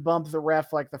Jordan bumped the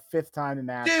ref like the 5th time in the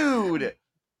match. Dude,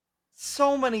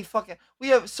 so many fucking we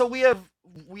have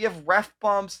ref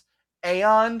bumps,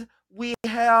 and we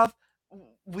have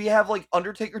like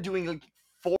Undertaker doing like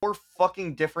 4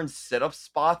 fucking different sit-up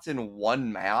spots in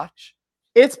one match?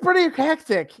 It's pretty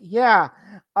hectic, yeah.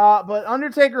 But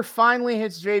Undertaker finally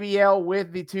hits JBL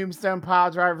with the Tombstone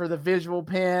Pile Driver, the visual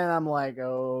pin. I'm like,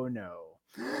 oh no.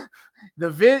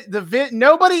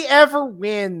 Nobody ever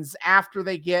wins after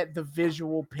they get the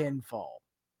visual pinfall.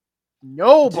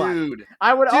 Nobody. Dude.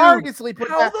 I would Dude, arguably put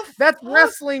how that. the That's fuck?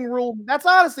 wrestling rule. That's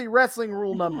honestly wrestling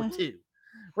rule number 2.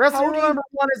 Wrestling How do rule you- number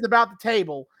 1 is about the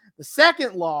table. The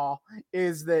second law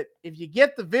is that if you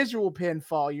get the visual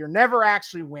pinfall, you're never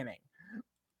actually winning.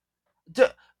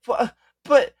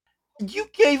 But you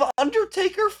gave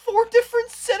Undertaker 4 different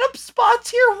sit-up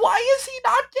spots here. Why is he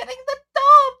not getting the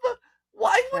dub?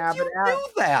 Why would Yeah, you do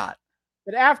that?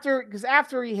 But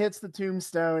after he hits the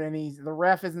tombstone and the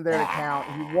ref isn't there to count,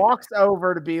 he walks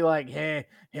over to be like, hey,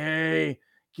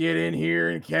 get in here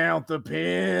and count the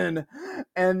pin.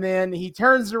 And then he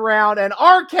turns around and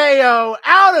RKO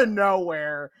out of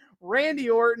nowhere. Randy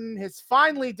Orton has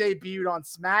finally debuted on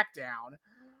SmackDown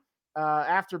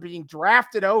after being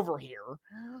drafted over here.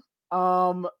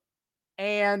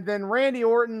 And then Randy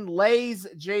Orton lays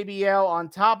JBL on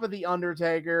top of the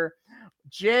Undertaker.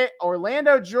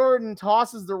 Orlando Jordan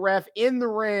tosses the ref in the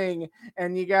ring,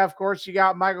 and you got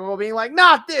Michael Cole being like,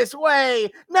 "Not this way,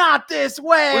 not this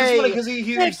way." Well, it's funny because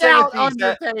he was Kick saying out it the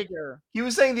exact, Undertaker. he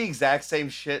was saying the exact same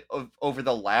shit over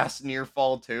the last near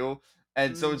fall too,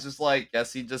 and so it's just like,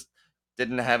 guess he just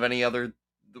didn't have any other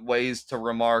ways to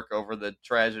remark over the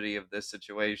tragedy of this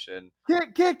situation.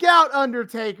 Kick out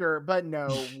Undertaker, but no.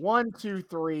 1, 2,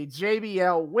 3.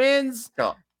 JBL wins.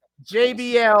 God,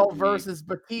 JBL bullshit. versus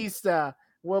Batista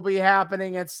will be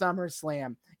happening at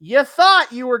SummerSlam. You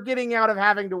thought you were getting out of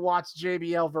having to watch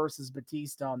JBL versus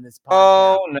Batista on this podcast.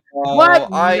 Oh no!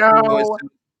 But I no.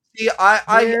 See,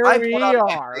 I Here put we on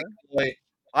are. my big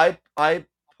boy. I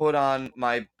put on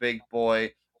my big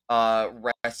boy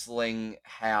wrestling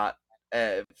hat,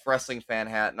 wrestling fan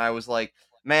hat, and I was like,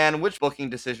 man, which booking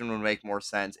decision would make more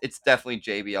sense? It's definitely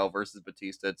JBL versus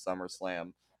Batista at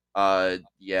SummerSlam.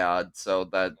 Yeah, so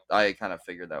that I kind of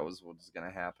figured that was what was gonna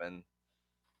happen.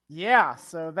 Yeah,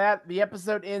 so that the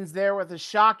episode ends there with a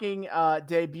shocking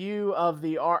debut of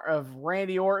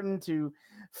Randy Orton to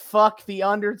fuck the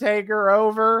Undertaker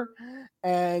over,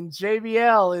 and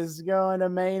JBL is going to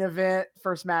main event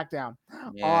for SmackDown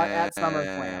at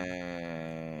SummerSlam.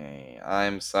 Yay.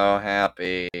 I'm so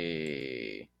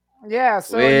happy. Yeah,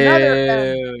 so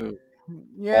Woo.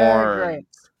 yeah, great.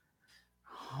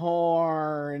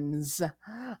 Horns.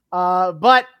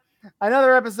 But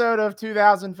another episode of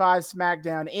 2005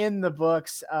 SmackDown in the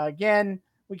books. Again,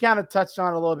 we kind of touched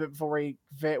on it a little bit before we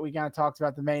kind of talked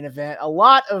about the main event. A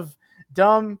lot of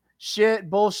dumb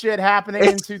bullshit happening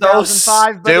in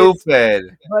 2005, so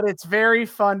stupid. but it's very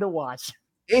fun to watch.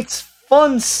 It's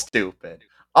fun stupid.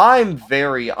 I'm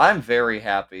very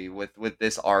happy with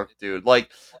this arc, dude.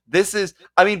 Like, this is,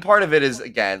 I mean, part of it is,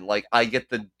 again, like, I get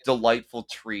the delightful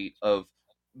treat of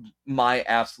my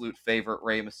absolute favorite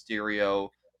Rey Mysterio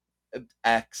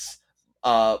X,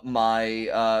 my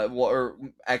or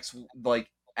X, like,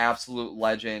 absolute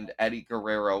legend Eddie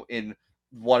Guerrero in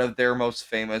one of their most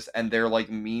famous and their like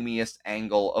memeiest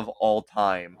angle of all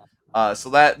time. So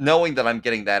that, knowing that I'm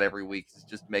getting that every week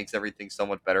just makes everything so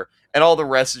much better, and all the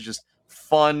rest is just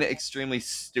fun, extremely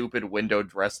stupid window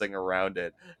dressing around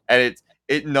it, and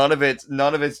none of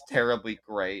it's terribly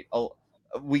great.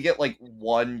 We get like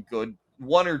one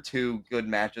or two good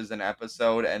matches an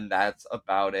episode, and that's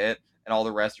about it, and all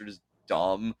the rest are just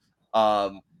dumb.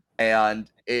 And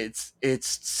it's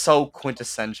so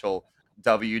quintessential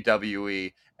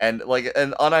WWE. And like,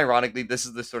 and unironically, this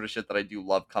is the sort of shit that I do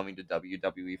love coming to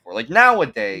WWE for. Like,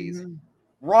 nowadays,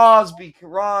 Raw's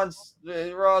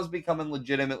becoming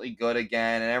legitimately good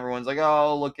again, and everyone's like,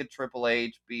 oh, look at Triple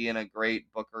H being a great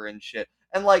booker and shit.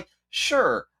 And like,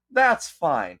 sure, that's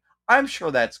fine. I'm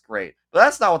sure that's great, but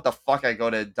that's not what the fuck I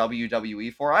go to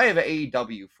WWE for. I have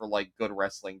AEW for like good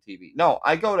wrestling TV. No,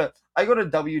 I go to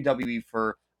WWE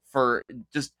for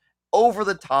just over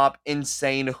the top,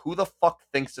 insane, who the fuck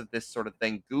thinks of this sort of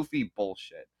thing, goofy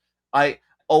bullshit. I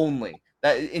only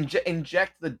that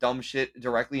inject the dumb shit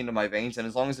directly into my veins, and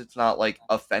as long as it's not like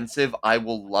offensive, I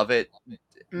will love it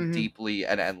deeply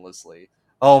and endlessly.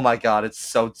 Oh my god, it's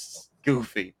so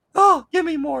goofy. Oh, give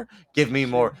me more. Give me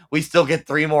more. We still get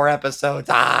 3 more episodes.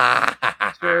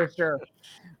 Sure.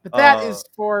 But that is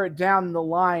for down the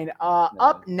line.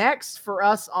 Up next for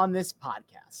us on this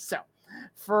podcast. So,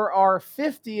 for our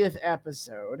 50th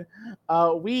episode,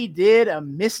 we did a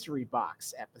mystery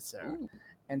box episode. Ooh.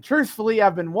 And truthfully,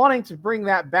 I've been wanting to bring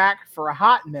that back for a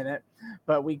hot minute,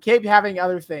 but we keep having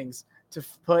other things to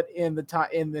put in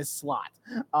this slot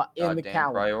in the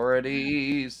calendar.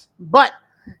 Priorities. But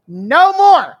no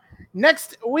more.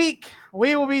 Next week,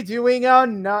 we will be doing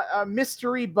a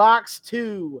Mystery Box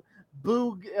 2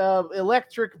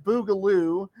 Electric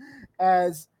Boogaloo,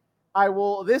 as I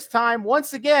will this time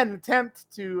once again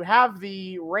attempt to have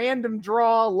the random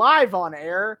draw live on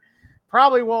air.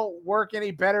 Probably won't work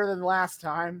any better than last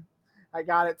time. I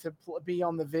got it to be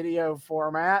on the video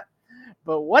format,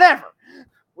 but whatever.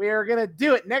 We are gonna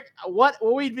do it next. What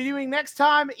will we be doing next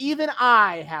time? Even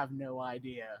I have no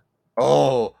idea.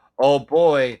 Oh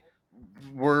boy,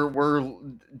 we're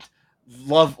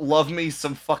love me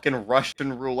some fucking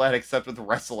Russian roulette, except with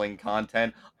wrestling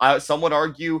content. Some would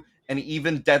argue an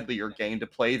even deadlier game to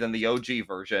play than the OG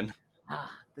version.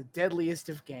 The deadliest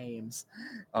of games.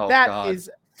 Oh That God. is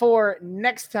for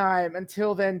next time.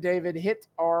 Until then, David, hit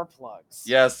our plugs.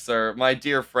 Yes, sir. My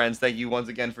dear friends, thank you once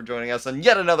again for joining us on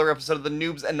yet another episode of the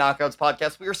Noobs and Knockouts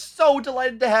podcast. We are so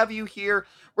delighted to have you here.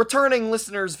 Returning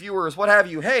listeners, viewers, what have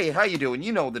you. Hey, how you doing?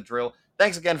 You know the drill.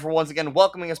 Thanks again for once again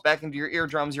welcoming us back into your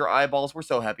eardrums, your eyeballs. We're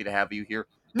so happy to have you here.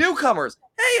 Newcomers,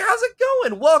 hey, how's it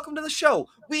going? Welcome to the show.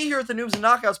 We here at the Noobs and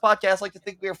Knockouts podcast like to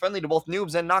think we are friendly to both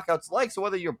noobs and knockouts alike. So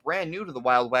whether you're brand new to the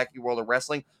wild, wacky world of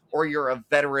wrestling, or you're a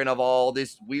veteran of all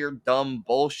this weird, dumb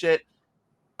bullshit,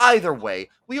 either way,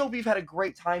 we hope you've had a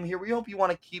great time here. We hope you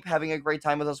want to keep having a great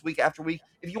time with us week after week.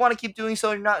 If you want to keep doing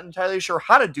so and you're not entirely sure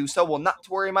how to do so, well, not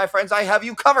to worry, my friends. I have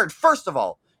you covered. First of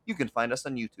all, you can find us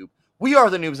on YouTube. We are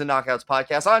the Noobs and Knockouts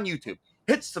podcast on YouTube.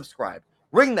 Hit subscribe.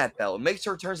 Ring that bell. Make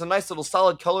sure it turns a nice little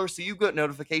solid color so you get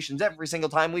notifications every single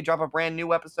time we drop a brand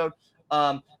new episode.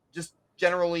 Just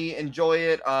generally enjoy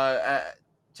it.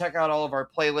 Check out all of our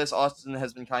playlists. Austin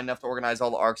has been kind enough to organize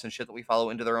all the arcs and shit that we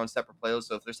follow into their own separate playlists.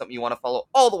 So if there's something you want to follow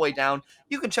all the way down,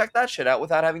 you can check that shit out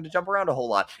without having to jump around a whole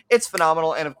lot. It's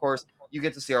phenomenal. And of course, you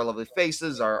get to see our lovely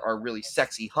faces, our really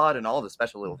sexy HUD, and all the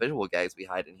special little visual gags we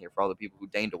hide in here for all the people who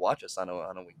deign to watch us on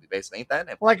a weekly basis. Ain't that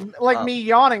nifty? Like me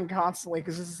yawning constantly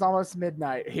because this is almost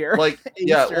midnight here. Like,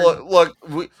 yeah, look,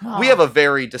 we have a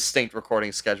very distinct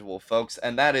recording schedule, folks,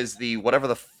 and that is the whatever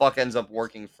the fuck ends up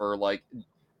working for like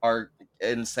our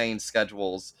insane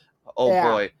schedules. Oh Yeah.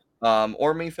 boy.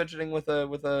 Or me fidgeting with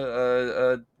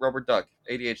a rubber duck.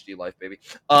 ADHD life, baby.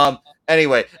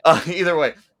 Anyway, either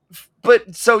way.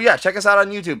 But so yeah, check us out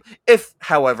on YouTube. If,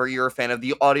 however, you're a fan of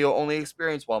the audio only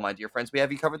experience, well, my dear friends, we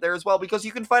have you covered there as well, because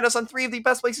you can find us on 3 of the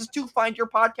best places to find your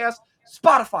podcast: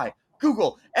 Spotify,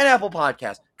 Google, and Apple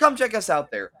Podcasts. Come check us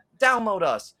out there. Download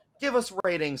us. Give us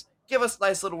ratings. Give us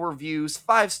nice little reviews.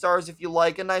 5 stars if you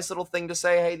like. A nice little thing to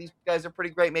say, hey, these guys are pretty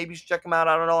great. Maybe you should check them out.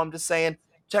 I don't know. I'm just saying.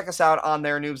 Check us out on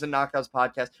their Noobs and Knockouts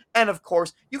podcast. And of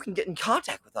course, you can get in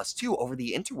contact with us too over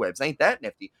the interwebs. Ain't that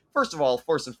nifty? First of all,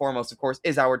 first and foremost, of course,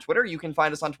 is our Twitter. You can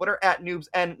find us on Twitter at Noobs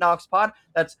and NoxPod.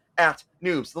 That's at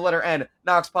Noobs, the letter N,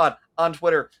 NoxPod on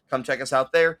Twitter. Come check us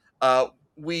out there.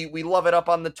 We love it up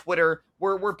on the Twitter.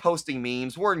 We're posting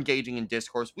memes. We're engaging in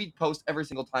discourse. We post every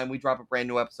single time we drop a brand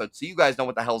new episode, so you guys know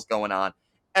what the hell's going on.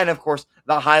 And of course,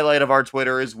 the highlight of our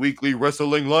Twitter is weekly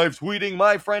wrestling live tweeting.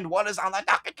 My friend, what is on the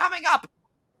docket coming up?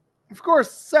 Of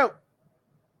course. So,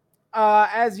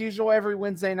 as usual, every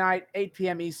Wednesday night, 8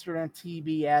 p.m. Eastern on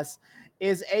TBS,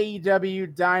 is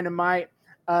AEW Dynamite.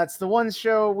 It's the one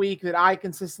show a week that I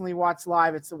consistently watch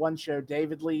live. It's the one show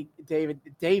David. That's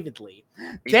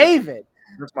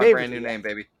my brand new name,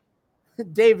 baby.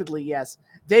 David Lee, yes.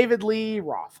 David Lee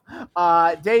Roth.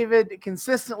 David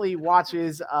consistently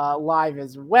watches live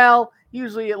as well.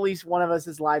 Usually at least one of us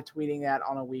is live tweeting that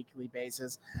on a weekly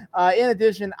basis. In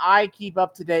addition, I keep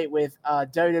up to date with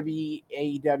WWE,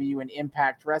 AEW, and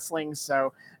Impact Wrestling.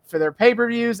 So for their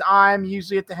pay-per-views, I'm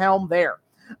usually at the helm there.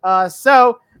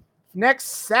 So next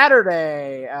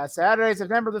Saturday,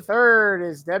 September the 3rd,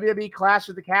 is WWE Clash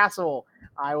of the Castle.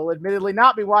 I will admittedly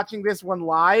not be watching this one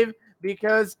live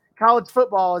because college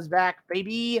football is back,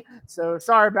 baby. So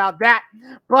sorry about that.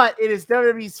 But it is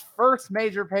WWE's first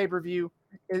major pay-per-view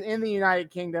in the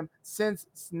United Kingdom since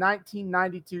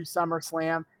 1992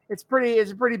 SummerSlam. It's a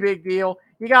pretty big deal.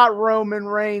 You got Roman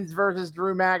Reigns versus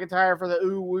Drew McIntyre for the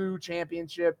Woo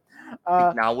Championship.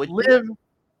 Acknowledge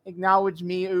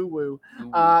me, Woo.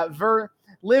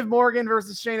 Liv Morgan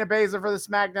versus Shayna Baszler for the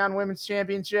SmackDown Women's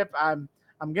Championship.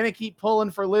 I'm gonna keep pulling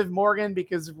for Liv Morgan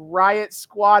because Riot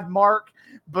Squad Mark,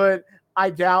 but I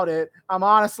doubt it. I'm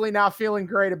honestly not feeling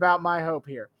great about my hope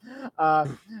here.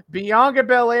 Bianca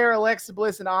Belair, Alexa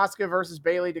Bliss, and Asuka versus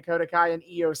Bayley, Dakota Kai, and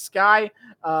Io Sky.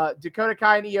 Dakota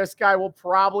Kai and Io Sky will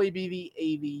probably be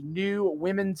the new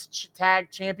women's tag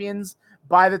champions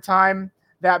by the time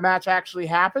that match actually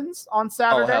happens on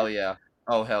Saturday.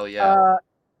 Oh, hell yeah.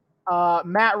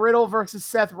 Matt Riddle versus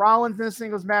Seth Rollins in a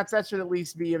singles match. That should at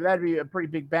least that'd be a pretty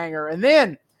big banger. And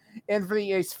then And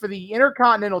for the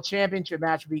Intercontinental Championship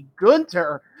match, would be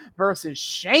Gunther versus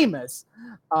Sheamus.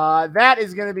 That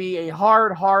is going to be a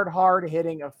hard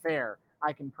hitting affair.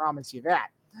 I can promise you that.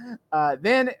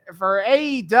 Then for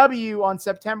AEW on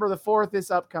September the 4th,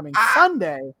 this upcoming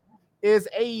Sunday, is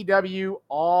AEW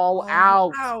All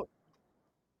Out.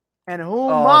 And it's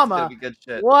gonna be good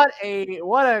shit. what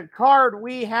a card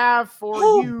we have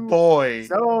for you boy.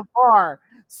 so far.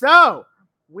 So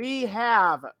we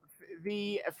have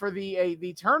the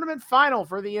tournament final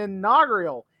for the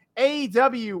inaugural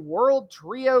AEW World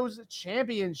Trios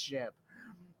Championship.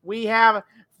 We have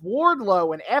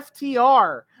Wardlow and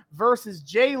FTR versus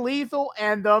Jay Lethal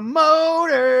and the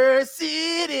Motor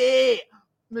City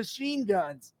Machine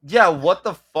Guns. Yeah, what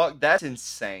the fuck? That's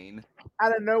insane.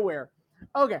 Out of nowhere.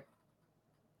 Okay.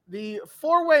 The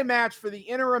four-way match for the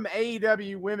interim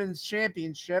AEW Women's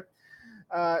Championship.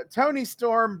 Toni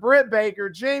Storm, Britt Baker,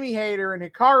 Jamie Hayter, and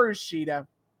Hikaru Shida.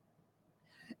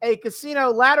 A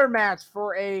casino ladder match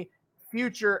for a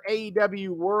future AEW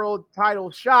World title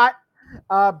shot.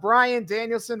 Bryan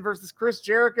Danielson versus Chris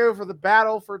Jericho for the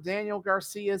battle for Daniel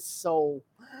Garcia's soul.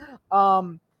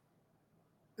 The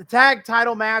tag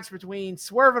title match between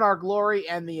Swerve in Our Glory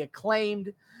and the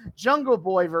Acclaimed. Jungle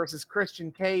Boy versus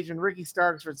Christian Cage and Ricky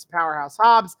Starks versus Powerhouse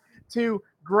Hobbs. 2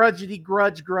 grudge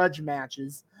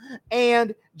matches.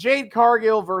 And Jade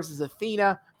Cargill versus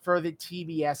Athena for the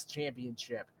TBS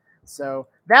Championship. So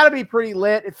that'll be pretty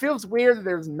lit. It feels weird that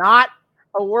there's not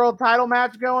a world title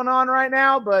match going on right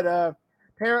now, but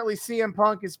apparently CM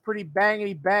Punk is pretty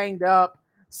banged up.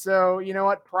 So you know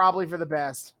what? Probably for the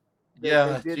best. They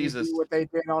didn't Jesus. do what they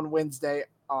did on Wednesday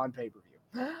on pay-per-view.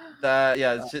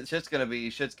 Shit's gonna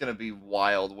be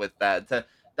wild with that.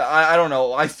 I don't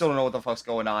know. I still don't know what the fuck's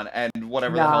going on, and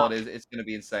whatever the hell it is, it's gonna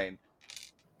be insane.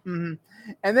 Mm-hmm.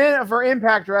 And then for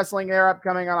Impact Wrestling, they're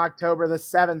upcoming on October the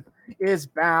 7th, is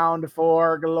Bound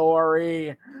for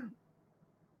Glory.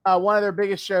 One of their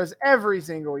biggest shows every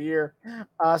single year.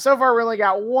 So far, we only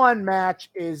got one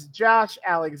match, is Josh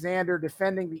Alexander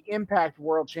defending the Impact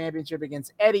World Championship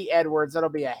against Eddie Edwards. That'll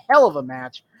be a hell of a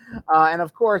match. And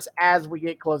of course, as we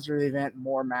get closer to the event,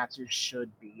 more matches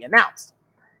should be announced.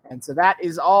 And so that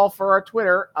is all for our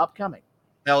Twitter upcoming.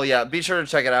 Hell yeah, be sure to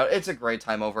check it out. It's a great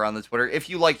time over on the Twitter. If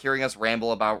you like hearing us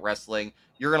ramble about wrestling,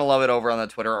 you're going to love it over on the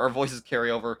Twitter. Our voices carry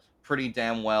over pretty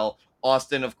damn well.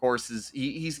 Austin, of course, is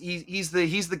he's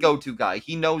the go-to guy.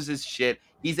 He knows his shit.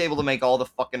 He's able to make all the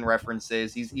fucking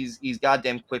references. He's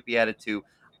goddamn quippy at it too.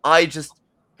 I just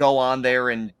go on there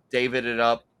and David it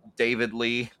up, David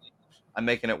Lee. I'm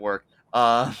making it work.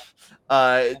 You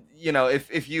know,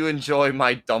 if you enjoy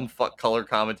my dumb fuck color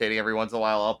commentating every once in a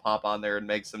while, I'll pop on there and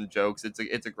make some jokes.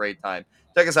 It's a great time.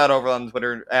 Check us out over on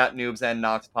Twitter at Noobs and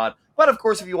NoxPod. But of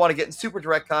course, if you want to get in super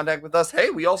direct contact with us, hey,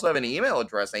 we also have an email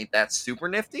address. Ain't that super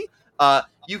nifty?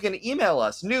 You can email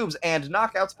us,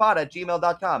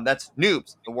 noobsandknockoutspod@gmail.com. That's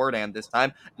noobs, the word and this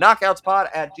time,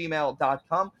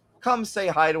 knockoutspod@gmail.com. Come say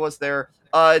hi to us there.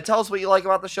 Tell us what you like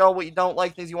about the show, what you don't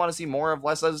like, things you want to see more of,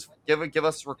 less of. Give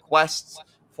us requests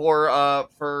for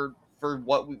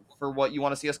what you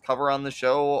want to see us cover on the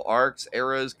show, arcs,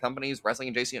 eras, companies, wrestling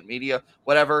adjacent media,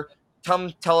 whatever.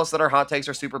 Come tell us that our hot takes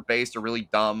are super based or really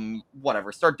dumb,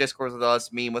 whatever. Start Discord with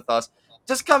us, meme with us.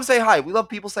 Just come say hi. We love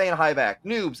people saying hi back.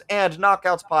 Noobs and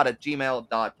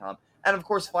knockoutspod@gmail.com. And of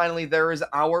course, finally, there is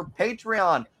our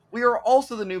Patreon. We are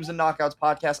also the Noobs and Knockouts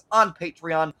podcast on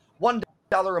Patreon. $1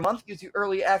 a month gives you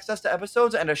early access to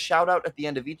episodes and a shout out at the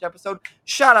end of each episode.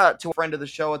 Shout out to a friend of the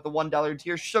show at the $1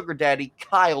 tier, Sugar Daddy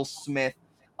Kyle Smith,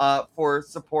 for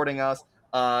supporting us.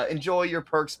 Enjoy your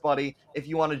perks, buddy. If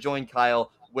you want to join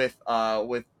Kyle with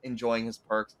enjoying his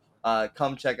perks,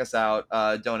 come check us out.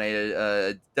 Donate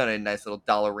a nice little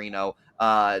dollarino.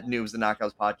 Noobs and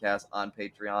Knockouts podcast on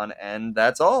Patreon, and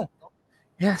that's all.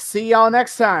 Yeah, see y'all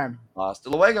next time. Hasta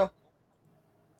luego.